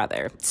own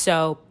brother.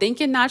 So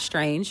think it not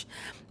strange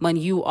when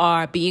you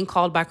are being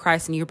called by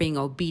Christ and you're being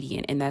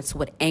obedient, and that's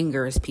what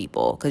angers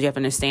people, because you have to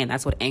understand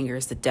that's what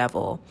angers the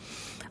devil.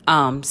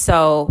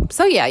 So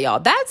yeah, y'all,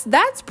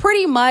 that's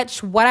pretty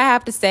much what I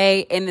have to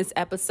say in this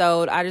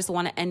episode. I just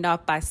want to end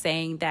off by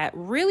saying that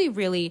really,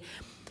 really,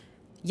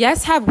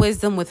 yes, have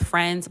wisdom with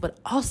friends, but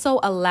also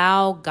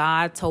allow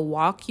God to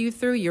walk you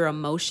through your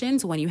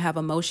emotions. When you have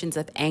emotions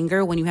of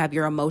anger, when you have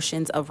your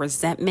emotions of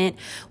resentment,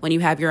 when you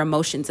have your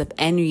emotions of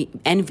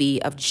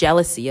envy, of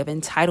jealousy, of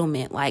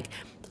entitlement, like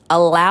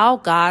allow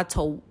God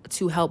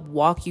to help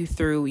walk you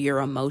through your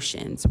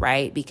emotions,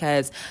 right?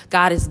 Because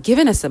God has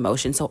given us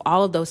emotions, so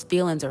all of those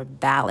feelings are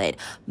valid.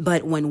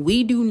 But when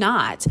we do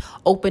not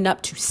open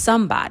up to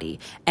somebody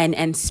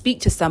and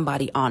speak to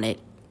somebody on it,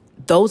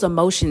 those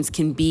emotions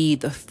can be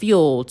the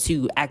fuel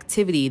to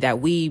activity that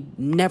we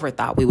never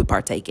thought we would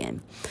partake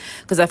in.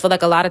 Because I feel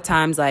like a lot of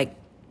times, like,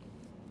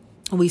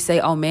 we say,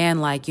 oh man,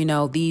 like,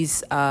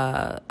 these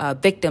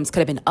victims could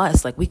have been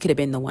us. Like we could have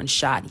been the one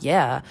shot.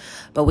 Yeah.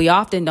 But we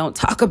often don't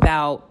talk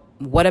about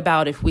what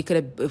about if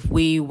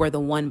we were the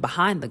one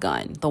behind the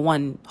gun, the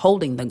one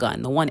holding the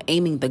gun, the one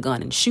aiming the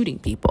gun and shooting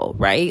people,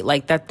 right?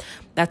 Like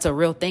that's a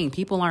real thing.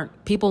 People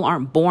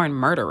aren't born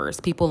murderers.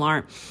 People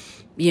aren't,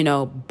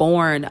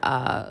 born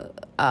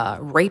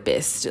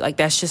rapists. Like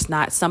that's just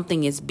not,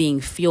 something is being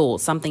fueled.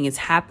 Something is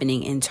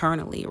happening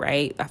internally,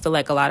 right? I feel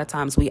like a lot of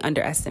times we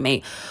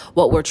underestimate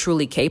what we're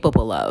truly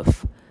capable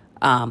of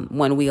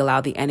when we allow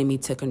the enemy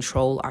to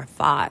control our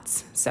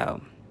thoughts.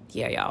 So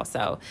yeah, y'all.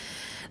 So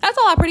that's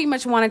all I pretty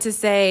much wanted to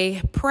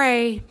say.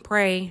 Pray,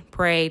 pray,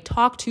 pray.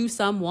 Talk to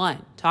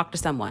someone. Talk to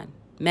someone.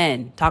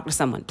 Men, talk to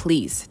someone.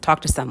 Please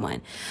talk to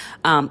someone.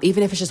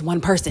 Even if it's just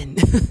one person,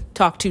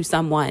 talk to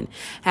someone.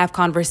 Have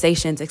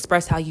conversations.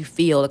 Express how you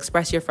feel.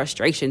 Express your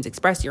frustrations.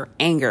 Express your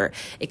anger.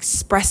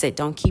 Express it.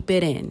 Don't keep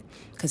it in,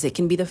 because it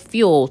can be the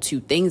fuel to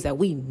things that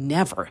we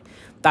never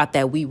thought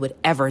that we would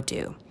ever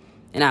do.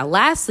 And I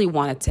lastly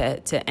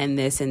wanted to end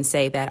this and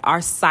say that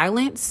our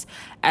silence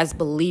as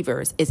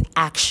believers is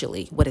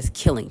actually what is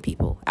killing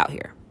people out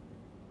here.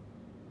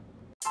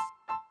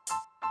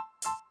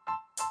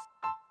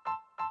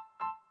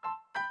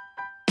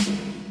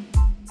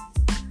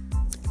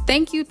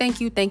 Thank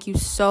you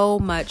so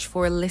much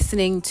for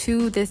listening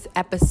to this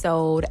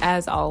episode.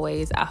 As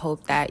always, I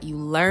hope that you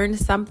learned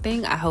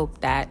something. I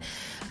hope that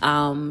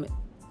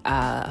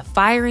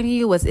fire in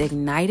you was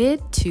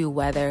ignited to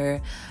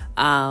whether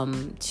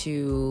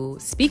to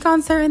speak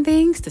on certain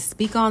things, to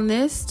speak on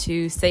this,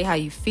 to say how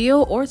you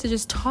feel, or to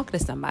just talk to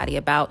somebody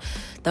about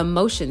the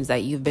emotions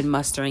that you've been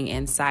mustering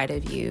inside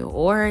of you,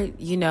 or,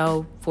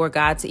 for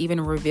God to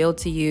even reveal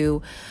to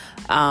you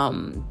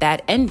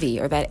that envy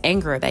or that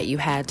anger that you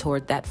had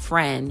toward that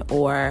friend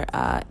or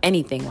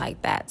anything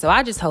like that. So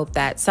I just hope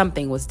that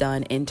something was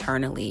done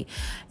internally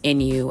in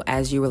you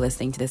as you were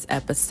listening to this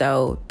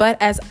episode. But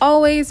as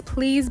always,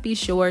 please be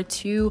sure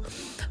to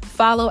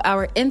follow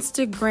our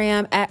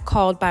Instagram at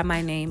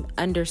calledbymyname_.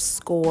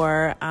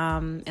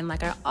 And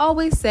like I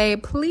always say,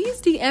 please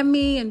DM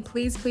me and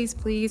please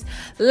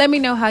let me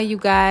know how you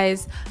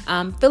guys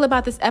feel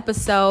about this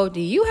episode. Do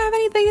you have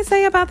anything to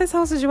say about this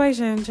whole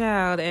situation,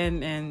 child?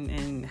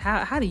 And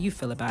how do you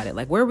feel about it?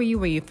 Like, where were you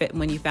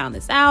when you found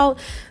this out?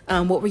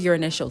 What were your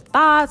initial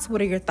thoughts?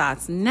 What are your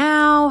thoughts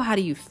now? How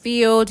do you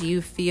feel? Do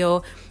you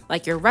feel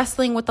like you're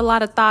wrestling with a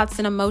lot of thoughts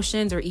and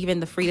emotions, or even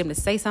the freedom to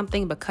say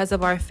something because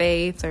of our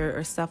faith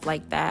or stuff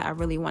like that? I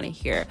really want to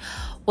hear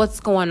what's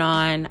going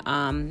on,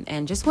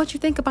 and just what you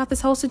think about this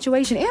whole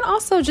situation, and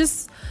also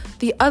just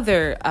the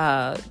other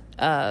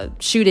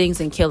shootings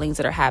and killings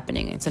that are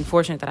happening. It's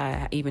unfortunate that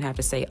I even have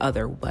to say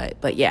other,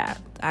 but yeah,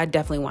 I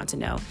definitely want to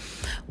know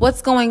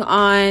what's going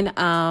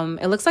on.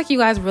 It looks like you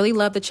guys really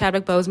love the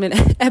Chadwick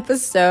Boseman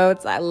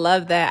episodes. I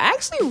love that. I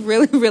actually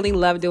really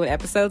love doing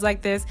episodes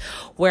like this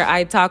where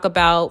I talk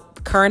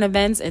about current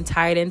events and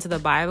tie it into the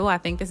Bible. I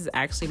think this is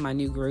actually my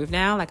new groove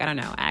now. Like, I don't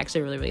know. I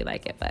actually really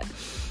like it, but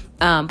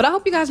I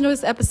hope you guys enjoy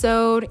this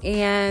episode,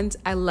 and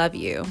I love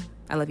you.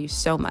 I love you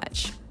so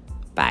much.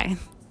 Bye.